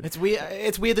started. It's weird.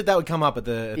 It's weird that would come up at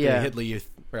the Yeah. Hitler Youth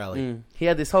rally. He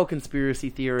had this whole conspiracy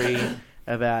theory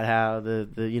about how the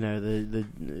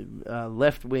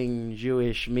left wing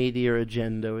Jewish media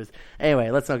agenda was. Anyway,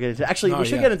 let's not get into. Actually, we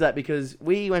should get into that because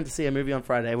we went to see a movie on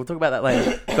Friday. We'll talk about that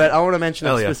later. But I want to mention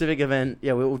a specific event.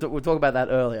 Yeah, we'll talk about that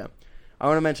earlier. I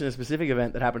want to mention a specific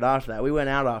event that happened after that. We went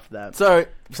out after that. So,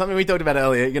 something we talked about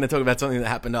earlier, you're going to talk about something that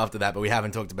happened after that, but we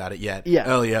haven't talked about it yet. Yeah.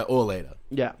 Earlier or later.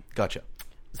 Yeah. Gotcha.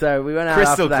 So, we went out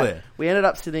Crystal after that. clear. We ended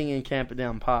up sitting in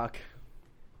Camperdown Park.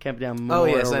 Camperdown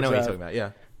Memorial Oh, yes, I know what you're Reserve. talking about,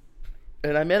 yeah.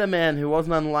 And I met a man who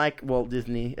wasn't unlike Walt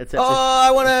Disney, except Oh,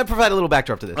 I want to provide a little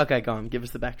backdrop to this. Okay, go on. Give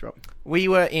us the backdrop. We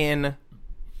were in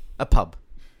a pub.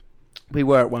 We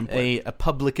were at one point. A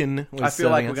publican was I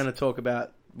feel like serving we're us. going to talk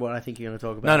about what I think you're going to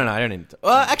talk about. No, I don't need to.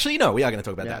 Well, actually, no, we are going to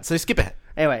talk about Yeah. that. So skip ahead.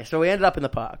 Anyway, so we ended up in the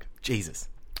park. Jesus.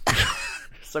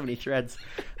 So many threads.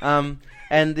 And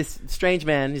this strange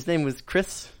man, his name was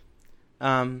Chris,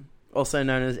 also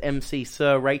known as MC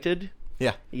Sir Rated.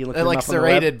 Yeah. You look They're him like up on the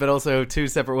serrated, but also two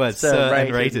separate words. Sir Sir and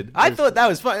rated. rated. I thought that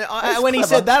was fun. When he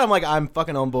clever. said that, I'm like, I'm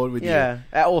fucking on board with you. Yeah.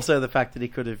 Also, the fact that he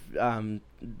could have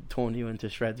torn you into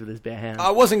shreds with his bare hands.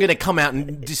 I wasn't going to come out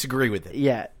and disagree with it.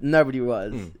 Yeah, nobody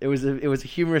was. It was a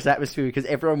humorous atmosphere because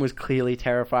everyone was clearly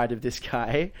terrified of this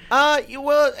guy.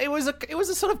 Well, it was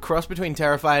a sort of cross between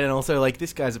terrified and also like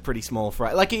this guy's a pretty small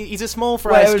fry. Like he's a small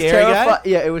fry, Well, it was scary guy.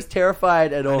 Yeah, it was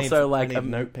terrified and also I like need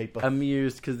note paper.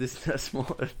 amused because this is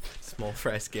a Small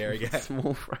fry, scary guy.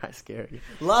 small fry scary.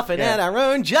 Laughing Yeah. at our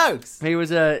own jokes. He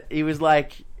was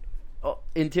like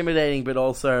intimidating, but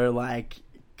also like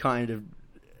kind of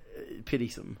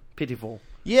pitiful.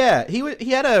 Yeah, he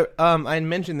had a. I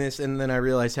mentioned this, and then I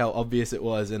realized how obvious it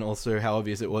was, and also how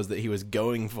obvious it was that he was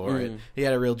going for it. He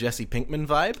had a real Jesse Pinkman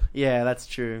vibe Yeah, that's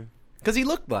true. because he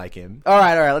looked like him. All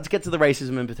right. Let's get to the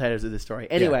racism and potatoes of this story.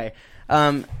 Anyway,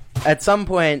 at some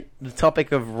point, the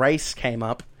topic of race came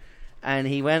up, and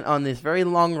he went on this very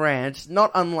long rant,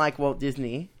 not unlike Walt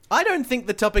Disney. I don't think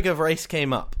the topic of race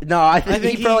came up. No, I think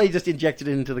think he probably just injected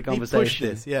it into the He conversation. pushed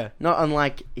this, yeah. Not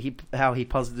unlike how he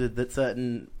posited that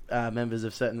certain members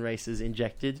of certain races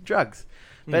injected drugs.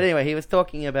 But anyway, he was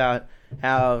talking about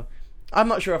how... I'm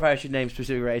not sure if I should name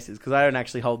specific races, because I don't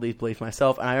actually hold these beliefs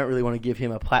myself, and I don't really want to give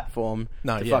him a platform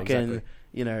to fucking,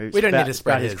 exactly. We don't need to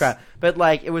spread his his. crap. But,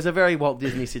 like, it was a very Walt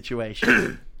Disney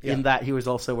situation, in that he was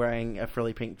also wearing a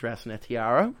frilly pink dress and a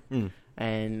tiara,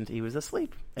 and he was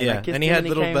asleep. And I Yeah, kissed and he him had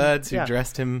little came- birds who yeah,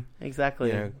 dressed him,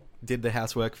 Exactly. did the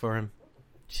housework for him.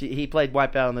 He played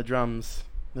Wipeout on the drums.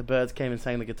 The birds came and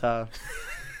sang the guitar.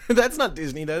 That's not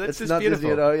Disney, though. That's It's just not beautiful.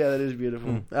 Disney at all. Yeah, that is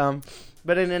beautiful.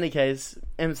 But in any case,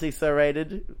 MC So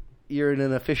Rated, you're in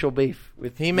an official beef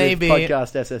with He may with be-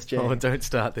 podcast SSJ. Oh, don't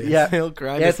start this. Yeah, He'll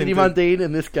grind us Anthony into... Mundine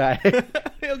and this guy.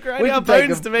 He'll grind We our can take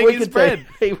bones him. to make We his can bread.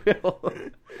 take- He will.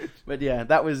 But yeah,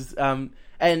 that was...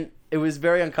 and it was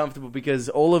very uncomfortable because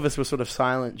all of us were sort of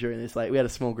silent during this. Like, we had a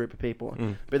small group of people.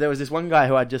 But there was this one guy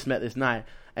who I'd just met this night,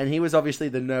 and he was obviously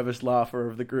the nervous laugher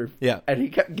of the group. Yeah. And he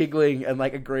kept giggling and,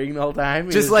 like, agreeing the whole time.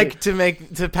 He Just was like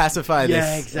to pacify this.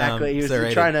 yeah, exactly. He was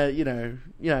serrated. trying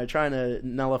to, trying to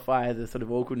nullify the sort of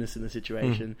awkwardness in the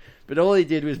situation. But all he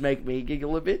did was make me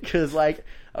giggle a bit because, like,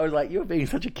 I was like, "You're being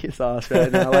such a kiss ass right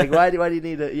now. Like, why do you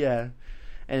need to?" Yeah.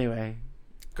 Anyway,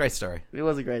 Great story. it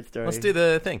was a great story. Let's do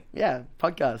the thing. Yeah,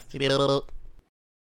 podcast.